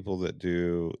other people that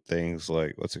do things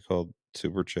like what's it called?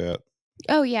 Super chat.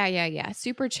 Oh, yeah, yeah, yeah.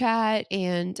 Super chat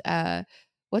and,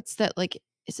 what's that, like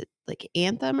is it, like,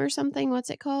 Anthem or something? What's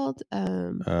it called?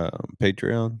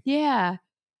 Patreon. Yeah.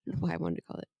 Why I wanted to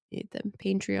call it Anthem.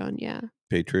 Patreon, yeah.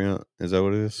 Patreon. Is that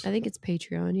what it is? I think it's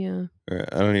Patreon, yeah.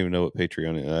 I don't even know what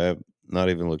Patreon is. I have not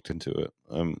even looked into it.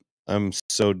 I'm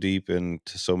so deep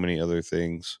into so many other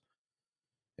things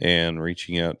and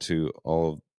reaching out to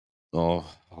all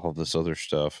of this other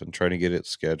stuff and trying to get it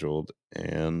scheduled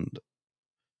and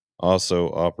also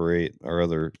operate our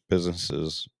other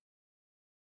businesses.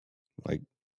 Like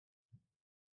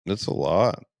that's a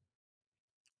lot.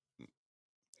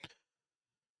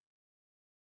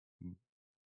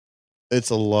 It's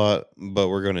a lot, but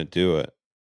we're going to do it.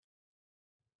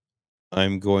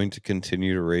 I'm going to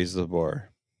continue to raise the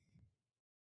bar.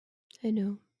 I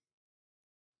know.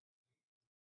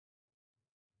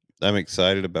 I'm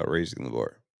excited about raising the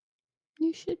bar.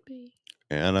 You should be.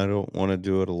 And I don't want to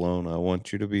do it alone. I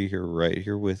want you to be here right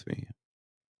here with me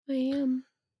I am.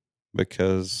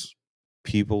 because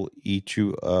people eat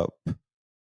you up. You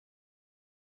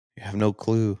have no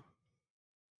clue.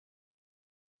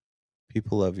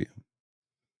 People love you.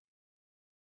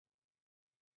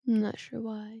 I'm not sure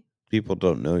why. People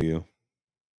don't know you.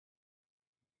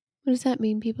 What does that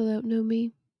mean? People don't know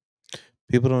me?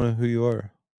 People don't know who you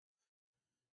are.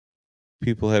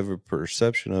 People have a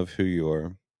perception of who you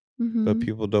are, but Mhm.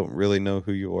 people don't really know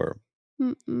who you are.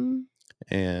 Mm-mm.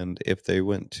 And if they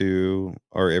went to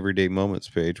our everyday moments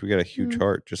page, we got a huge Mm.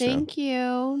 heart just now. Thank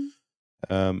you.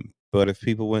 But if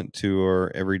people went to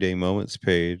our everyday moments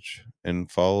page and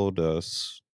followed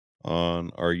us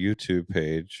on our YouTube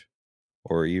page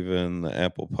or even the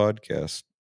Apple podcast,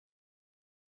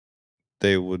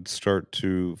 they would start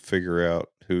to figure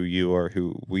out who you are,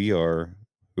 who we are,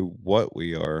 what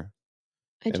we are,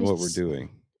 I and what we're just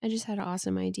doing. I just had an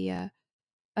awesome idea.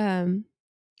 Um,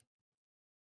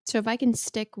 so if I can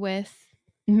stick with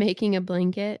making a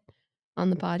blanket on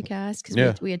the podcast, because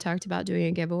Yeah. we had talked about doing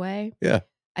a giveaway, Yeah.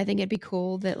 I think it'd be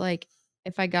cool that, like,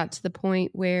 if I got to the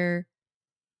point where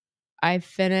I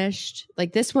finished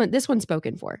like this one's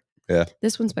spoken for. Yeah.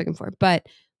 This one's spoken for, but,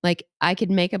 like, I could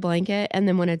make a blanket, and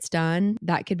then when it's done,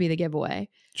 that could be the giveaway.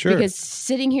 Sure. Because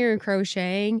sitting here and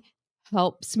crocheting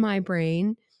helps my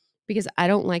brain because I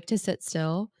don't like to sit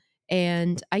still,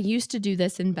 and I used to do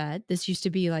this in bed. This used to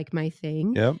be, like, my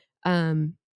thing. Yep.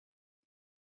 Um,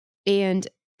 and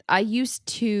I used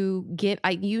to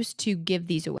give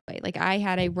these away. Like, I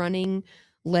had a running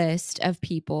list of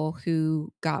people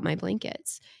who got my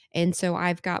blankets. And so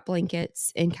I've got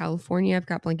blankets in California, I've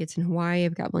got blankets in Hawaii,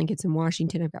 I've got blankets in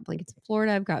Washington, I've got blankets in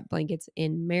Florida, I've got blankets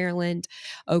in Maryland,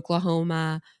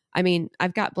 Oklahoma. I mean,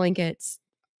 I've got blankets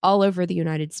all over the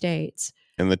United States.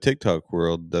 And the TikTok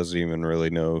world doesn't even really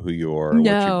know who you are or what you've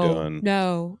No, done.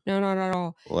 no, no, not at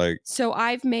all. Like, So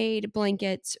I've made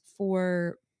blankets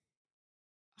for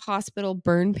hospital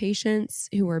burn patients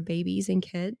who are babies and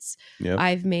kids. yep.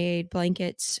 I've made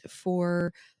blankets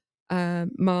for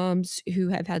moms who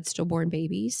have had stillborn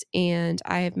babies, and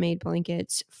I have made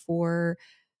blankets for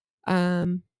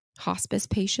um, hospice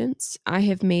patients. I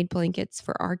have made blankets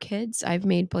for our kids. I've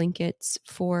made blankets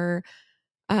for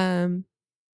um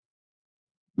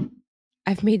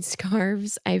I've made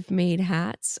scarves, I've made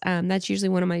hats. That's usually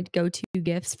one of my go-to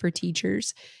gifts for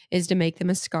teachers is to make them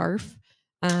a scarf.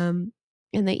 Um,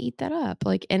 and they eat that up.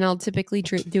 Like, and I'll typically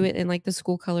do it in like the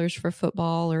school colors for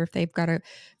football, or if they've got a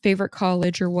favorite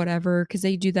college or whatever, because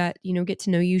they do that, get to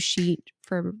know you sheet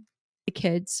for the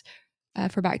kids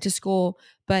for back to school.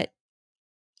 But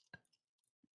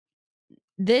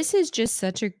this is just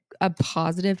such a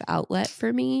positive outlet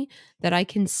for me that I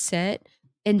can sit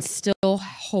and still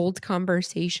hold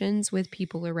conversations with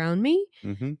people around me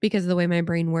Mm-hmm. because of the way my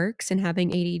brain works and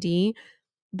having ADD,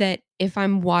 that if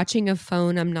I'm watching a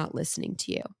phone, I'm not listening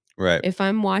to you. Right. If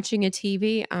I'm watching a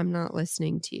TV, I'm not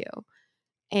listening to you.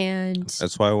 And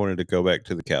That's why I wanted to go back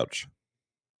to the couch.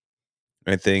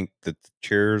 I think that the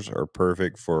chairs are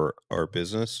perfect for our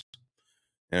business,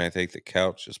 and I think the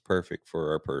couch is perfect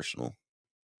for our personal.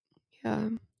 yeah,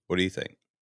 What do you think?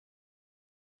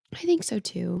 I think so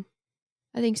too.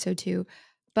 I think so too. And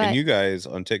But you guys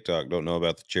on TikTok don't know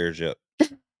about the chairs yet,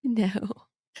 no,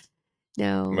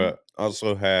 no. but I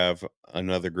also have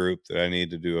another group that I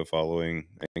need to do a following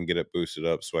and get it boosted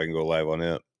up so I can go live on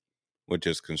it, which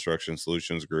is Construction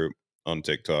Solutions Group on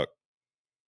TikTok.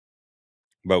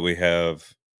 But we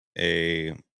have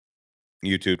a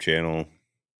YouTube channel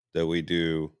that we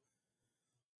do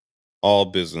all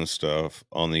business stuff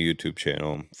on the YouTube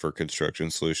channel for Construction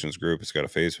Solutions Group. It's got a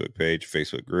Facebook page,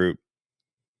 Facebook group.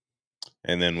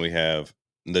 And then we have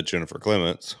the Jennifer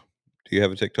Clements. Do you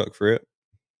have a TikTok for it?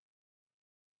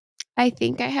 I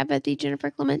think I have the Jennifer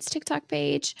Clements TikTok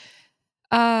page.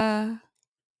 Uh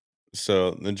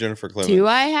So the Jennifer Do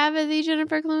I Clements. have the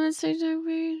Jennifer Clements TikTok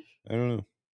page? I don't know.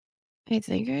 I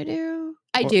think I do.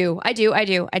 I What? do. I do. I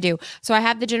do. I do. So I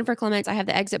have the Jennifer Clements. I have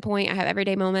the Exit Point. I have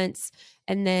Everyday Moments,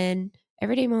 and then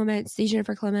Everyday Moments, the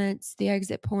Jennifer Clements, the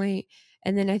Exit Point,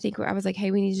 and then I think I was like,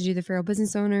 hey, we need to do the Feral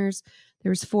Business Owners. There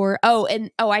was 4. Oh,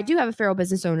 and I do have a Feral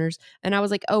Business Owners, and I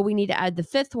was like, oh, we need to add the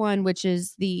 5th one, which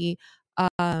is the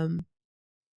um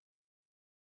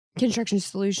Construction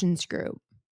Solutions Group.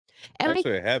 And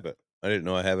Actually, I have it. I didn't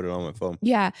know I have it on my phone.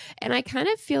 yeah, and I kind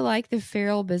of feel like the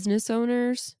Feral Business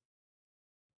Owners.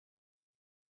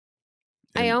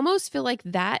 I And almost feel like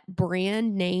that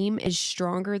brand name is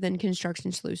stronger than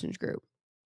Construction Solutions Group.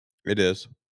 it is.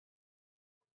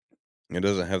 It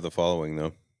doesn't have the following,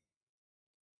 though.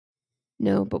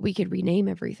 No, but we could rename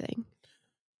everything.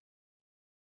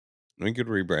 We could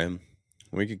rebrand.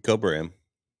 We could co-brand.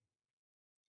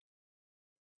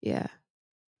 Yeah.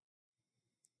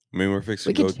 I mean, we're We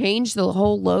fixing could to go. change the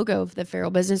whole logo of the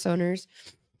Feral Business Owners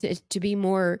to be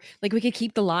more like, we could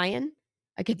keep the lion.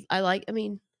 I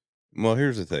mean, Well,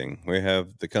 here's the thing. We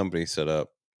have the company set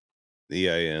up, the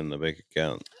EIN, the bank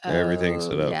account, everything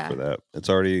set oh, up for yeah, that. It's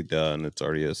already done. It's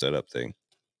already a setup thing.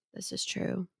 this is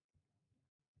true.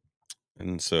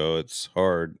 And so it's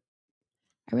hard.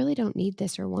 I really don't need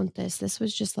this or want this. This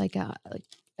was just like a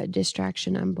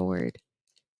distraction. I'm bored.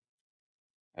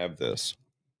 Have this.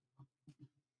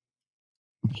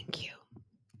 Thank you.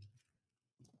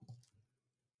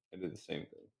 I did the same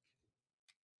thing.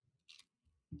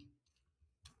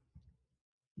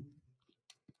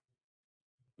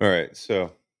 All right.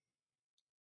 So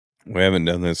we haven't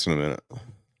done this in a minute.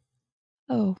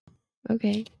 Oh,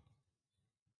 okay.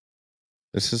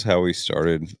 This is how we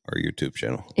started our YouTube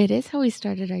channel. It is how we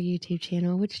started our YouTube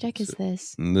channel. Which deck is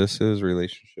this? This is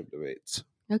relationship debates.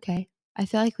 Okay. I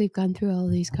feel like we've gone through all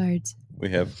of these cards. We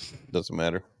have, doesn't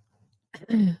matter.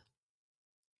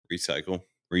 Recycle,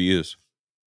 reuse.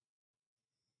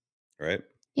 Right?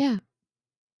 Yeah. Is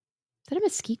that a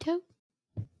mosquito?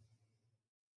 I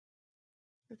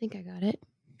think I got it.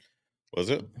 Was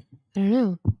it? I don't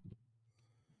know.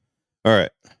 All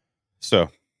right. So,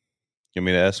 you want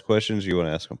me to ask questions? Or you want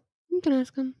to ask them? I'm gonna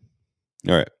ask him.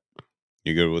 All right.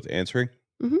 You good with answering?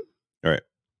 Mhm. All right.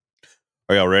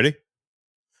 Are y'all ready?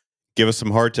 Give us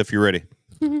some hearts if you're ready.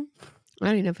 I don't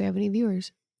even know if we have any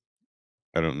viewers.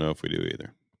 I don't know if we do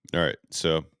either. All right.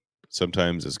 So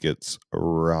sometimes this gets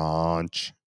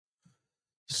raunch.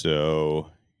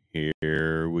 So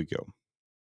here we go.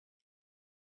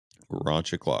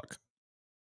 Raunch o'clock.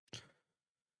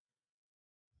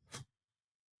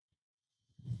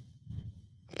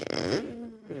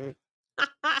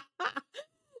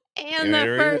 And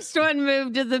the first one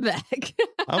moved to the back.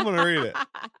 I'm going to read it.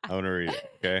 I'm going to read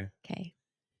it. Okay. Okay.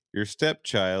 Your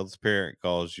stepchild's parent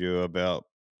calls you about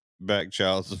back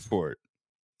child support.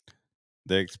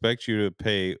 They expect you to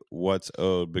pay what's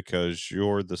owed because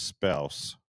you're the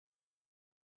spouse.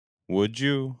 Would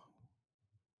you?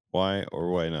 Why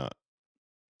or why not?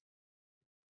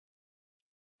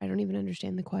 I don't even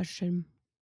understand the question.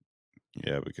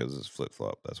 Yeah, because it's flip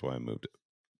flop. That's why I moved it.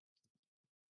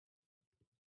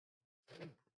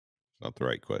 It's not the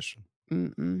right question.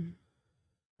 Mm-mm.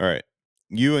 All right.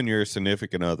 You and your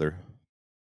significant other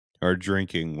are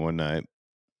drinking one night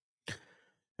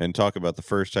and talk about the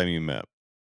first time you met.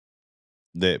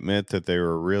 They admit that they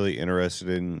were really interested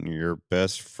in your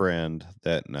best friend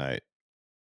that night.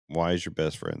 Why is your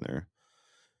best friend there?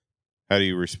 How do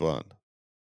you respond?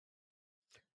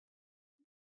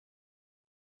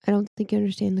 I don't think you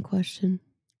understand the question.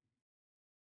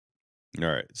 All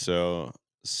right. So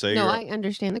say No, you're I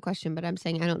understand the question, but I'm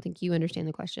saying I don't think you understand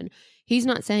the question. He's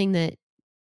not saying that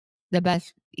the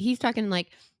best he's talking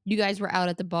like you guys were out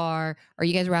at the bar or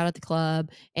you guys were out at the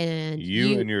club and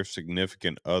you and your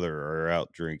significant other are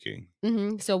out drinking.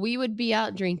 so we would be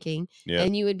out drinking Yes.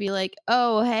 and you would be like,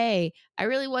 "Oh, hey, I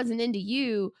really wasn't into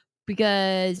you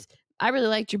because I really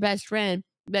liked your best friend,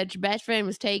 but your best friend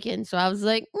was taken." So I was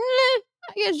like, I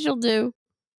guess she'll do."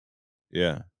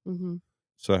 Yeah. Mhm.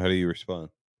 So how do you respond?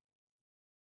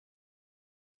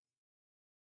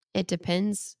 It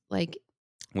depends. Like,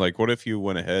 Like, what if you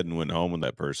went ahead and went home with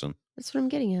that person? that's what I'm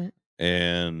getting at.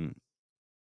 And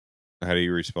how do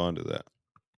you respond to that?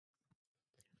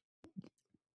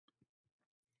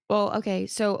 Well, okay,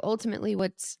 so ultimately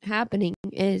what's happening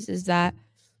is that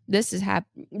this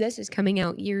is coming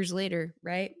out years later,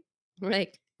 right?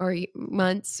 Like or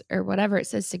months or whatever. It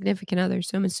says significant other.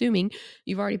 So I'm assuming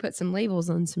you've already put some labels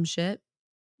on some shit,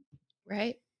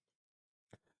 right?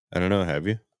 I don't know. Have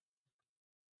you?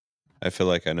 I feel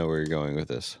like I know where you're going with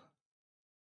this.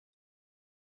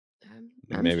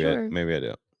 I'm sure. Maybe I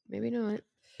do. Maybe not.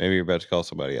 Maybe you're about to call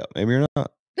somebody out. Maybe you're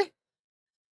not.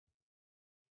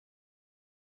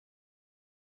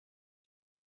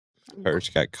 Or it's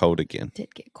got cold again.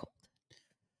 Did get cold.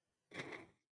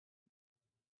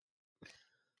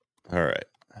 All right.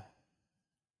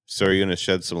 So are you gonna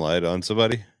shed some light on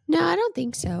somebody? No, I don't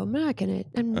think so. I'm not gonna.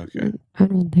 Okay. I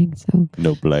don't think so.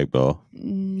 No blackball.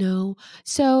 No.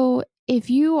 So Just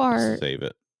save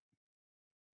it.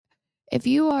 if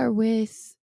you are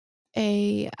with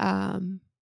a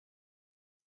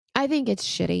I think it's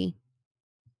shitty.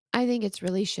 I think it's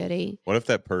really shitty. What if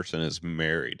that person is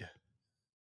married?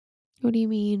 What do you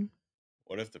mean?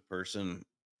 What if the person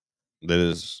that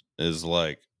is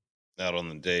like out on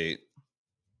the date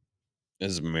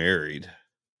is married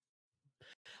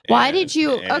Why did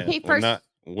you and okay, well first not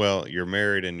well, you're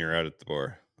married and you're out at the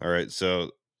bar. All right,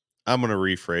 so I'm gonna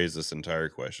rephrase this entire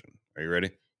question. Are you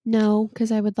ready? no,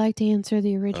 because I would like to answer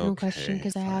the original question Okay,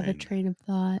 because I have a fine. train of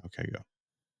thought. Okay, go.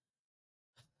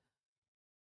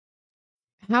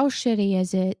 How shitty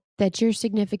is it that your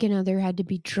significant other had to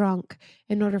be drunk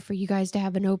in order for you guys to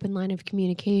have an open line of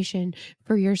communication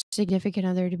for your significant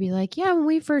other to be like, "Yeah, when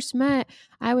we first met,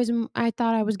 I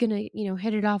thought I was going to,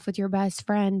 hit it off with your best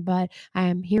friend, but I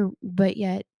am here but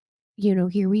yet,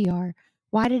 here we are."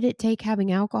 Why did it take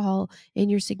having alcohol in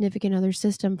your significant other's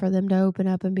system for them to open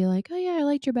up and be like, "Oh yeah, I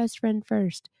liked your best friend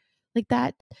first?" Like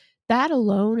that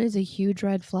alone is a huge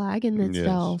red flag in Yes.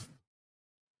 itself.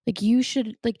 Like, you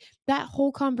should like, that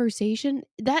whole conversation,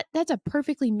 that's a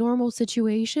perfectly normal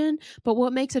situation, but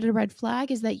what makes it a red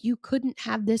flag is that you couldn't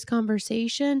have this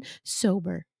conversation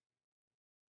sober.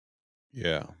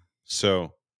 Yeah.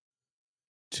 So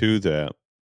to that,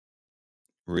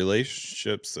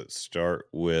 relationships that start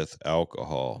with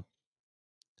alcohol,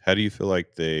 how do you feel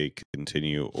like they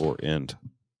continue or end?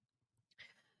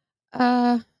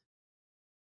 Uh,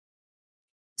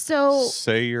 so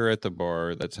Say you're at the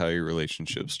bar, that's how your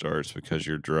relationship starts because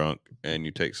you're drunk and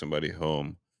you take somebody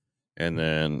home. And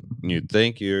then you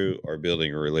think you are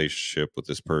building a relationship with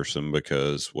this person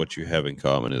because what you have in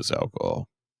common is alcohol.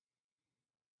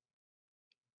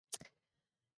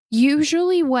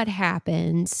 usually what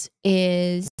happens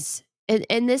is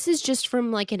and this is just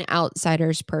from, like, an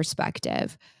outsider's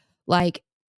perspective. Like,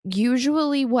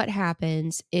 usually what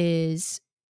happens is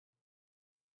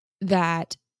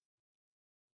that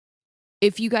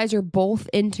if you guys are both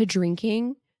into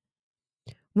drinking,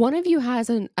 one of you has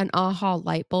an aha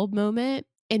light bulb moment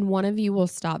and one of you will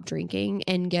stop drinking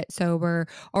and get sober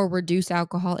or reduce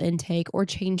alcohol intake or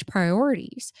change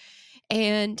priorities.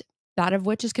 And that of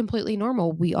which is completely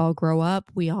normal. We all grow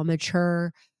up, we all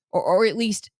mature, or at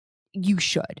least you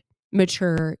should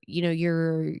mature.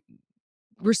 Your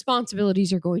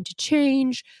responsibilities are going to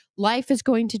change, life is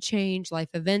going to change, life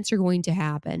events are going to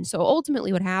happen. So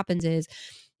ultimately what happens is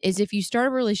if you start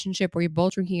a relationship where you're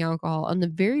both drinking alcohol, on the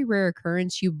very rare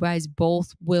occurrence you guys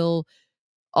both will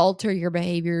alter your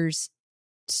behaviors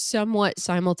somewhat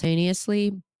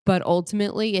simultaneously, but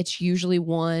ultimately it's usually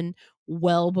one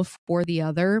well before the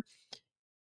other.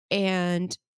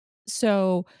 And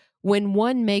So when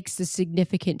one makes a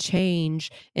significant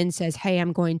change and says, "Hey,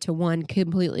 I'm going to one,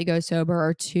 completely go sober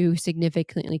or two,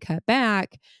 significantly cut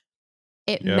back,"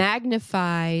 it Yep.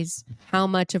 magnifies how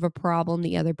much of a problem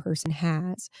the other person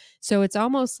has. So it's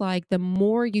almost like the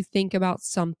more you think about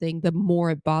something, the more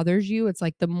it bothers you. It's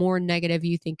like the more negative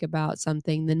you think about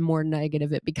something, the more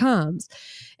negative it becomes.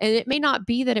 And it may not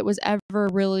be that it was ever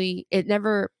really, it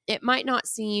might not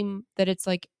seem that it's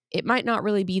like, it might not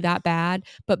really be that bad,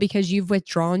 but because you've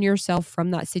withdrawn yourself from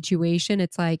that situation,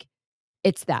 it's like,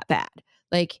 it's that bad.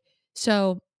 Like,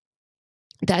 so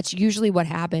that's usually what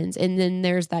happens. And then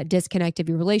there's that disconnect of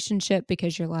your relationship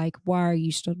because you're like, why are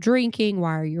you still drinking?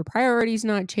 Why are your priorities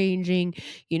not changing?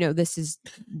 This is,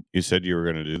 You said you were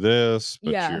going to do this,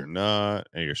 but yeah, you're not,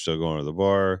 and you're still going to the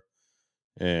bar.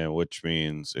 And which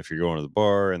means if you're going to the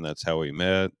bar and that's how we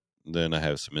met, then I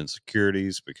have some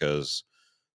insecurities because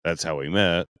that's how we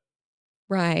met.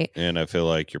 right. And I feel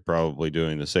like you're probably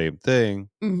doing the same thing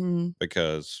Hmm.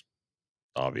 because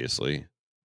obviously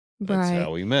that's Right.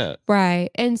 how we met. Right.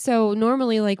 And so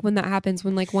normally, like when that happens,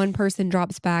 when like one person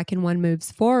drops back and one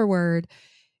moves forward,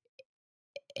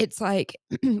 it's like,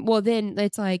 well, then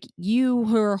it's like you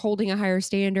who are holding a higher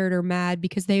standard are mad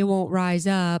because they won't rise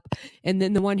up. And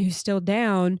then the one who's still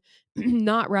down,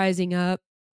 not rising up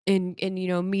and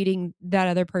meeting that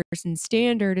other person's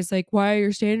standard is like, why are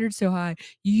your standards so high?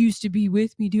 You used to be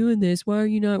with me doing this. Why are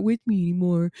you not with me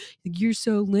anymore? Like, you're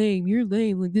so lame. You're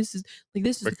lame. Like this is the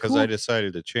Because I cool.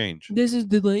 decided to change. This is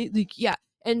the lame. Like, yeah.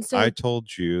 And I so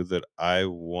told you that I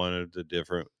wanted a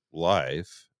different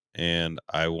life and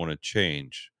I want to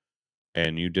change.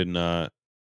 And you did not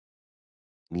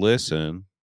listen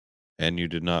and you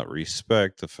did not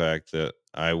respect the fact that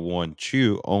I want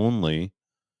you only.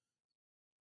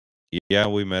 Yeah,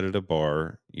 we met at a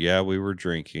bar. Yeah, we were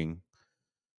drinking,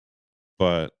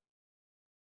 but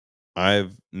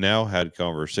I've now had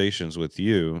conversations with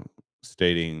you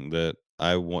stating that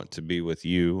I want to be with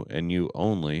you and you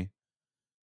only.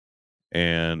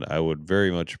 And I would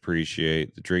very much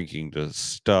appreciate the drinking to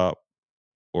stop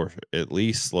or at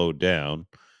least slow down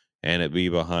and it be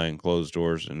behind closed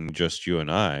doors and just you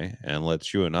and I. And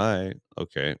let's you and I,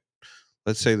 okay,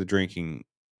 let's say the drinking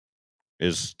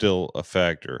is still a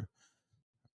factor.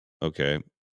 Okay.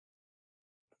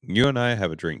 You and I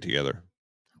have a drink together.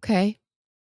 okay.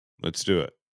 Let's do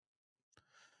it.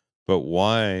 But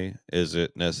why is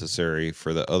it necessary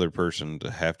for the other person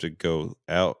to have to go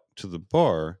out to the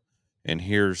bar? And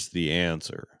here's the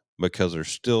answer because they're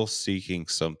still seeking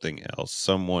something else,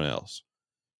 someone else.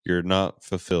 You're not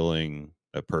fulfilling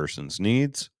a person's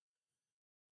needs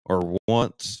or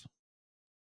wants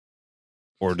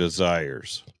or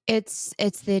desires. It's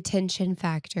the attention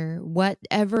factor.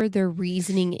 Whatever the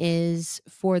reasoning is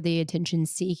for the attention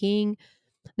seeking,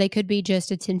 they could be just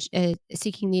attention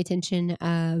seeking the attention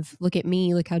of, "Look at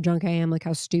me, look how drunk I am, look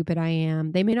how stupid I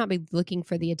am." They may not be looking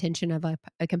for the attention of a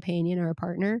companion or a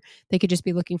partner. They could just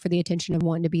be looking for the attention of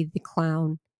wanting to be the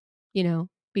clown,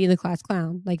 be the class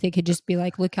clown. Like, they could just be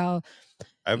like, "Look how."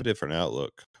 I have a different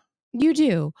outlook. You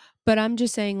do, but I'm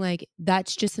just saying, like,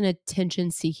 that's just an attention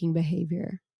seeking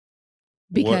behavior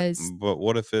What because but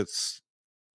what if it's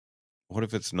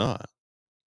not?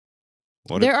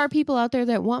 What there are if people out there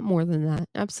that want more than that.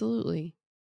 Absolutely.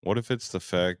 what if it's the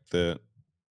fact that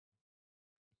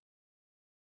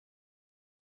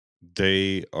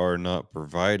they are not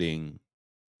providing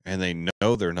and they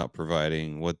know they're not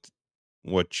providing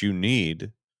what you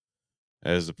need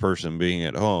as the person being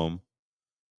at home.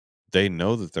 They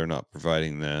know that they're not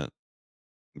providing that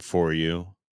for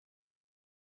you,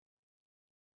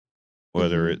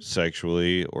 whether Mhm. it's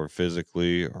sexually or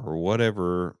physically or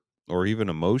whatever, or even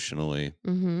emotionally.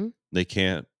 Mhm. They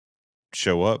can't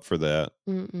show up for that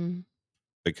Mm-mm.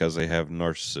 because they have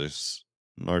narcissistic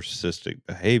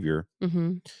behavior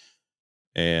Mhm.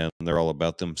 and they're all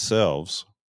about themselves.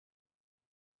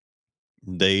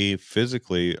 They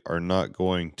physically are not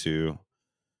going to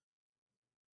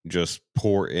just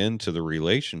pour into the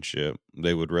relationship.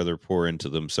 They would rather pour into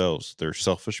themselves. They're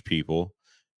selfish people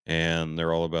and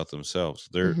they're all about themselves.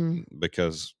 They're Mhm.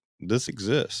 because this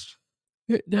exists.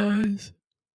 It does.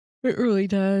 It really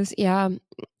does. Yeah.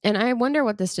 And I wonder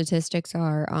what the statistics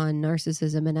are on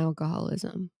narcissism and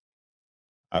alcoholism.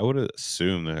 I would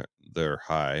assume that they're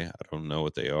high. I don't know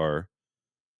what they are.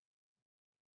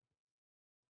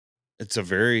 It's a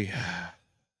very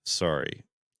sorry.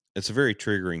 It's a very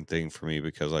triggering thing for me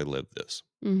because I live this.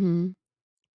 Mhm.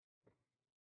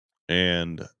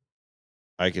 And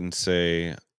I can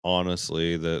say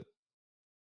honestly that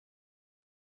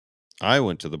I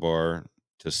went to the bar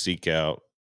to seek out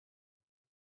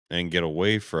and get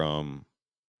away from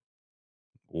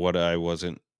what I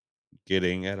wasn't.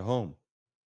 getting at home.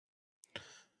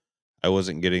 I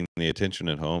wasn't getting the attention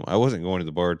at home. I wasn't going to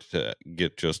the bar to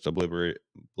get just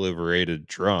obliterated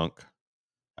drunk.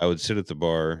 I would sit at the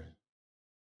bar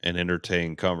and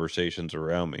entertain conversations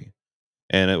around me.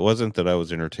 And it wasn't that I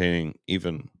was entertaining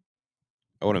even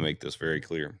I want to make this very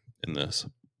clear in this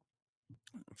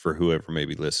for whoever may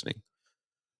be listening.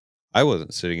 I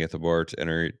wasn't sitting at the bar to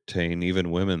entertain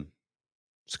even women's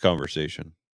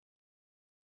conversation.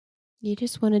 You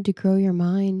just wanted to grow your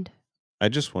mind. I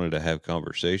just wanted to have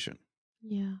conversation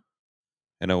Yeah.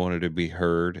 and I wanted to be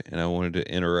heard and I wanted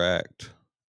to interact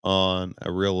on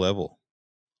a real level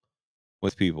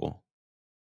with people.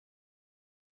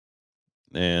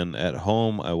 And at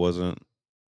home, I wasn't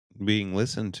being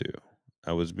listened to.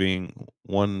 I was being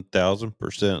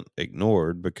 1000%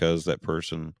 ignored because that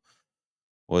person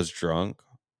was drunk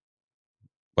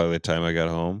by the time I got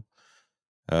home,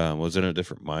 was in a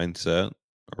different mindset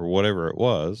or whatever it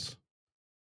was.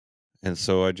 And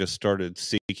so I just started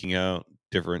seeking out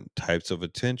different types of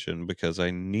attention because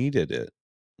I needed it.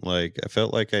 Like I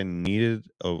felt like I needed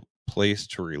a place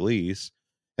to release.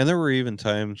 And there were even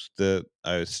times that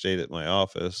I stayed at my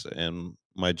office and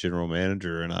my general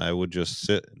manager and I would just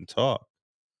sit and talk.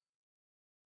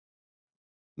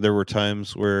 There were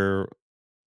times where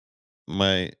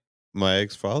my my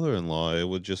ex-father-in-law, it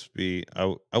would just be I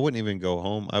wouldn't even go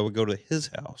home. I would go to his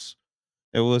house.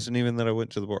 It wasn't even that I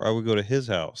went to the bar. I would go to his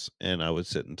house and I would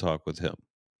sit and talk with him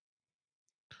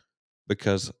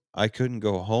because I couldn't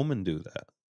go home and do that.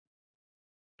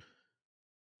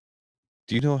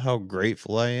 Do you know how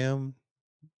grateful I am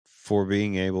for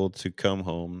being able to come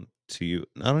home to you?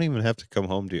 I don't even have to come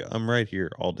home to you. I'm right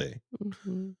here all day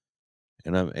Mhm.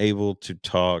 and I'm able to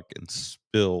talk and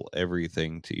spill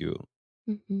everything to you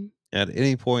Mhm. at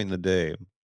any point in the day.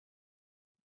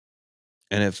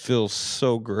 And it feels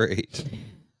so great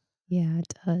Yeah,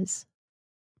 it does.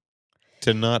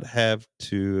 to not have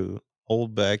to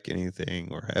hold back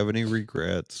anything or have any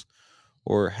regrets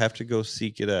or have to go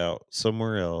seek it out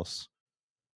somewhere else.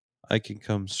 I can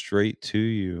come straight to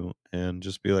you and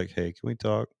just be like, "Hey, can we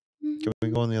talk? Can we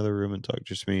Mhm. go in the other room and talk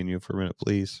just me and you for a minute,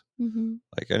 please?" Mhm.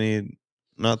 Like, I need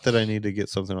not that I need to get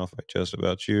something off my chest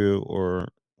about you or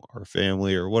our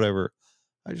family or whatever.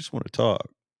 I just want to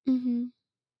talk. Mhm.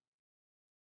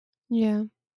 Yeah,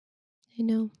 I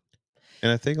know.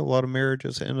 And I think a lot of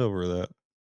marriages end over that.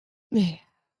 Yeah.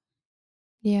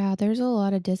 Yeah, there's a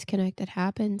lot of disconnect that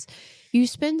happens. You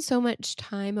spend so much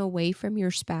time away from your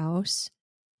spouse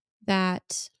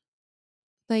that,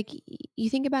 like, you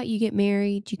think about you get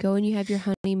married, you go and you have your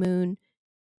honeymoon,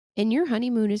 and your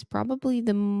honeymoon is probably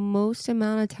the most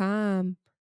amount of time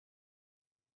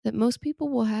that most people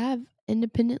will have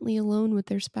independently alone with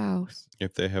their spouse,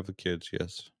 If they have a kids,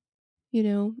 yes. you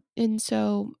know? And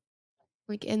so,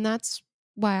 like, and that's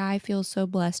why I feel so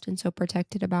blessed and so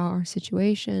protected about our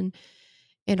situation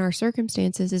and our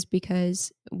circumstances is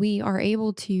because we are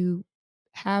able to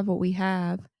have what we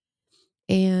have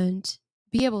and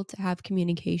be able to have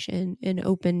communication and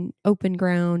open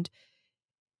ground.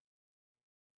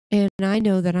 And I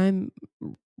know that I'm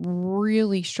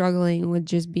really struggling with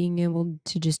just being able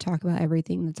to just talk about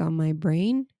everything that's on my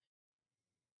brain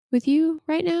with you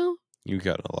right now. You've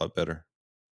gotten a lot better.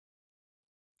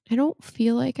 I don't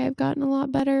feel like I've gotten a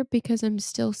lot better because I'm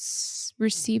still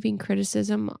receiving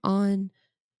criticism on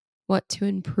what to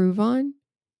improve on.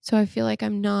 So I feel like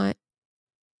I'm not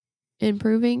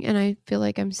improving and I feel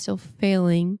like I'm still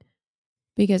failing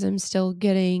because I'm still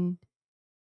getting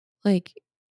like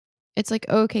it's like,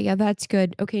 "Okay, yeah, that's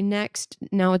good. Okay, next,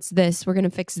 now it's this. We're gonna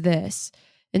fix this."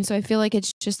 And so I feel like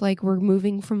it's just like we're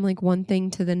moving from like one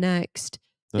thing to the next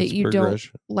that That's you don't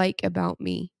progression. like about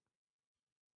me.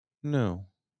 No,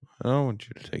 I don't want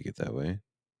you to take it that way.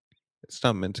 It's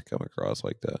not meant to come across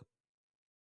like that.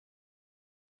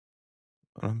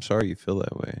 I'm sorry you feel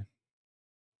that way.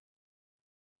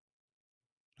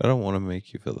 I don't want to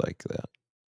make you feel like that.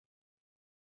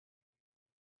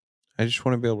 I just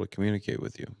want to be able to communicate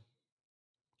with you.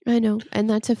 I know, and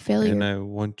that's a And failure. I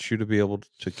want you to be able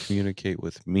to communicate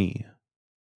with me.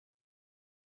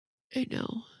 I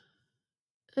know.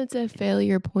 That's a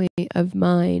failure point of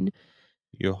mine.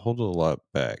 You hold a lot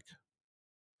back.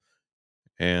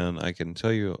 And I can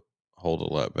tell you hold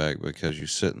a lot back because you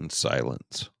sit in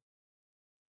silence,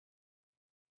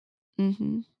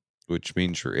 Mhm. which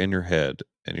means you're in your head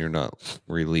and you're not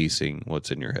releasing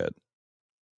what's in your head.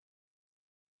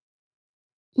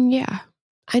 Yeah.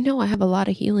 I know I have a lot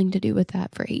of healing to do with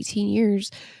that. For 18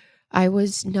 years, I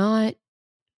was not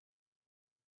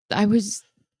I was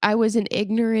I was an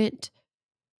ignorant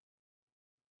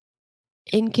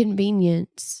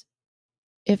inconvenience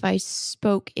if I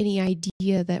spoke any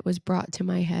idea that was brought to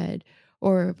my head,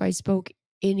 or if I spoke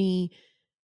any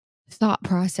thought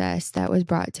process that was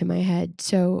brought to my head.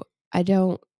 So I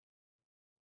don't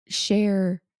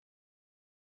share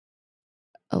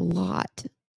a lot.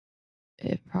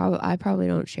 I probably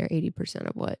don't share 80%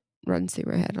 of what runs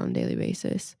through my head on a daily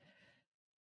basis.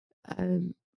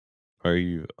 Um, Are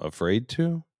you afraid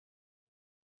to?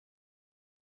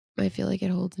 I feel like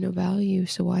it holds no value,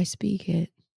 so why speak it?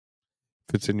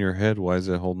 If it's in your head, why does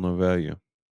it hold no value?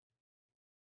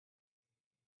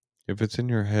 If it's in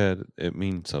your head, it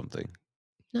means something.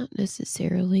 Not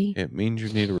necessarily. It means you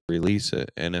need to release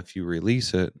it. And if you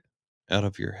release it out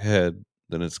of your head,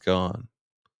 then it's gone.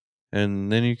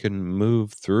 And then you can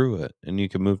move through it and you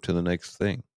can move to the next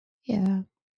thing. Yeah.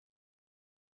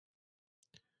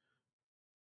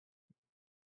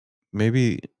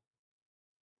 Maybe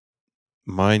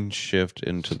mind shift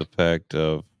into the fact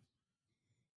of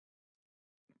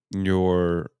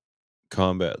your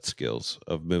combat skills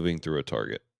of moving through a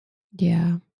target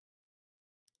Yeah.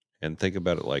 and think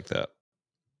about it like that.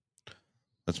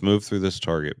 Let's move through this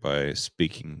target by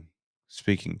speaking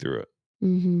through it.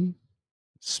 Mhm.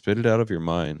 Spit it out of your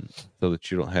mind so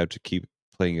that you don't have to keep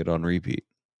playing it on repeat.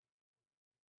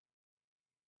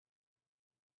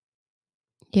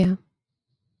 Yeah.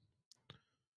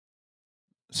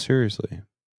 Seriously.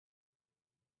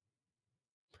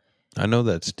 I know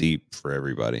that's deep for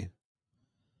everybody.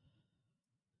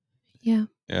 Yeah.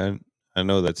 And I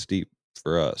know that's deep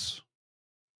for us.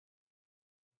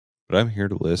 But I'm here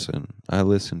to listen. I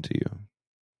listen to you.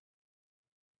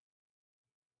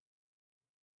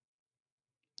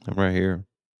 I'm right here.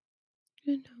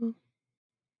 I know.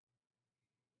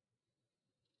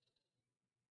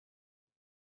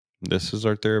 This is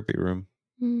our therapy room.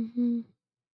 Mhm.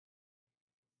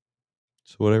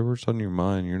 So whatever's on your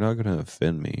mind, you're not going to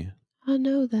offend me. I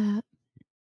know that.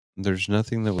 There's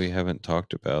nothing that we haven't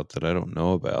talked about that I don't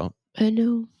know about. I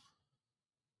know.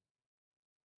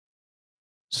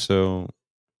 So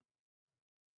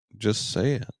just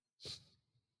say it.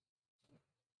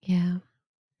 Yeah.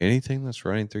 Anything that's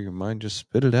running through your mind, just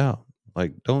spit it out.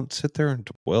 Like, don't sit there and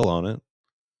dwell on it.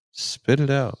 Spit it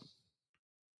out.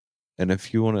 And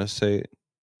if you want to say,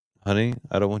 honey,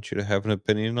 I don't want you to have an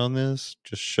opinion on this,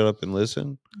 just shut up and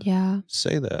listen, Yeah.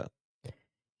 say that.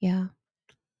 Yeah.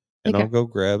 And Like I'll go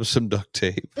grab some duct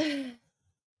tape and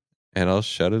I'll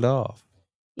shut it off.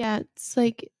 yeah, it's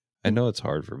like I know it's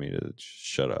hard for me to just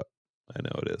shut up. I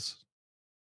know it is.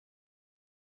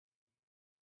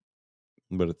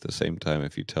 But at the same time,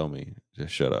 if you tell me to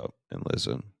shut up and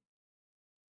listen,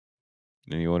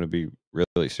 and you want to be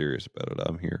really serious about it,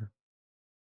 I'm here.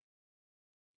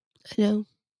 I know.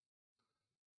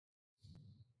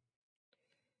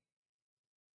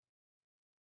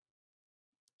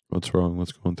 What's wrong?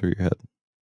 What's going through your head?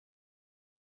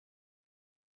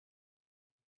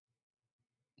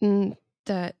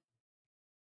 That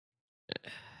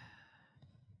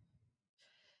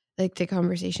like the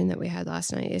conversation that we had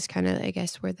last night is kind of, I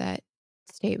guess, where that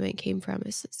statement came from.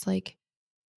 Is it's like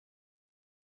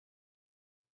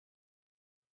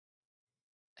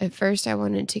at first I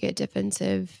wanted to get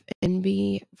defensive and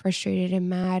be frustrated and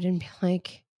mad and be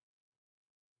like,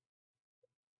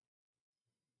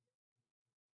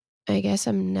 I guess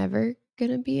I'm never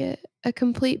gonna be a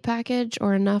complete package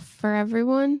or enough for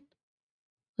everyone.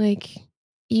 Like,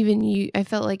 even you, I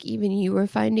felt like even you were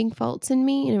finding faults in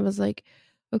me, and it was like,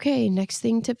 okay, next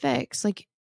thing to fix. Like,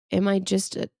 am I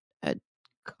just a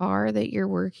car that you're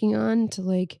working on to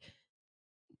like?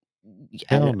 I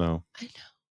Hell don't. no. I know.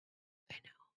 I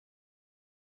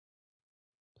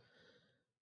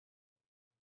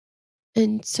know.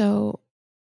 And so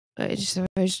I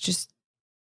was just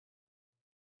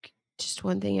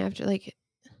one thing after like,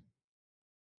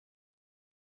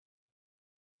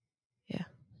 yeah.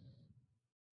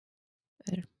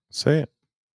 I, Say it.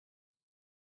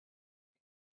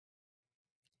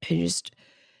 I just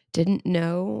didn't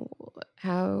know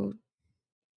how.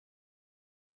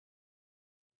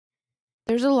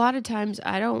 There's a lot of times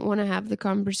I don't want to have the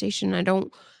conversation. I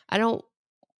don't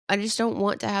I just don't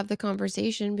want to have the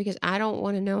conversation because I don't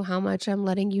want to know how much I'm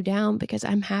letting you down because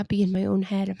I'm happy in my own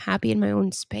head. I'm happy in my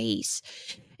own space.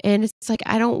 And it's like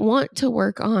I don't want to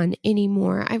work on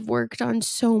anymore. I've worked on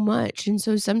so much. And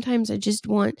so sometimes I just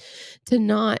want to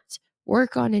not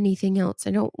work on anything else.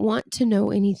 I don't want to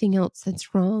know anything else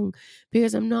that's wrong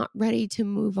because I'm not ready to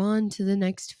move on to the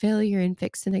next failure and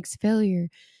fix the next failure.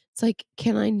 It's like,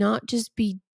 can I not just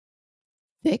be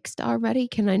fixed already?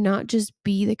 Can I not just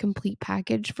be the complete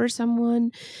package for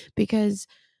someone? Because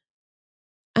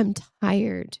I'm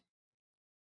tired.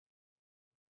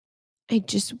 I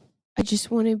just I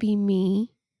just want to be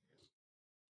me.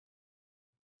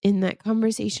 In that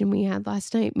conversation we had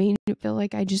last night made it feel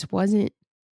like I just wasn't.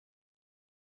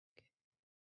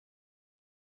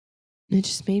 It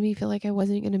just made me feel like I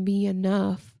wasn't going to be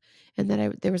enough, and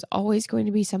that there was always going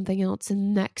to be something else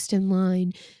next in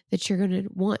line that you're going to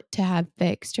want to have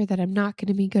fixed, or that I'm not going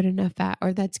to be good enough at,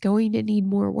 or that's going to need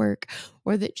more work,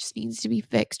 or that just needs to be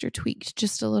fixed or tweaked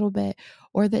just a little bit,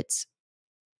 or that's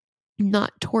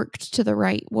not torqued to the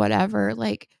right whatever.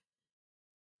 Like,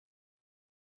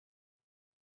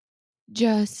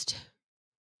 just.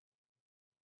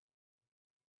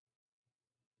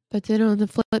 But then on the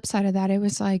flip side of that, it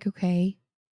was like, okay,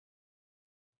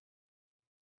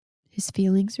 his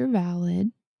feelings are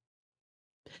valid.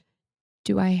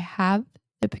 Do I have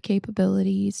the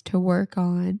capabilities to work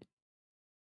on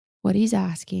what he's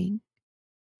asking?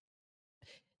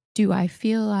 Do I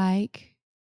feel like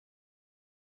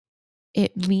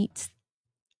it meets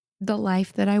the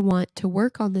life that I want to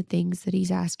work on the things that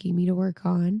he's asking me to work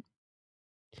on?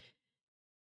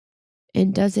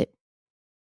 And does it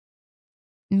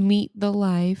meet the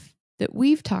life that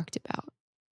we've talked about?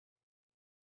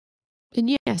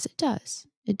 And yes, it does.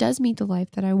 It does meet the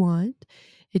life that I want.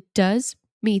 It does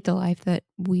meet the life that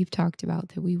we've talked about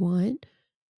that we want.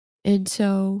 And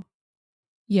so,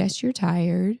 yes, you're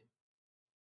tired.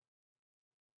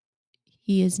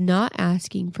 He is not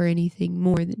asking for anything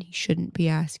more than he shouldn't be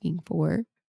asking for.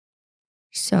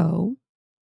 So,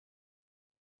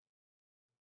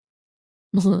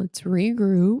 let's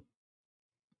regroup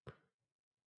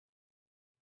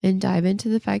and dive into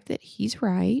the fact that he's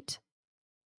right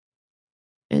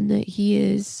and that he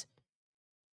is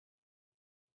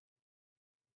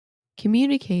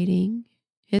communicating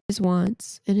his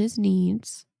wants and his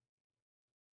needs,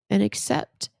 and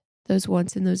accept those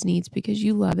wants and those needs because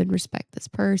you love and respect this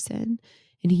person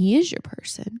and he is your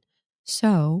person.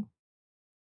 So,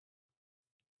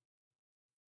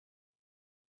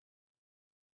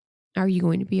 are you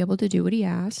going to be able to do what he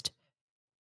asked?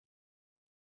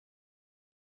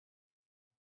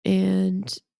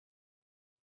 And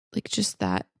like just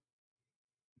that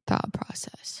thought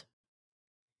process.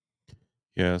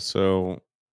 Yeah, so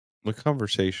the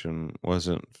conversation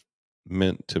wasn't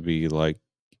meant to be like,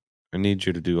 I need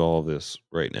you to do all of this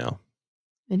right now.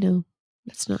 I know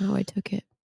that's not how I took it.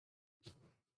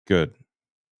 Good.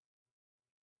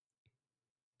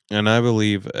 And I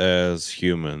believe as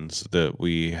humans that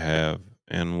we have,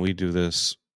 and we do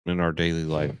this in our daily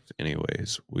life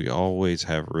anyways, we always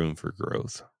have room for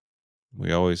growth.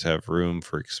 We always have room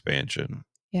for expansion.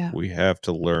 Yeah. We have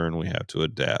to learn, we have to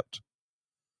adapt.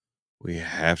 We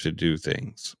have to do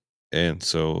things. And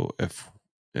so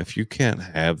if you can't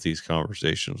have these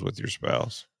conversations with your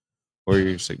spouse or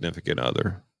your significant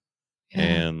other Yeah.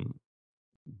 and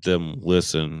them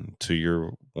listen to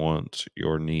your wants,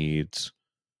 your needs,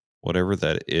 whatever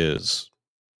that is,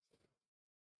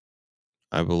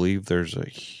 I believe there's a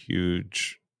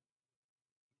huge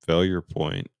failure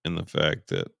point in the fact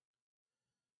that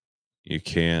you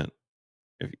can't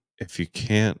if you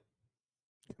can't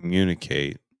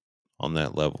communicate on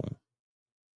that level.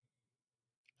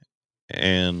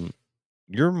 And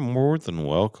you're more than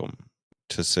welcome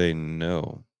to say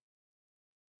no.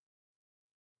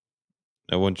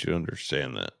 I want you to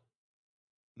understand that.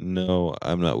 No,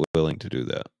 I'm not willing to do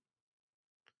that.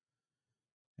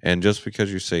 And just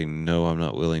because you say no, I'm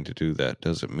not willing to do that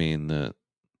doesn't mean that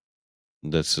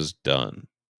this is done.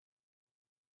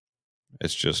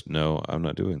 It's just no, I'm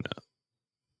not doing that.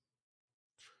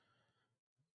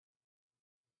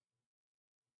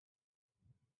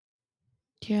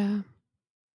 Yeah.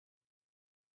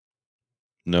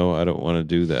 No, I don't want to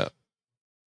do that.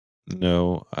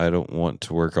 No, I don't want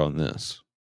to work on this.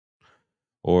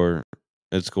 Or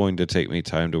it's going to take me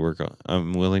time to work on.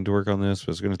 I'm willing to work on this,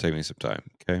 but it's going to take me some time.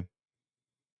 Okay.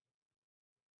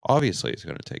 Obviously, it's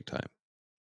going to take time.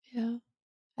 Yeah.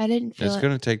 I didn't feel It's it.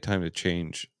 going to take time to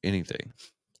change anything.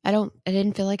 I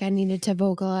didn't feel like I needed to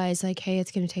vocalize like, hey,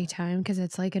 it's going to take time, because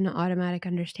it's like an automatic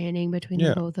understanding between the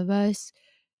Yeah. both of us.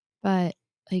 But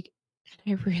like,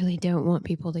 I really don't want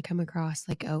people to come across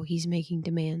like, oh, he's making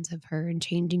demands of her and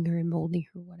changing her and molding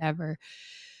her, whatever,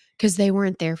 because they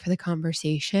weren't there for the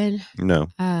conversation. No.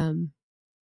 And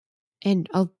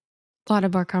a lot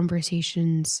of our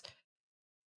conversations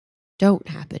don't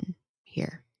happen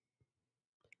here.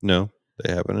 No.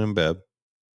 They happen in bed.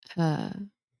 Uh,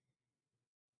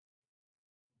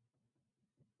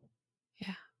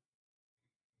 yeah.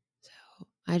 So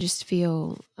I just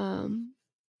feel, yeah,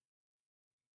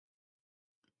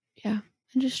 I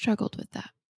just struggled with that.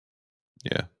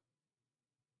 Yeah.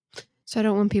 So I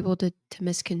don't want people to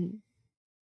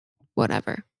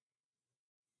whatever.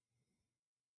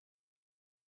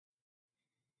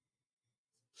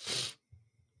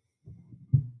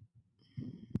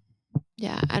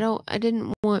 Yeah, I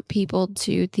didn't want people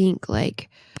to think like,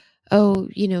 "Oh,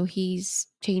 he's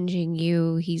changing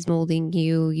you, he's molding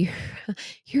you,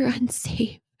 you're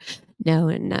unsafe." No,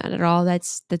 and not at all.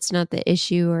 That's not the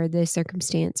issue or the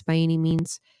circumstance by any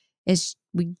means. It's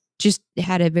we just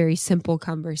had a very simple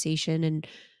conversation and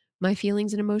my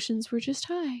feelings and emotions were just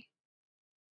high.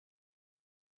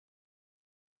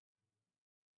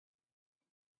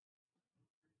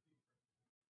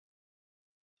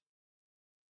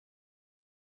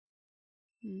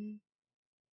 Mm,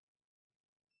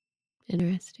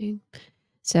 interesting.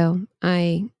 So,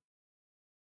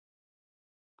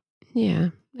 yeah,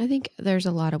 I think there's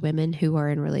a lot of women who are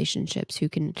in relationships who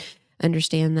can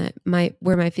understand that my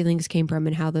where my feelings came from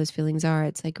and how those feelings are.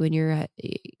 It's like when you're at,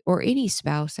 or any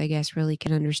spouse, I guess, really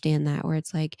can understand that. Where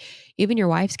it's like even your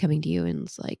wife's coming to you and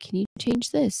it's like, "Can you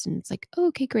change this?" And it's like, oh,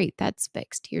 "Okay, great, that's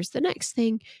fixed. Here's the next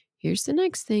thing. Here's the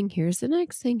next thing. Here's the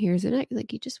next thing. Here's the next."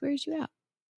 Like, he just wears you out.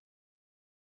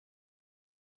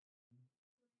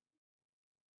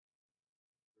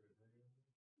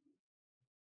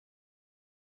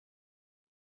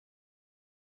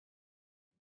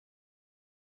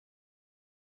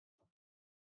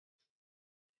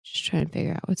 Just trying to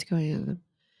figure out what's going on.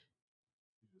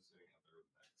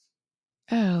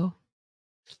 Oh,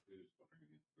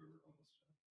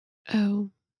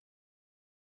 oh,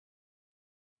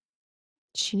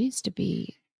 she needs to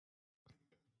be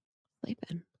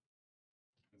sleeping.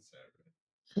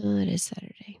 It is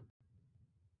Saturday.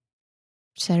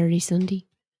 Saturday, Sunday.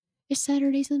 It's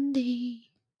Saturday, Sunday.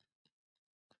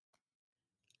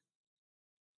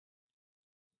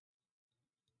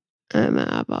 I'm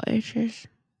eyeball issues.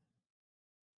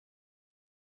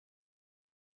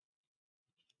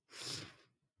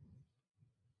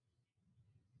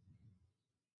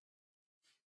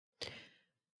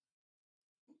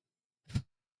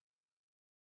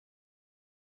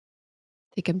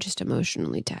 I think I'm just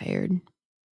emotionally tired.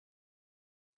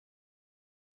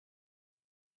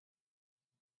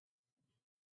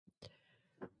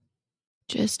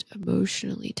 Just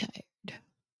emotionally tired.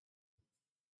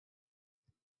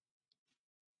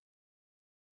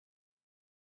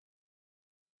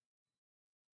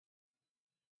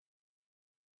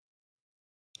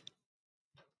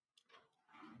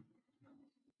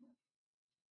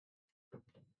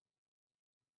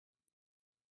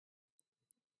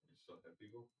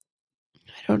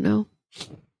 I don't know.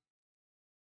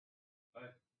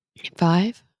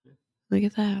 5? Look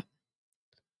at that.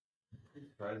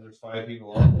 There's 5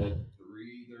 people on at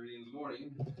 3:30 in the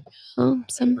morning. Well,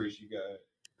 I appreciate you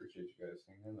guys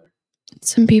hanging in there.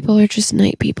 some people are just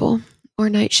night people or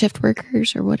night shift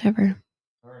workers or whatever.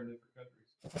 Are in different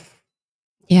countries.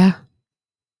 Yeah.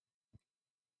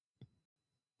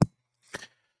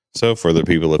 So for the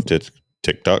people of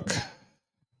TikTok,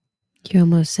 You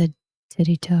almost said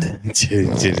titty talk.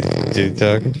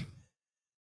 TikTok,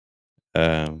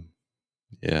 um,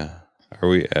 yeah, are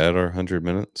we at our 100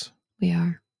 minutes? We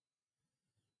are.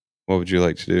 What would you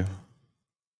like to do?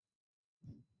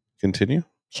 Continue?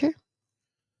 Sure.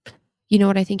 You know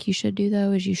what I think you should do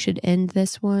though is you should end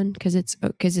this one because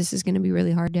this is going to be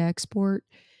really hard to export,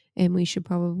 and we should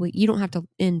probably you don't have to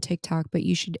end TikTok, but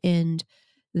you should end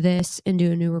this and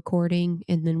do a new recording,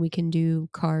 and then we can do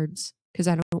cards because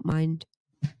I don't mind.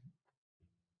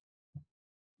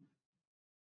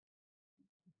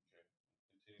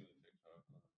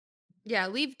 Yeah,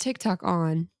 leave TikTok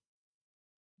on.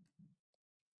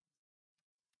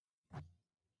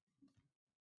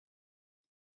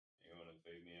 You want to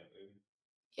fade me out, baby?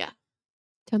 Yeah.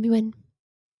 Tell me when.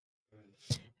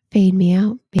 Fade me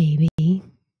out, baby.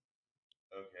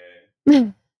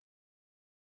 Okay.